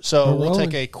Blair, so we'll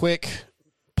take a quick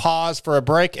pause for a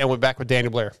break, and we're back with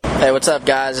Daniel Blair. Hey, what's up,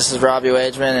 guys? This is Robbie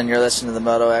Wageman, and you're listening to the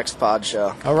Moto X Pod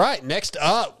Show. All right, next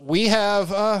up, we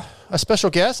have a special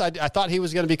guest. I thought he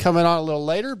was going to be coming on a little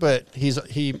later, but he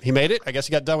made it. I guess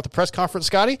he got done with the press conference,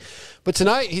 Scotty. But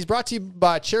tonight, he's brought to you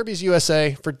by Cherubies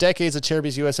USA. For decades, the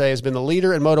Cherubies USA has been the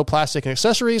leader in moto plastic and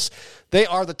accessories. They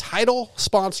are the title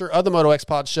sponsor of the Moto X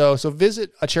Pod Show, so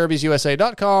visit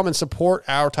CherubieSUSA.com and support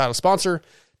our title sponsor.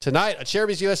 Tonight, at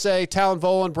Cherubies USA, Talon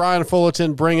Volan, Brian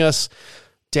Fullerton bring us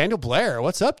Daniel Blair.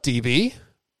 What's up, DB?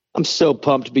 I'm so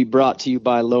pumped to be brought to you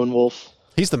by Lone Wolf.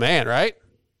 He's the man, right?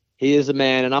 He is the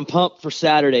man, and I'm pumped for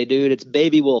Saturday, dude. It's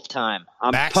Baby Wolf time.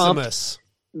 I'm Maximus. Pumped.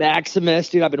 Maximus,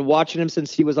 dude. I've been watching him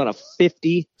since he was on a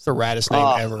 50. It's the raddest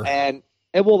name ever. And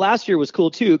last year was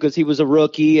cool, too, because he was a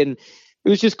rookie, and it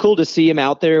was just cool to see him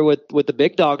out there with the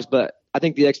big dogs. But I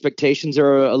think the expectations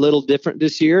are a little different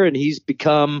this year, and he's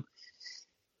become –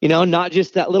 not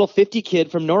just that little 50 kid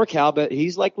from NorCal, but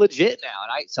he's legit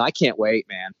now. And so I can't wait,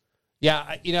 man.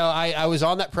 Yeah. I was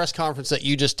on that press conference that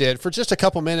you just did for just a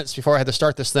couple minutes before I had to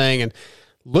start this thing. And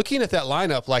looking at that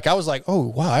lineup, I was like, oh,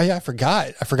 wow, I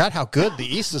forgot how good the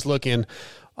East is looking.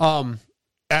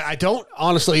 I don't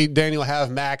honestly, Daniel,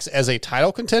 have Max as a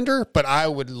title contender, but I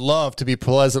would love to be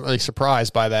pleasantly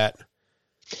surprised by that.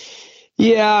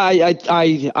 Yeah,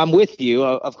 I'm with you,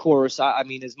 of course. I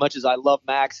mean, as much as I love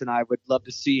Max and I would love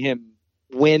to see him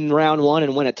win round one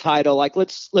and win a title,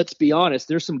 let's be honest,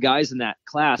 there's some guys in that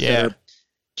class that are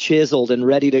chiseled and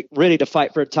ready to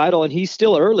fight for a title, and he's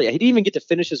still early. He didn't even get to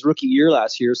finish his rookie year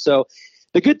last year. So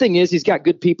the good thing is he's got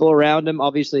good people around him,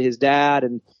 obviously his dad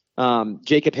and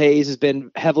Jacob Hayes has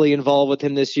been heavily involved with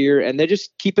him this year, and they're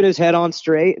just keeping his head on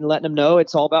straight and letting him know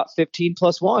it's all about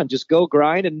 15+1. Just go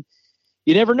grind, and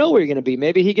you never know where you're going to be.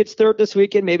 Maybe he gets 3rd this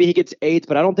weekend, maybe he gets 8th,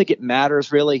 but I don't think it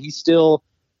matters really. He's still,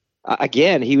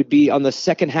 again, he would be on the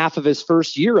second half of his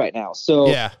first year right now. So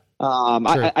yeah,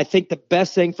 I think the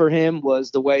best thing for him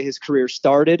was the way his career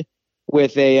started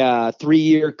with a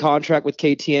 3-year contract with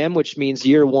KTM, which means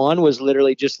year 1 was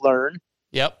literally just learn.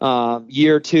 Yep.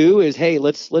 Year 2 is, hey,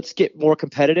 let's get more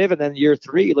competitive, and then year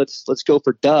 3, let's go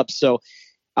for dubs. So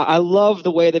I love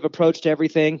the way they've approached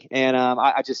everything, and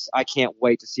I can't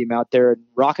wait to see him out there and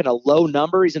rocking a low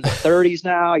number. He's in the 30s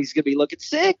now. He's gonna be looking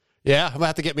sick. Yeah, I'm gonna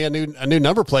have to get me a new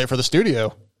number plate for the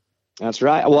studio. That's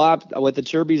right. Well, with the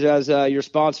Chirbies as your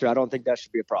sponsor, I don't think that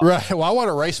should be a problem. Right. Well, I want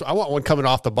to race. I want one coming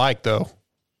off the bike though.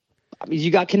 I mean,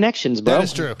 you got connections, bro. That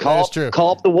is true.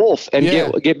 Call up the Wolf and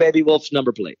get Baby Wolf's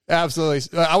number plate.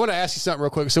 Absolutely. I want to ask you something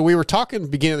real quick. So we were talking at the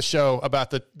beginning of the show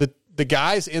about the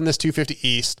guys in this 250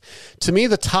 East. To me,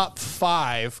 the top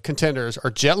 5 contenders are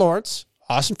Jet Lawrence,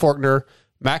 Austin Faulkner,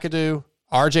 McAdoo,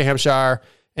 RJ Hampshire,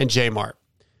 and J Mart.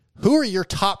 Who are your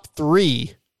top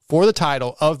 3 for the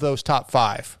title of those top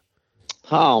 5?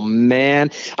 Oh, man.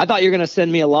 I thought you were going to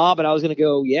send me a lob, but I was going to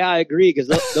go, yeah, I agree, because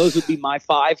those would be my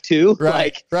 5, too.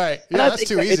 Right. Yeah, that's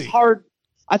too easy. It's hard.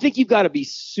 I think you've got to be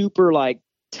super,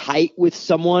 tight with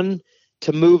someone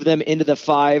to move them into the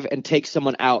 5 and take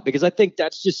someone out, because I think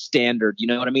that's just standard. You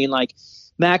know what I mean? Like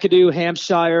McAdoo,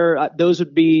 Hampshire, those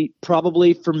would be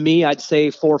probably, for me, I'd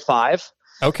say 4 or 5.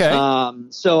 Okay.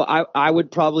 So I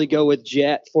would probably go with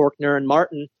Jet, Faulkner, and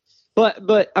Martin.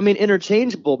 But I mean,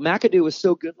 interchangeable. McAdoo was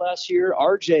so good last year.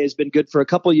 RJ has been good for a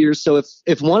couple years. So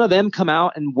if one of them come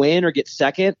out and win or get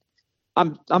second,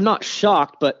 I'm not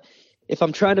shocked. But if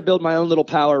I'm trying to build my own little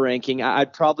power ranking,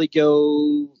 I'd probably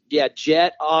go,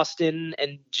 Jet, Austin,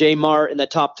 and J Mart in the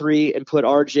top 3, and put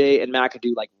RJ and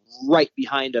McAdoo right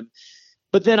behind them.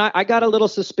 But then I got a little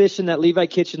suspicion that Levi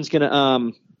Kitchen's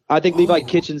gonna Levi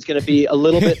Kitchen's going to be a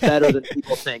little bit better than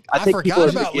people think. I think forgot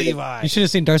about Levi. You should have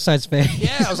seen Darkside's face.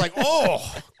 Yeah, I was like,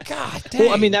 oh, God dang.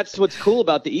 Well, I mean, that's what's cool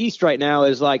about the East right now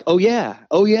is oh yeah.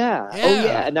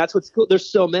 And that's what's cool. There's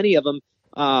so many of them.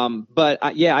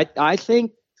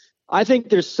 I think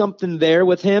there's something there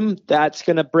with him that's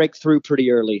going to break through pretty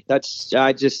early. That's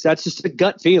just a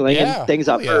gut feeling and things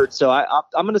I've heard. So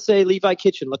I'm going to say Levi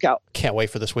Kitchen. Look out. Can't wait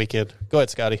for this weekend. Go ahead,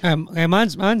 Scotty.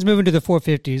 Mine's moving to the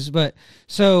 450s, but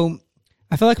so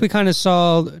I feel like we kind of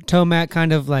saw Tomac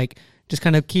kind of just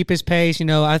kind of keep his pace. You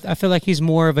know, I feel like he's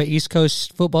more of an East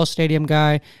Coast football stadium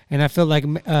guy, and I feel like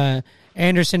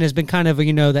Anderson has been kind of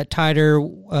that tighter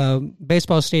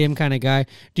baseball stadium kind of guy.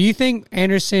 Do you think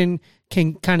Anderson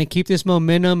can kind of keep this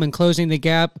momentum and closing the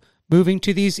gap moving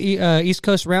to these East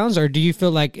Coast rounds, or do you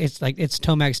feel like it's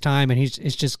Tomac's time and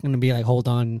it's just going to be hold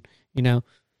on,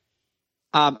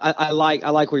 I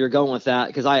like where you're going with that,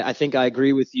 because I think I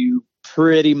agree with you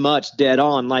pretty much dead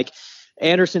on.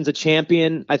 Anderson's a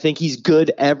champion. I think he's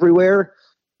good everywhere,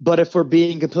 but if we're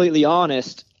being completely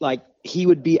honest, he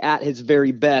would be at his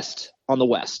very best on the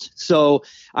West. So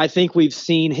I think we've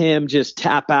seen him just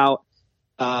tap out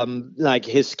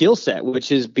his skill set,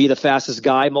 which is be the fastest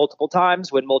guy multiple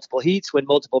times, win multiple heats, win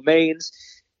multiple mains.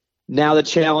 Now the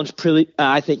challenge,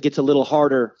 I think, gets a little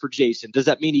harder for Jason. Does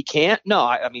that mean he can't? No,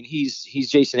 I mean, he's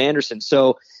Jason Anderson.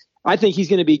 So I think he's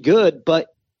going to be good, but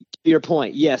to your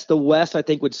point, yes, the West, I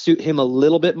think, would suit him a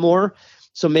little bit more.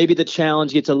 So maybe the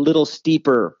challenge gets a little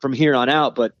steeper from here on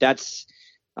out, but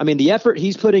the effort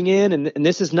he's putting in, and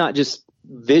this is not just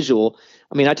visual.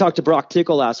 I mean, I talked to Brock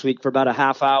Tickle last week for about a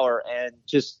half hour, and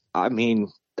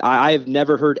I have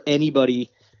never heard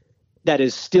anybody that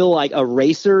is still a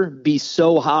racer be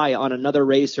so high on another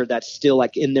racer that's still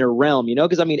in their realm,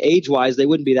 because age-wise, they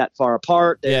wouldn't be that far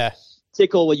apart.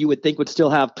 Tickle, you would think, would still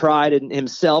have pride in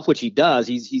himself, which he does.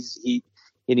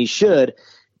 He should.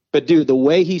 But dude, the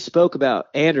way he spoke about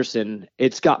Anderson,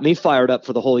 it's got me fired up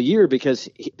for the whole year, because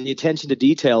the attention to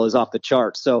detail is off the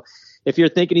charts. So if you're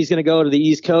thinking he's going to go to the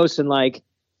East Coast and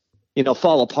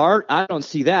fall apart, I don't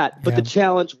see that. But the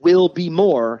challenge will be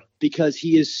more, because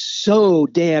he is so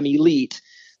damn elite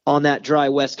on that dry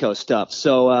West Coast stuff.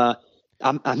 So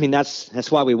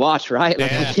that's why we watch, right?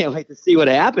 I can't wait to see what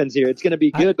happens here. It's going to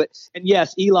be good. And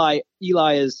yes, Eli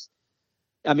is.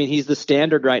 He's the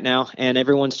standard right now, and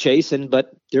everyone's chasing.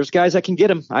 But there's guys that can get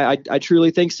him. I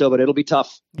truly think so, but it'll be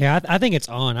tough. Yeah, I think it's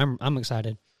on. I'm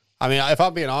excited. If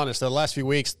I'm being honest, the last few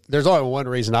weeks, there's only one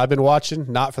reason I've been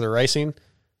watching, not for the racing,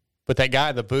 But that guy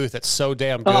in the booth that's so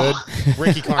damn good,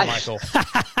 Ricky Carmichael.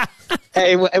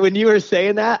 Hey, when you were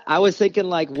saying that, I was thinking,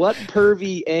 like, what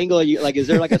pervy angle are you, like, is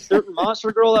there like a certain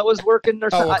monster girl that was working or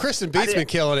something? Oh, well, Kristen Beat's been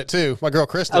killing it too. My girl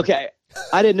Kristen. Okay.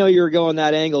 I didn't know you were going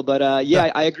that angle, but I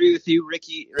agree with you.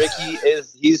 Ricky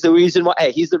he's the reason why.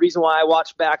 Hey, he's the reason why I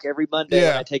watch back every Monday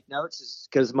and I take notes is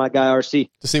because my guy RC.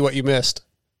 To see what you missed.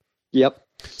 Yep.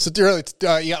 So,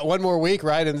 you got one more week,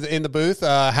 right, in the booth.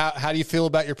 How do you feel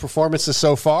about your performances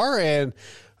so far, and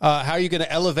how are you going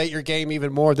to elevate your game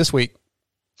even more this week?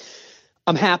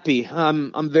 I'm happy.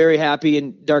 I'm very happy.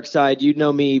 And Dark Side, you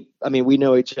know me. I mean, we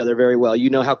know each other very well. You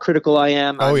know how critical I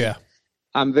am.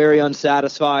 I'm very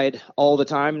unsatisfied all the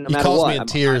time, no matter what. He calls me in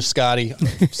tears, Scotty.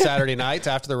 Saturday nights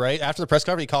after the press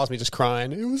conference, he calls me just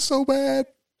crying. It was so bad.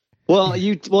 Well,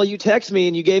 you text me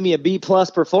and you gave me a B+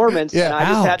 performance, and I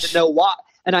just had to know why.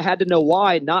 And I had to know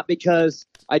why, not because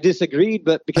I disagreed,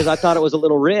 but because I thought it was a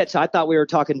little rich. I thought we were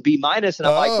talking B-, and I'm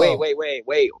like,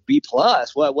 wait, B+.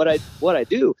 What I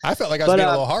do? I felt like I was being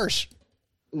a little harsh.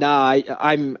 Nah,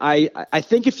 I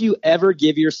think if you ever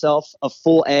give yourself a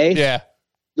full A,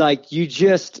 like you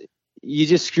just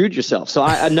screwed yourself. So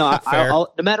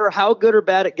I'll, no matter how good or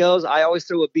bad it goes, I always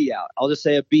throw a B out. I'll just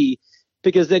say a B,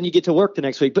 because then you get to work the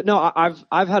next week. But no,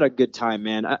 I've had a good time,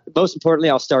 man. Most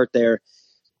importantly, I'll start there.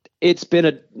 It's been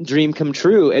a dream come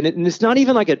true. And it's not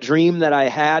even like a dream that I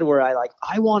had where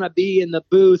I want to be in the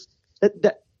booth.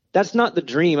 That's not the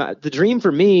dream. The dream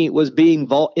for me was being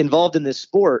involved in this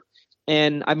sport.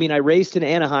 And I mean, I raced in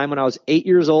Anaheim when I was 8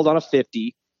 years old on a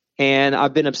 50, and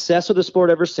I've been obsessed with the sport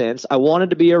ever since. I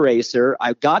wanted to be a racer.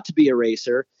 I got to be a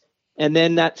racer. And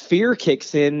then that fear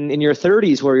kicks in your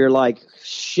 30s where you're like,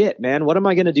 shit, man, what am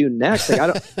I going to do next? Like, I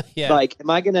don't like, am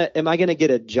I going to get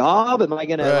a job? Am I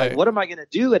going to, what am I going to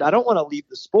do? And I don't want to leave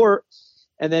the sport.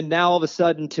 And then now all of a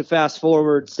sudden, to fast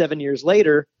forward 7 years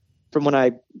later from when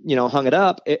I, hung it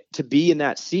up, to be in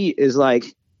that seat is like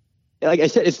I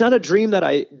said, it's not a dream that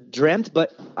I dreamt,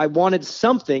 but I wanted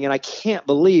something, and I can't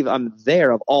believe I'm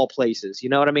there of all places. You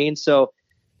know what I mean? So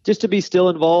just to be still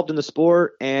involved in the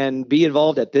sport and be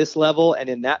involved at this level and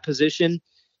in that position,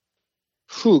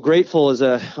 grateful is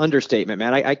a understatement,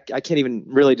 man. I can't even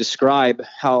really describe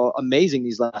how amazing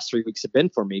these last 3 weeks have been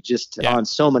for me, just on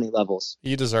so many levels.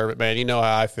 You deserve it, man. You know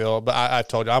how I feel, but I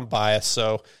told you I'm biased.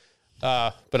 So,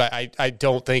 but I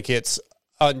don't think it's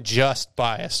unjust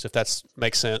biased, if that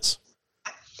makes sense.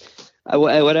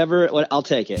 Whatever, I'll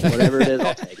take it. Whatever it is,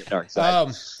 I'll take it. Dark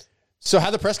Side. So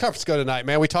how'd the press conference go tonight,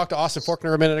 man? We talked to Austin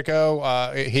Forkner a minute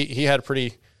ago. He had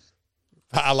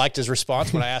I liked his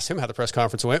response when I asked him how the press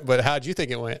conference went, but how'd you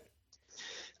think it went?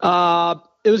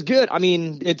 It was good. I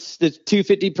mean, it's the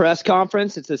 250 press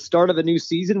conference. It's the start of a new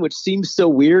season, which seems so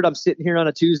weird. I'm sitting here on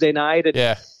a Tuesday night.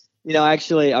 And,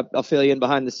 actually, I'll fill you in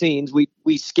behind the scenes.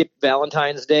 We skipped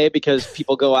Valentine's Day because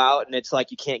people go out and it's like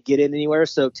you can't get in anywhere.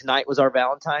 So tonight was our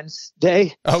Valentine's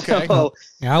Day. Okay. So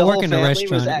I work in a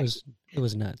restaurant. It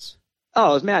was nuts.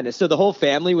 Oh, it was madness. So the whole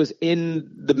family was in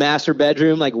the master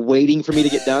bedroom, like waiting for me to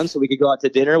get done so we could go out to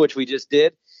dinner, which we just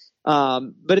did.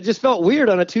 But it just felt weird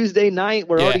on a Tuesday night.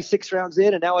 We're already 6 rounds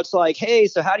in, and now it's like, hey,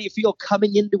 so how do you feel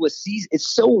coming into a season? It's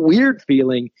so weird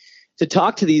feeling to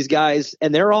talk to these guys,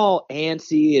 and they're all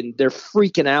antsy and they're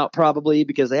freaking out probably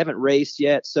because they haven't raced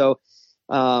yet. So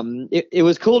it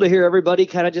was cool to hear everybody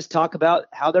kind of just talk about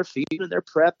how they're feeling and their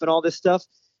prep and all this stuff,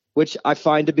 which I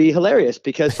find to be hilarious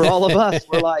because for all of us,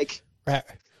 we're like,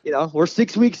 we're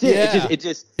 6 weeks in.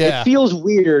 It feels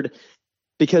weird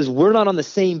because we're not on the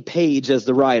same page as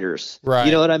the riders. Right.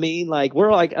 You know what I mean? Like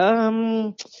we're like,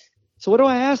 so what do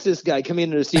I ask this guy coming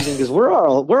into the season? Because we're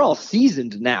all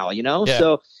seasoned now, Yeah.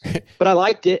 So, but I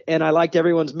liked it, and I liked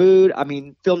everyone's mood. I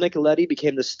mean, Phil Nicoletti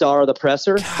became the star of the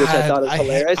presser, which I thought was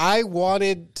hilarious. I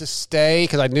wanted to stay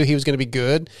because I knew he was going to be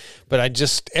good, but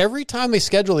every time they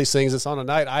schedule these things, it's on a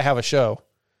night I have a show.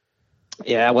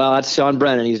 Yeah, well, that's Sean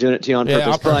Brennan. He's doing it to you on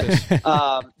purpose.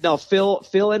 But no,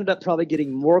 Phil ended up probably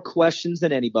getting more questions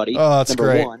than anybody. Oh, that's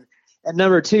number great. one. And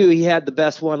number two, he had the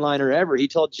best one-liner ever. He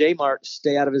told J-Mart to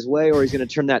stay out of his way or he's going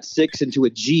to turn that 6 into a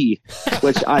G,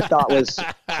 which I thought was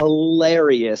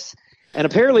hilarious. And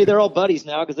apparently they're all buddies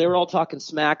now because they were all talking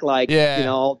smack like,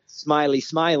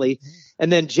 smiley.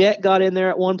 And then Jet got in there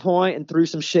at one point and threw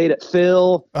some shade at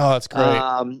Phil. Oh, that's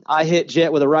great. I hit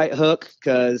Jet with a right hook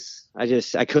because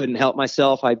I couldn't help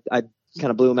myself. I kind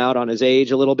of blew him out on his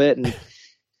age a little bit. And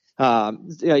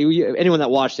anyone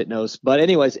that watched it knows. But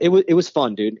anyways, it was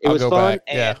fun, dude. It was fun.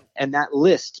 And that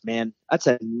list, man, that's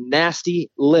a nasty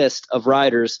list of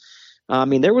riders. I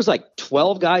mean, there was like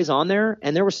 12 guys on there,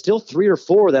 and there were still 3 or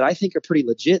 4 that I think are pretty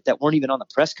legit that weren't even on the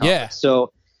press conference. Yeah.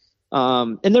 So,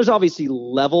 and there's obviously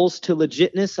levels to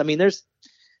legitness. I mean,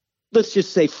 let's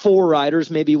just say 4 riders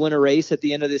maybe win a race at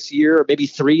the end of this year, or maybe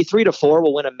 3 to 4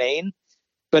 will win a main.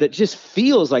 But it just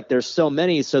feels like there's so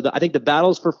many. So I think the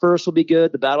battles for first will be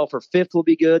good. The battle for 5th will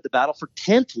be good. The battle for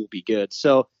 10th will be good.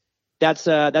 So that's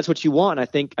what you want. I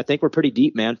think we're pretty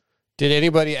deep, man. Did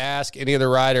anybody ask any of the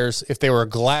riders if they were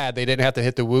glad they didn't have to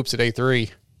hit the whoops at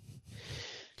A3?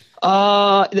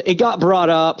 It got brought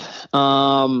up.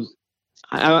 I'm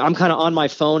kind of on my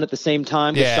phone at the same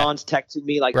time. Yeah. Sean's texting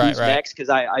me like who's next, because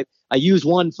I use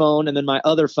one phone, and then my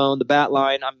other phone, the bat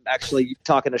line, I'm actually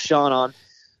talking to Sean on.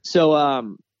 So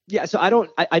so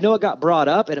I know it got brought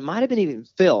up, and it might have been even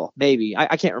Phil, maybe.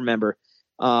 I can't remember.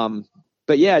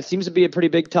 But yeah, it seems to be a pretty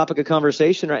big topic of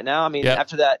conversation right now. I mean,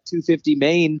 after that 250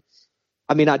 main,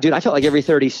 I mean, dude, I felt like every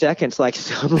 30 seconds, like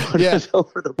someone was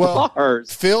over the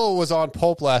bars. Phil was on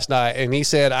Pulp last night, and he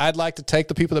said, I'd like to take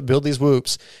the people that build these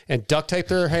whoops and duct tape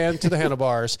their hand to the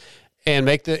handlebars and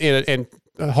make and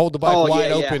hold the bike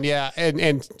wide open. Yeah.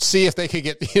 And see if they could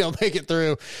get, make it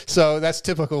through. So that's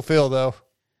typical Phil, though.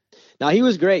 Now, he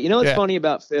was great. You know what's funny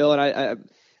about Phil? And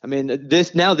I mean,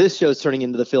 this show's turning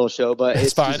into the Phil show, but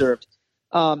it's deserved.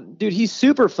 Dude, he's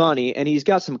super funny, and he's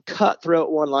got some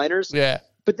cutthroat one-liners. Yeah.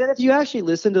 But then if you actually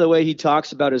listen to the way he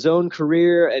talks about his own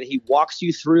career, and he walks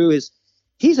you through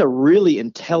he's a really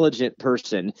intelligent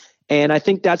person. And I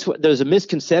think there's a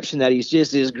misconception that he's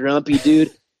just this grumpy dude.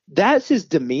 That's his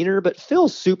demeanor, but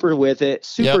Phil's super with it,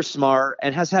 super smart,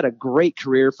 and has had a great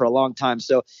career for a long time.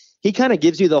 So he kind of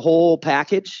gives you the whole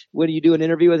package when you do an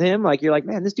interview with him. Like, you're like,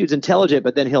 man, this dude's intelligent,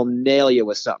 but then he'll nail you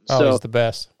with something. Oh, he's the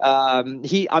best.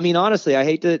 Honestly, I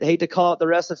hate to call it the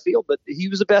rest of the field, but he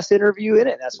was the best interview in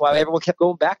it. That's why everyone kept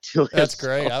going back to it. That's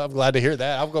great. I'm glad to hear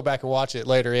that. I'll go back and watch it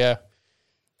later. Yeah.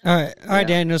 All right,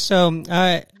 Daniel. So,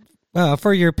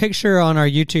 for your picture on our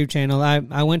YouTube channel,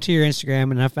 I went to your Instagram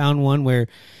and I found one where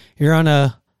you're on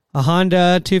a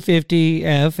Honda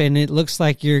 250F, and it looks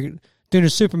like you're doing a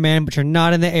Superman, but you're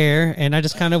not in the air. And I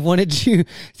just kind of wanted you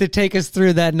to take us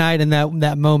through that night and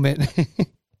that moment.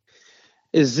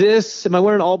 Am I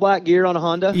wearing all black gear on a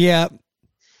Honda? Yeah.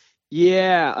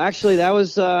 Yeah. Actually, that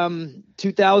was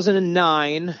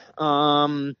 2009.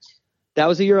 That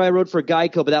was the year I rode for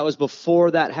Geico, but that was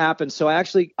before that happened. So I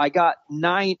got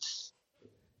ninth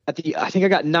at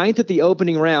the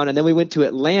opening round, and then we went to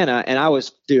Atlanta, and I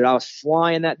was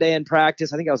flying that day in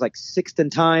practice. I think I was like 6th in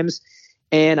times.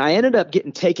 And I ended up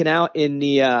getting taken out in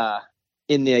the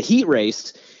heat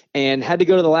race, and had to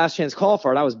go to the last chance call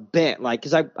for it. I was bent,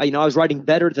 because I was riding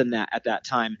better than that at that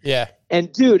time. Yeah.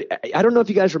 And dude, I don't know if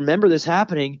you guys remember this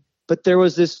happening, but there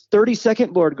was this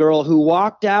 32nd board girl who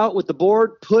walked out with the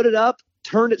board, put it up,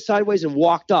 turned it sideways, and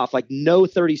walked off, like no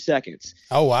 30 seconds.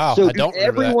 Oh wow! So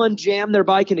everyone jammed their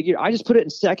bike into gear. I just put it in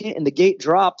second, and the gate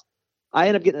dropped. I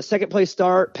ended up getting a second place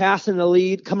start, passing the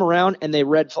lead, come around, and they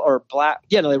red flagged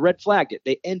it.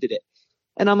 They ended it.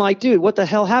 And I'm like, dude, what the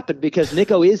hell happened? Because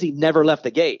Nico Izzy never left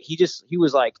the gate. He just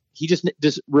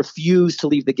refused to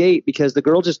leave the gate because the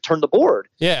girl just turned the board.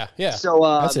 Yeah. So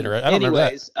that's interesting. I don't remember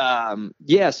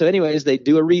that. So anyways, they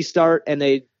do a restart and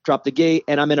they drop the gate,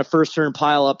 and I'm in a first turn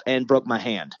pile up and broke my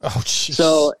hand. Oh, jeez.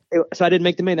 So I didn't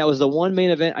make the main. That was the one main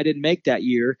event I didn't make that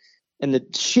year. And the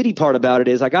shitty part about it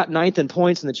is I got 9th in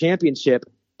points in the championship,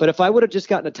 but if I would have just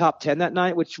gotten a top 10 that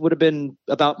night, which would have been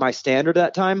about my standard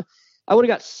that time, I would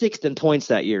have got 6th in points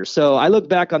that year. So I look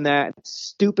back on that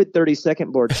stupid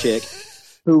 32nd board chick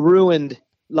who ruined,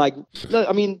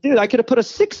 dude, I could have put a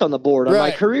 6 on the board on my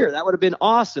career. That would have been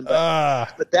awesome.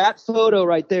 But that photo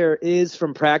right there is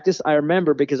from practice. I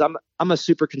remember because I'm a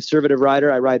super conservative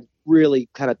rider. I ride really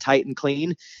kind of tight and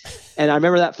clean. And I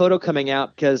remember that photo coming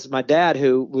out because my dad,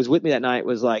 who was with me that night,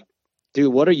 was like,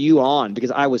 dude, what are you on?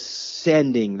 Because I was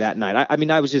sending that night.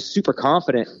 I was just super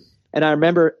confident. And I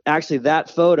remember actually that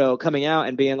photo coming out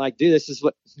and being like, dude, this is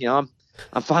what,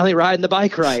 I'm finally riding the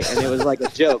bike right. And it was like a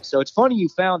joke. So it's funny you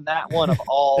found that one of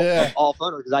all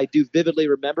photos, because I do vividly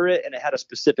remember it, and it had a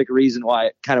specific reason why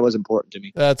it kind of was important to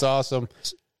me. That's awesome.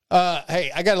 Hey,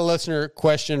 I got a listener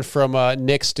question from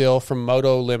Nick Still from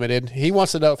Moto Limited. He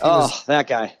wants to know if that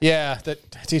guy. Yeah,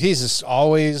 dude, he's just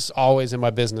always in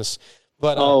my business.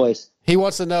 But always. He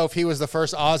wants to know if he was the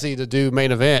first Aussie to do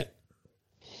main event.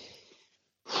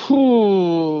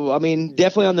 I mean,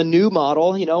 definitely on the new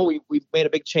model. We've made a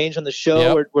big change on the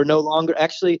show. Yep. We're no longer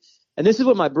actually, and this is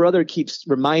what my brother keeps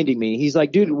reminding me. He's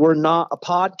like, dude, we're not a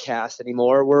podcast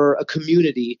anymore. We're a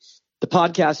community. The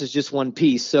podcast is just one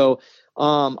piece. So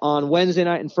on Wednesday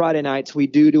night and Friday nights, we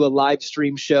do a live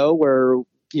stream show where,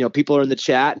 people are in the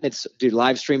chat, and it's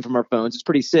live stream from our phones. It's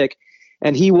pretty sick.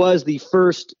 And he was the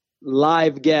first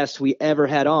live guest we ever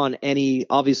had on, and he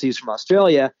obviously is from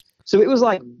Australia. So it was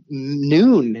like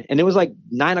noon, and it was like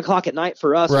 9 o'clock at night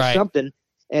for us or something.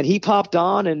 And he popped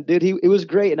on, and dude, it was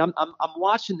great. And I'm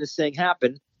watching this thing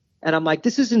happen, and I'm like,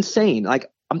 this is insane.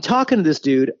 Like, I'm talking to this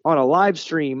dude on a live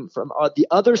stream from the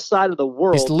other side of the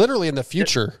world. He's literally in the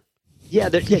future. Yeah,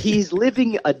 he's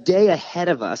living a day ahead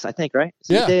of us, I think, right?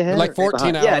 Yeah, like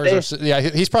 14 hours.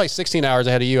 He's probably 16 hours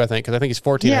ahead of you, I think, because I think he's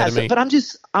 14 ahead of me. But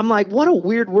I'm like, what a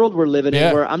weird world we're living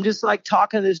in, where I'm just like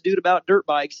talking to this dude about dirt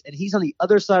bikes, and he's on the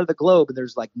other side of the globe, and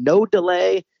there's like no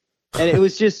delay, and it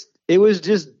was just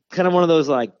kind of one of those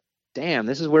like, damn,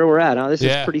 this is where we're at, huh? This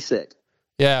is pretty sick.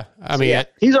 Yeah, I mean,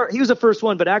 he was the first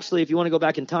one, but actually, if you want to go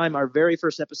back in time, our very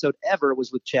first episode ever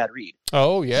was with Chad Reed.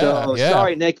 Oh yeah. So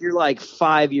sorry, Nick, you're like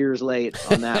 5 years late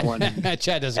on that one.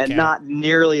 Chad doesn't and count. Not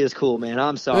nearly as cool, man.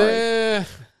 I'm sorry.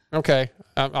 Okay,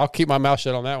 I'll keep my mouth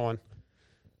shut on that one.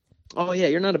 Oh yeah,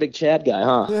 you're not a big Chad guy,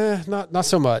 huh? Not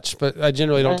so much, but I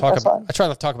generally don't talk about. I try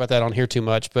not to talk about that on here too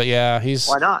much, but yeah, he's.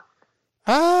 Why not?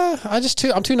 I'm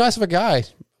too nice of a guy,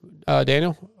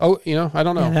 Daniel. Oh, I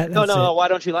don't know. No. Why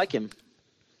don't you like him?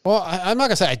 Well, I'm not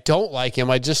gonna say I don't like him.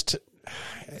 I just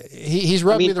he's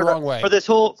rubbed me the wrong way. For this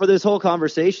whole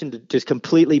conversation to just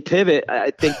completely pivot, I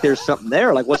think there's something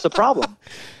there. Like, what's the problem?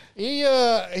 He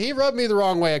rubbed me the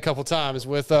wrong way a couple times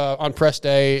with on press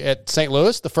day at St.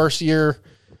 Louis the first year.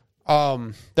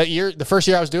 The first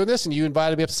year I was doing this, and you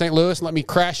invited me up to St. Louis and let me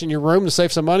crash in your room to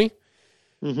save some money.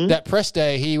 Mm-hmm. That press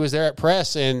day, he was there at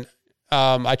press, and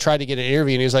I tried to get an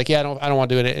interview, and he was like, "Yeah, I don't want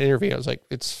to do an interview." I was like,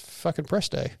 "It's fucking press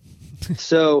day."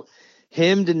 So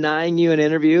him denying you an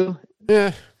interview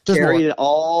carried it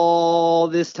all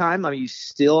this time? I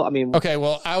mean, okay,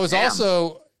 well, I was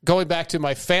also going back to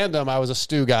my fandom. I was a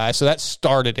Stu guy, so that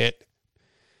started it.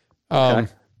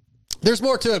 Okay. There's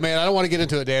more to it, man. I don't want to get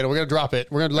into it, Dan. We're going to drop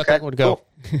it. We're going to let that one go.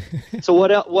 Cool. So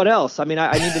what else? I mean,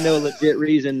 I need to know a legit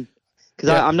reason, because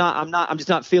I'm just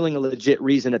not feeling a legit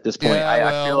reason at this point.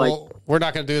 I feel like we're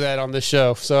not going to do that on this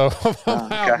show. So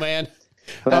I'm out, man.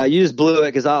 You just blew it,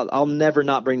 because I'll never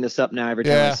not bring this up now every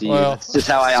time I see you. That's just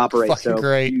how I operate. So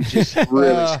great. You just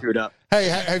really screwed up. Hey,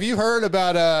 have you heard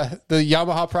about the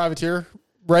Yamaha Privateer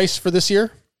race for this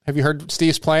year? Have you heard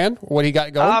Steve's plan? What he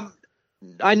got going?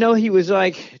 I know he was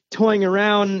like toying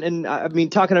around,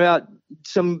 and talking about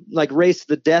some like race to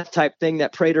the death type thing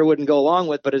that Prater wouldn't go along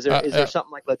with. But is there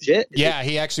something like legit?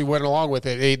 He actually went along with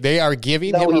it. They are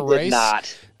giving him a race.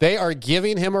 Not. They are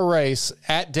giving him a race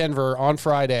at Denver on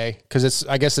Friday, because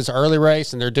I guess it's an early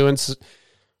race, and they're doing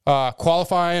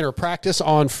qualifying or practice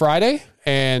on Friday.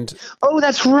 And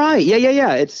that's right.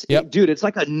 Yeah. Dude, it's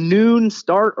like a noon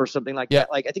start or something like that.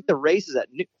 Like, I think the race is at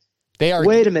noon.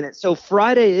 Wait a minute. So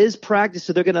Friday is practice,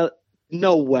 so they're gonna.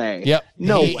 No way. Yep.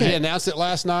 No way. He announced it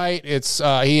last night. It's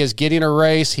he is getting a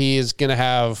race. He is going to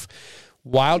have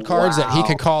wild cards that he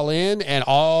can call in, and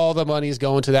all the money is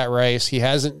going to that race. He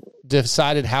hasn't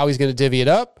decided how he's going to divvy it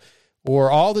up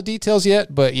or all the details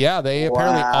yet, but they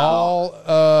apparently all.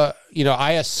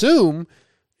 I assume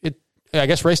it. I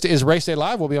guess race day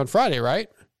live will be on Friday, right?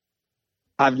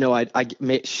 I've no idea.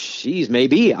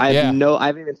 Maybe. I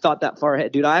haven't even thought that far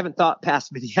ahead, dude. I haven't thought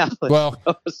past Minneapolis. Well,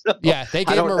 they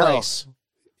gave him a race.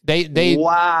 They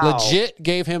legit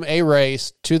gave him a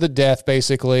race to the death,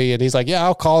 basically. And he's like,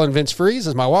 I'll call in Vince Freeze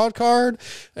as my wild card.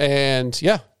 And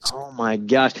oh my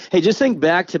gosh. Hey, just think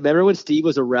back to, remember when Steve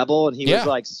was a rebel and he was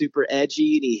like super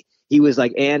edgy, and he was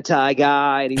like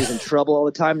anti-guy, and he was in trouble all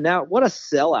the time. Now, what a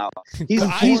sellout. He's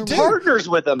partners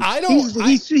with him.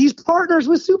 He's partners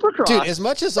with Supercross. Dude, as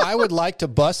much as I would like to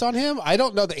bust on him, I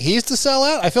don't know that he's the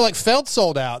sellout. I feel like Feld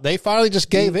sold out. They finally just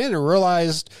gave in and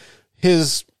realized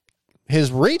his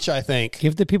reach, I think.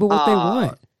 Give the people what they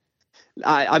want.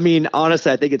 I mean,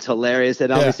 honestly, I think it's hilarious,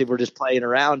 and obviously we're just playing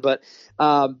around, but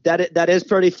that is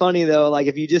pretty funny though. Like,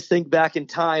 if you just think back in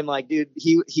time, like, dude,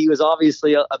 he was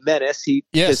obviously a menace.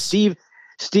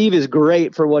 Steve is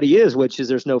great for what he is, which is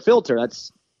there's no filter.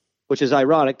 Which is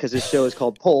ironic, because his show is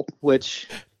called Pulp, which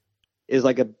is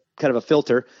like a kind of a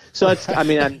filter. So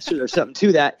I'm sure there's something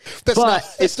to that. That's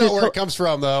not where it comes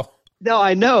from, though. No,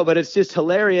 I know, but it's just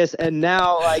hilarious. And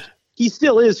now, like, he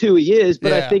still is who he is,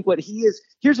 but I think what he is.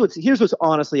 Here's what's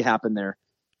honestly happened there.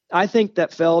 I think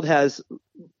that Feld has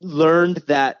learned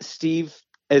that Steve,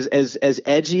 as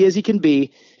edgy as he can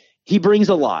be, he brings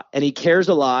a lot, and he cares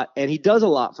a lot, and he does a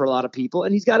lot for a lot of people,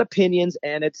 and he's got opinions,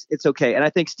 and it's okay. And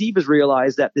I think Steve has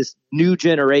realized that this new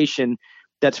generation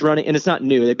that's running, and it's not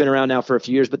new, they've been around now for a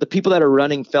few years, but the people that are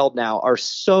running Feld now are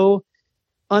so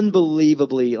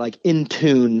unbelievably like in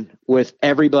tune with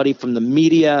everybody, from the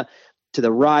media to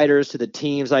the riders to the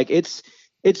teams. Like, it's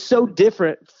so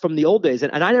different from the old days.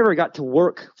 And I never got to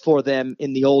work for them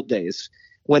in the old days.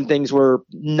 when things were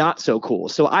not so cool.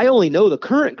 So I only know the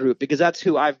current group because that's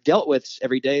who I've dealt with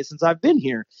every day since I've been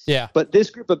here. Yeah. But this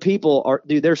group of people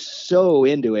they're so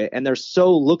into it, and they're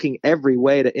so looking every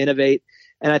way to innovate.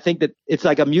 And I think that it's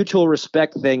like a mutual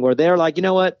respect thing where they're like, you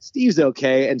know what, Steve's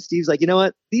okay. And Steve's like, you know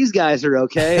what, these guys are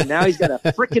okay. And now he's got a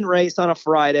freaking race on a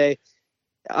Friday.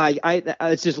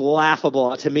 It's just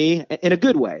laughable to me in a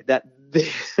good way that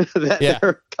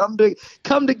they're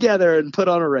come together and put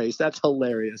on a race. That's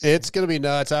hilarious. It's going to be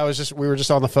nuts. We were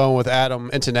just on the phone with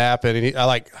Adam Intonap,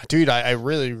 and I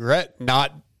really regret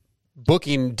not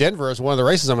booking Denver as one of the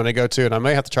races I'm going to go to. And I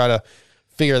may have to try to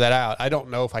figure that out. I don't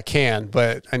know if I can,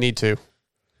 but I need to.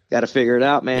 Got to figure it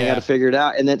out, man. Yeah. Got to figure it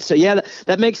out. And then,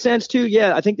 that makes sense too.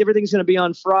 Yeah. I think everything's going to be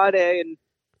on Friday, and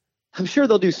I'm sure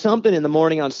they'll do something in the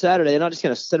morning on Saturday. They're not just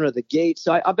going to send her to the gate.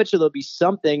 So I bet you there'll be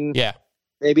something. Yeah.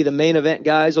 Maybe the main event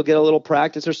guys will get a little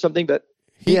practice or something, but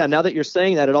now that you're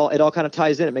saying that, it all kind of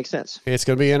ties in. It makes sense. It's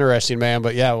going to be interesting, man.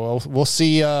 But yeah, we'll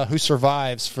see who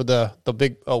survives for the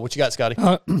big. Oh, what you got, Scotty?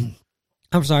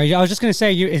 I'm sorry. I was just going to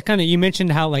say, you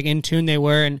mentioned how like in tune they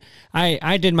were, and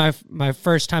I did my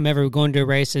first time ever going to a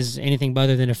race as anything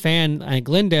other than a fan at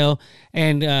Glendale,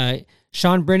 and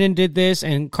Sean Brennan did this,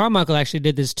 and Carmichael actually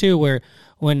did this too, where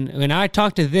when I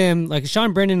talked to them, like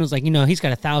Sean Brennan was like, he's got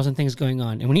 1,000 things going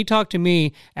on, and when he talked to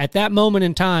me at that moment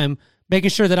in time, making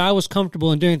sure that I was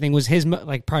comfortable and doing anything was his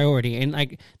like priority, and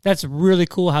like that's really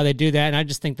cool how they do that, and I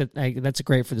just think that that's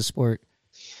great for the sport.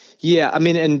 Yeah, I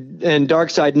mean, and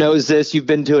Darkside knows this. You've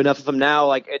been to enough of them now.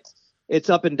 Like it's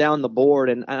up and down the board,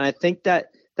 and I think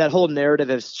that whole narrative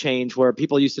has changed where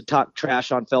people used to talk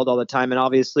trash on Feld all the time, and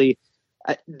obviously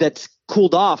that's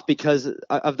cooled off because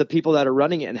of the people that are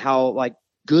running it and how like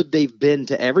good they've been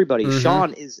to everybody. Mm-hmm.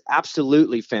 Sean is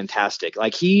absolutely fantastic.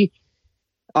 Like he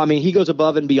goes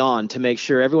above and beyond to make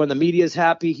sure everyone in the media is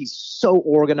happy. He's so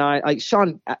organized. Like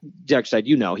Sean Darkside,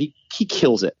 he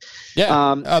kills it. Yeah.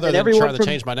 Other than trying to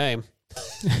change my name.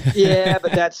 Yeah,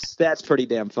 but that's pretty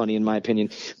damn funny in my opinion.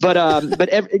 But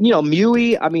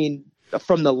Mewey, I mean,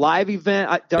 from the live event,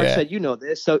 Darkside,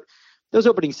 this. So those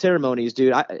opening ceremonies,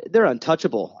 dude, they're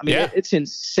untouchable. I mean, it's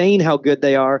insane how good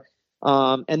they are.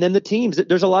 And then the teams,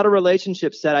 there's a lot of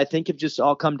relationships that I think have just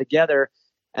all come together.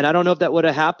 And I don't know if that would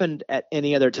have happened at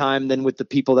any other time than with the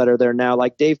people that are there now.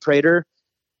 Like Dave Prater,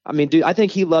 I mean, dude, I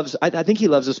think he loves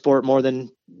the sport more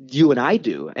than you and I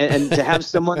do. And to have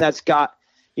someone that's got,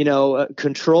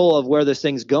 control of where this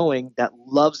thing's going, that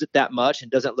loves it that much and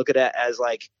doesn't look at it as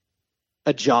like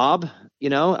a job,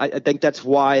 I think that's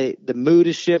why the mood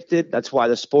has shifted. That's why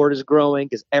the sport is growing,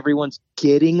 because everyone's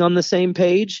getting on the same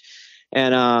page.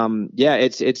 And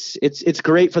it's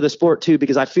great for the sport too,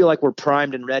 because I feel like we're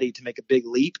primed and ready to make a big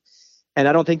leap. And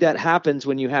I don't think that happens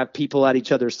when you have people at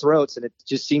each other's throats. And it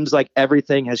just seems like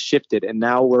everything has shifted. And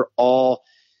now we're all,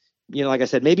 like I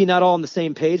said, maybe not all on the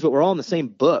same page, but we're all in the same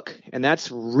book. And that's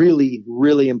really,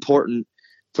 really important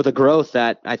for the growth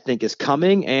that I think is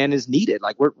coming and is needed.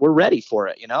 Like we're ready for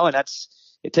it, and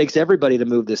it takes everybody to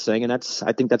move this thing, and I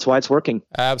think that's why it's working.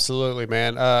 Absolutely,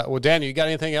 man. Well, Daniel, you got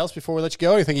anything else before we let you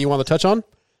go? Anything you want to touch on?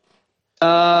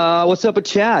 What's up with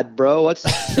Chad, bro? He's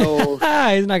not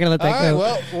going to let that go.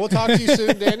 Well, we'll talk to you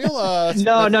soon, Daniel.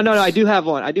 No. I do have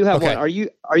one. One. Are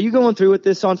you going through with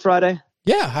this on Friday?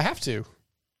 Yeah, I have to.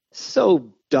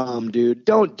 So dumb, dude.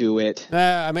 Don't do it.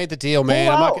 I made the deal,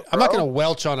 man. I'm not going to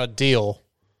welch on a deal.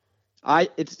 I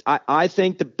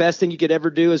think the best thing you could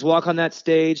ever do is walk on that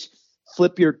stage,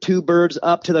 flip your two birds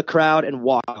up to the crowd, and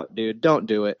walk, dude. Don't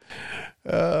do it.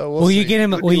 Will you get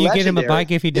him a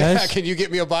bike if he does? Yeah, can you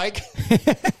get me a bike?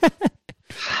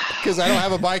 Because I don't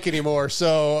have a bike anymore,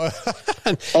 so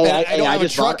I don't have a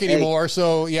truck anymore.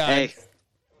 So yeah. Hey,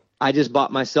 I just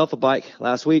bought myself a bike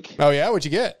last week. Oh yeah, what'd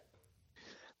you get?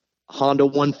 Honda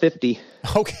 150.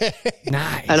 Okay,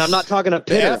 nice. And I'm not talking a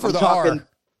Pitter. I'm talking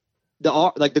the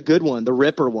R, like the good one, the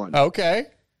Ripper one. Okay.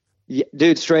 Yeah,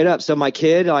 dude, straight up. So my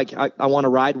kid, like, I want to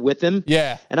ride with him.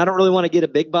 Yeah. And I don't really want to get a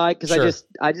big bike because sure.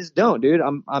 I just don't, dude.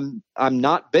 I'm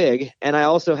not big, and I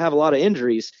also have a lot of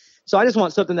injuries. So I just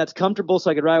want something that's comfortable so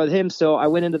I could ride with him. So I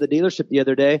went into the dealership the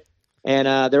other day,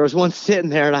 and there was one sitting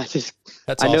there, and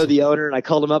I know the owner, and I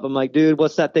called him up. I'm like, dude,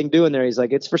 what's that thing doing there? He's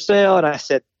like, it's for sale. And I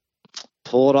said,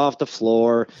 pull it off the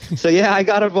floor. So yeah, I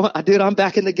got dude, I'm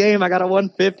back in the game. I got a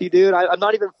 150, dude. I'm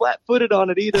not even flat-footed on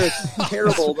it either. It's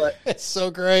terrible, but it's so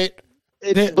great.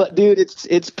 But dude,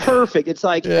 it's perfect. It's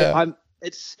like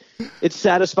it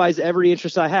satisfies every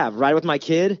interest I have. Ride with my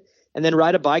kid, and then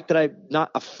ride a bike that I'm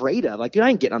not afraid of. Like, dude, I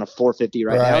ain't getting on a 450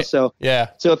 right now. So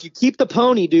So if you keep the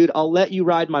pony, dude, I'll let you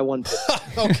ride my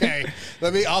 150.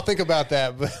 Okay, I'll think about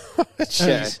that.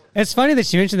 It's funny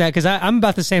that you mentioned that because I'm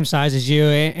about the same size as you,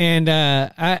 and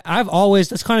I've always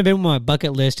that's kind of been on my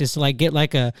bucket list is to like get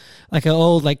like an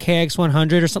old like KX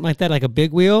 100 or something like that, like a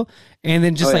big wheel, and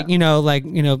then just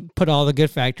put all the good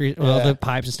factory, all the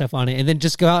pipes and stuff on it, and then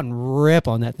just go out and rip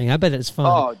on that thing. I bet it's fun.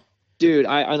 Oh, dude,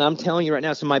 I'm telling you right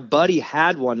now. So my buddy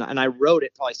had one, and I rode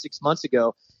it probably 6 months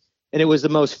ago, and it was the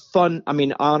most fun. I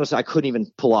mean, honestly, I couldn't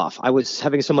even pull off. I was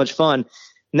having so much fun,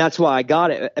 and that's why I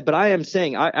got it. But I am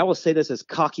saying, I will say this as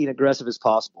cocky and aggressive as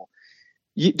possible.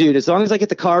 Dude, as long as I get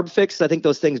the carb fixed, I think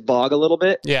those things bog a little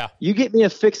bit. Yeah. You get me a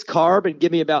fixed carb and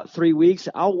give me about 3 weeks,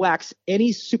 I'll wax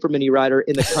any super mini rider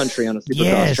in the country on a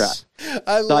supercross track.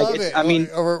 I love it. I mean,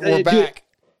 we're back.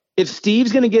 If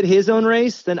Steve's going to get his own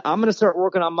race, then I'm going to start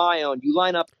working on my own. You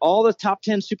line up all the top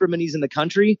 10 super minis in the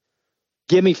country,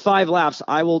 give me 5 laps.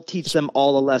 I will teach them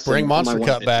all a lesson. Bring Monster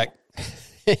Cup back.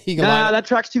 Nah, that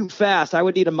track's too fast. I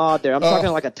would need a mod there. I'm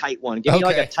talking like a tight one. Give me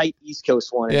like a tight East Coast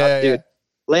one. Dude,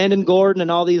 Landon Gordon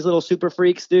and all these little super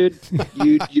freaks, dude.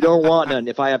 You don't want none.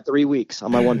 If I have 3 weeks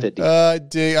on my 150,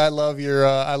 dude, I love your.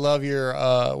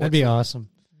 That'd be awesome.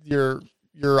 Your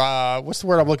what's the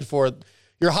word I'm looking for?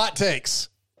 Your hot takes.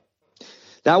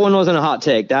 That one wasn't a hot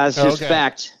take. That's just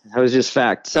fact. That was just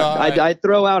fact. So I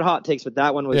throw out hot takes, but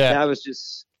that one was that was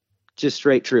just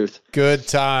straight truth. Good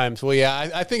times. Well, yeah,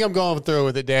 I think I'm going through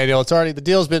with it, Daniel. It's already the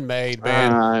deal's been made,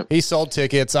 man. He sold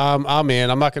tickets. I'm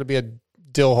in. I'm not going to be a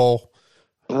dill hole.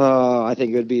 Oh, I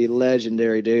think it would be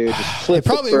legendary, dude. Just flip it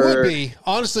probably would be.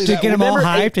 Honestly, to get them all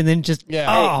hyped and then just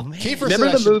oh man.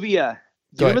 Remember the movie? Do you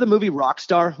remember the movie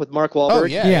Rockstar with Mark Wahlberg? Oh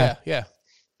yeah.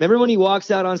 Remember when he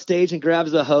walks out on stage and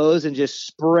grabs the hose and just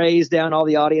sprays down all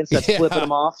the audience that's flipping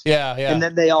him off? Yeah. And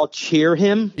then they all cheer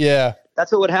him? Yeah.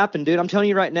 That's what would happen, dude. I'm telling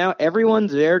you right now,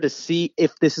 everyone's there to see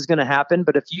if this is going to happen.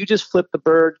 But if you just flip the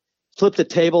bird, flip the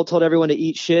table, told everyone to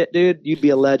eat shit, dude, you'd be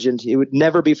a legend. It would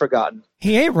never be forgotten.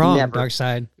 He ain't wrong,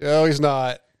 Darkside. No, he's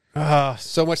not.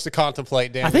 So much to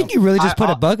contemplate, Daniel. I think you really just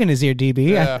put a bug in his ear, DB.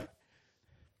 Yeah.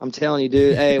 I'm telling you,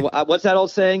 dude. Hey, what's that old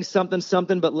saying?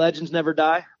 Something, but legends never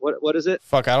die. What is it?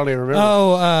 Fuck, I don't even remember.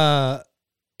 Oh,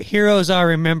 heroes are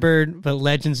remembered, but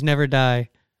legends never die.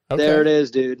 Okay. There it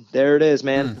is, dude. There it is,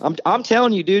 man. I'm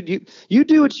telling you, dude. You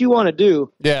do what you want to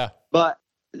do. Yeah. But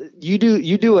you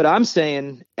do what I'm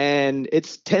saying, and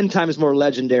it's 10 times more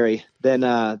legendary than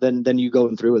you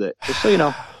going through with it. Just so you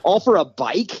know, all for a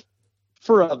bike.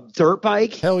 For a dirt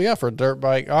bike? Hell yeah, for a dirt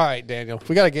bike. All right, Daniel.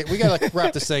 We gotta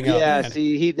wrap this thing up. Yeah, man.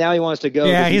 see, he wants to go.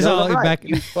 Yeah, he's all back.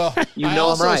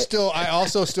 I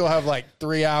also still have like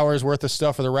 3 hours worth of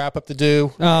stuff for the wrap up to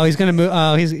do. Oh, he's gonna move.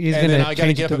 Oh, he's and gonna. Then I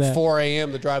gotta get up at 4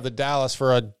 a.m. to drive to Dallas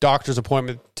for a doctor's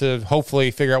appointment to hopefully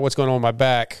figure out what's going on with my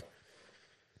back.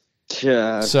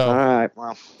 Yeah. So all right.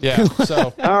 Well. Yeah.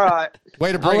 So all right.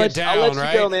 Way to bring it down, I'll let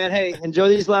right? you go, man. Hey, enjoy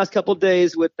these last couple of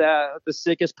days with the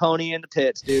sickest pony in the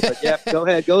pits, dude. But yeah, go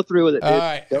ahead, go through with it, dude. All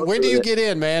right. When do you get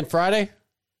in, man? Friday?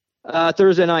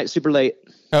 Thursday night, super late.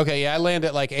 Okay, yeah, I land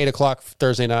at like 8:00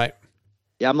 Thursday night.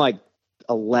 Yeah, I'm like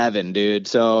 11, dude.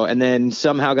 So, and then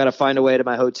somehow got to find a way to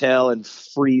my hotel and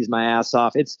freeze my ass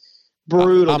off. It's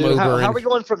brutal, dude. How are we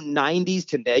going from 90s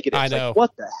to negatives? I know. Like,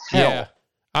 what the hell? Yeah.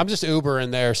 I'm just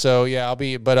Ubering there, so yeah,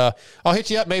 I'll hit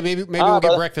you up. Maybe we'll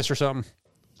get breakfast or something.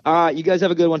 All right, you guys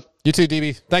have a good one. You too,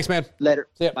 DB. Thanks, man. Later.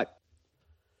 See ya. Bye.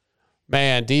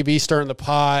 Man, DB stirring the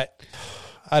pot.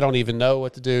 I don't even know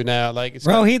what to do now. Like, it's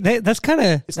that's kind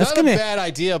of it's not a bad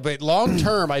idea, but long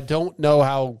term, I don't know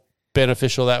how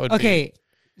beneficial that would be. Okay,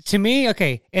 to me,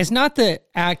 it's not the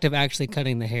act of actually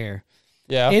cutting the hair.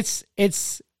 Yeah, it's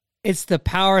the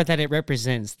power that it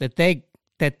represents that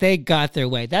they got their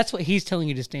way. That's what he's telling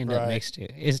you to stand up next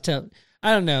to.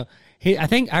 I don't know.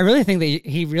 I really think that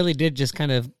he really did just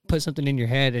kind of put something in your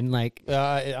head and like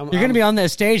you're going to be on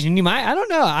that stage and you might. I don't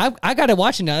know. I got to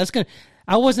watch it now.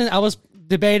 I was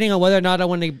debating on whether or not I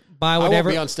wanted to buy whatever. I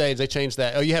won't be on stage. They changed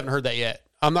that. Oh, you haven't heard that yet.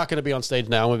 I'm not going to be on stage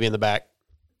now. I'm going to be in the back.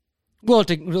 Well,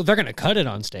 they're going to cut it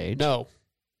on stage. No,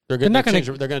 they're going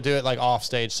to do it like off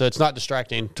stage, so it's not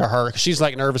distracting to her. She's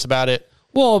like nervous about it.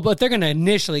 Well, but they're going to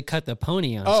initially cut the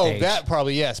pony on stage. Oh, that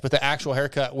probably, yes. But the actual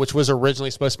haircut, which was originally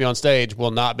supposed to be on stage,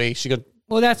 will not be.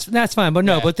 Well, that's fine. But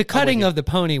no, but the cutting of the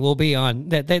pony will be on.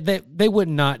 They would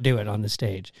not do it on the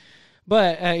stage.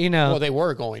 But, Well, they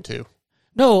were going to.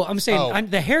 No, I'm saying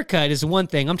the haircut is one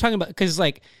thing. I'm talking about, because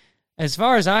like, as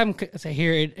far as I'm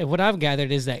here, what I've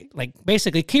gathered is that like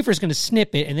basically Kiefer's going to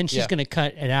snip it and then she's going to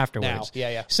cut it afterwards.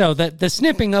 Yeah. So the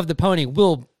snipping of the pony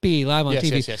will be live on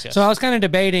TV. Yes. So I was kind of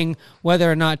debating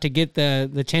whether or not to get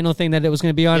the channel thing that it was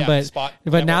going to be on,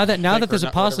 but now that there's a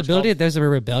possibility that there's a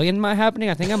rebellion happening,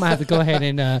 I think I might have to go ahead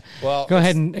and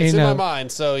it's in my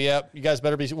mind. So you guys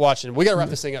better be watching. We got to wrap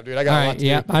this thing up, dude. I got a lot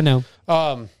to do. I know.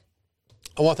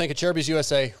 I want to thank Cherubies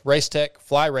USA, Race Tech,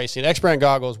 Fly Racing, X Brand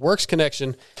Goggles, Works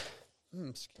Connection,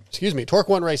 Torque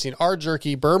One Racing, R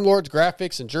Jerky, Berm Lords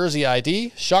Graphics and Jersey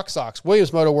ID, Shock Socks,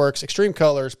 Williams Moto Works, Extreme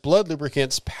Colors, Blood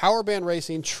Lubricants, Power Band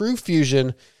Racing, True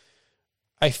Fusion.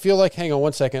 I feel like, hang on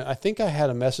one second. I think I had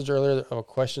a message earlier of a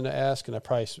question to ask, and I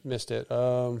probably missed it.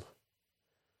 That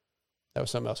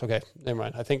was something else. Okay, never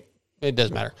mind. I think it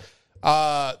doesn't matter.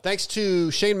 Thanks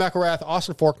to Shane McElrath,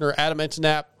 Austin Faulkner, Adam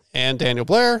Entenap, and Daniel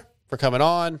Blair for coming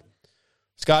on.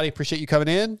 Scotty, appreciate you coming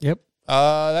in. Yep.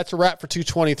 That's a wrap for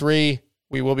 223.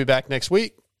 We will be back next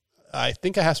week. I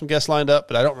think I have some guests lined up,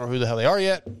 but I don't know who the hell they are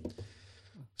yet.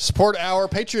 Support our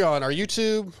Patreon, our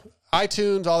YouTube,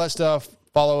 iTunes, all that stuff.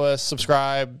 Follow us,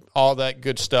 subscribe, all that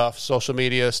good stuff, social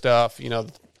media stuff. You know,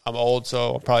 I'm old,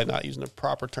 so I'm probably not using the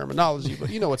proper terminology, but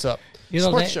you know what's up.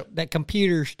 That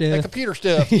computer stuff. That computer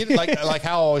stuff. Like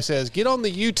Hal always says, get on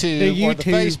the YouTube or the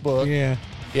Facebook. Yeah.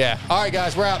 Yeah. All right,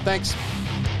 guys, we're out. Thanks.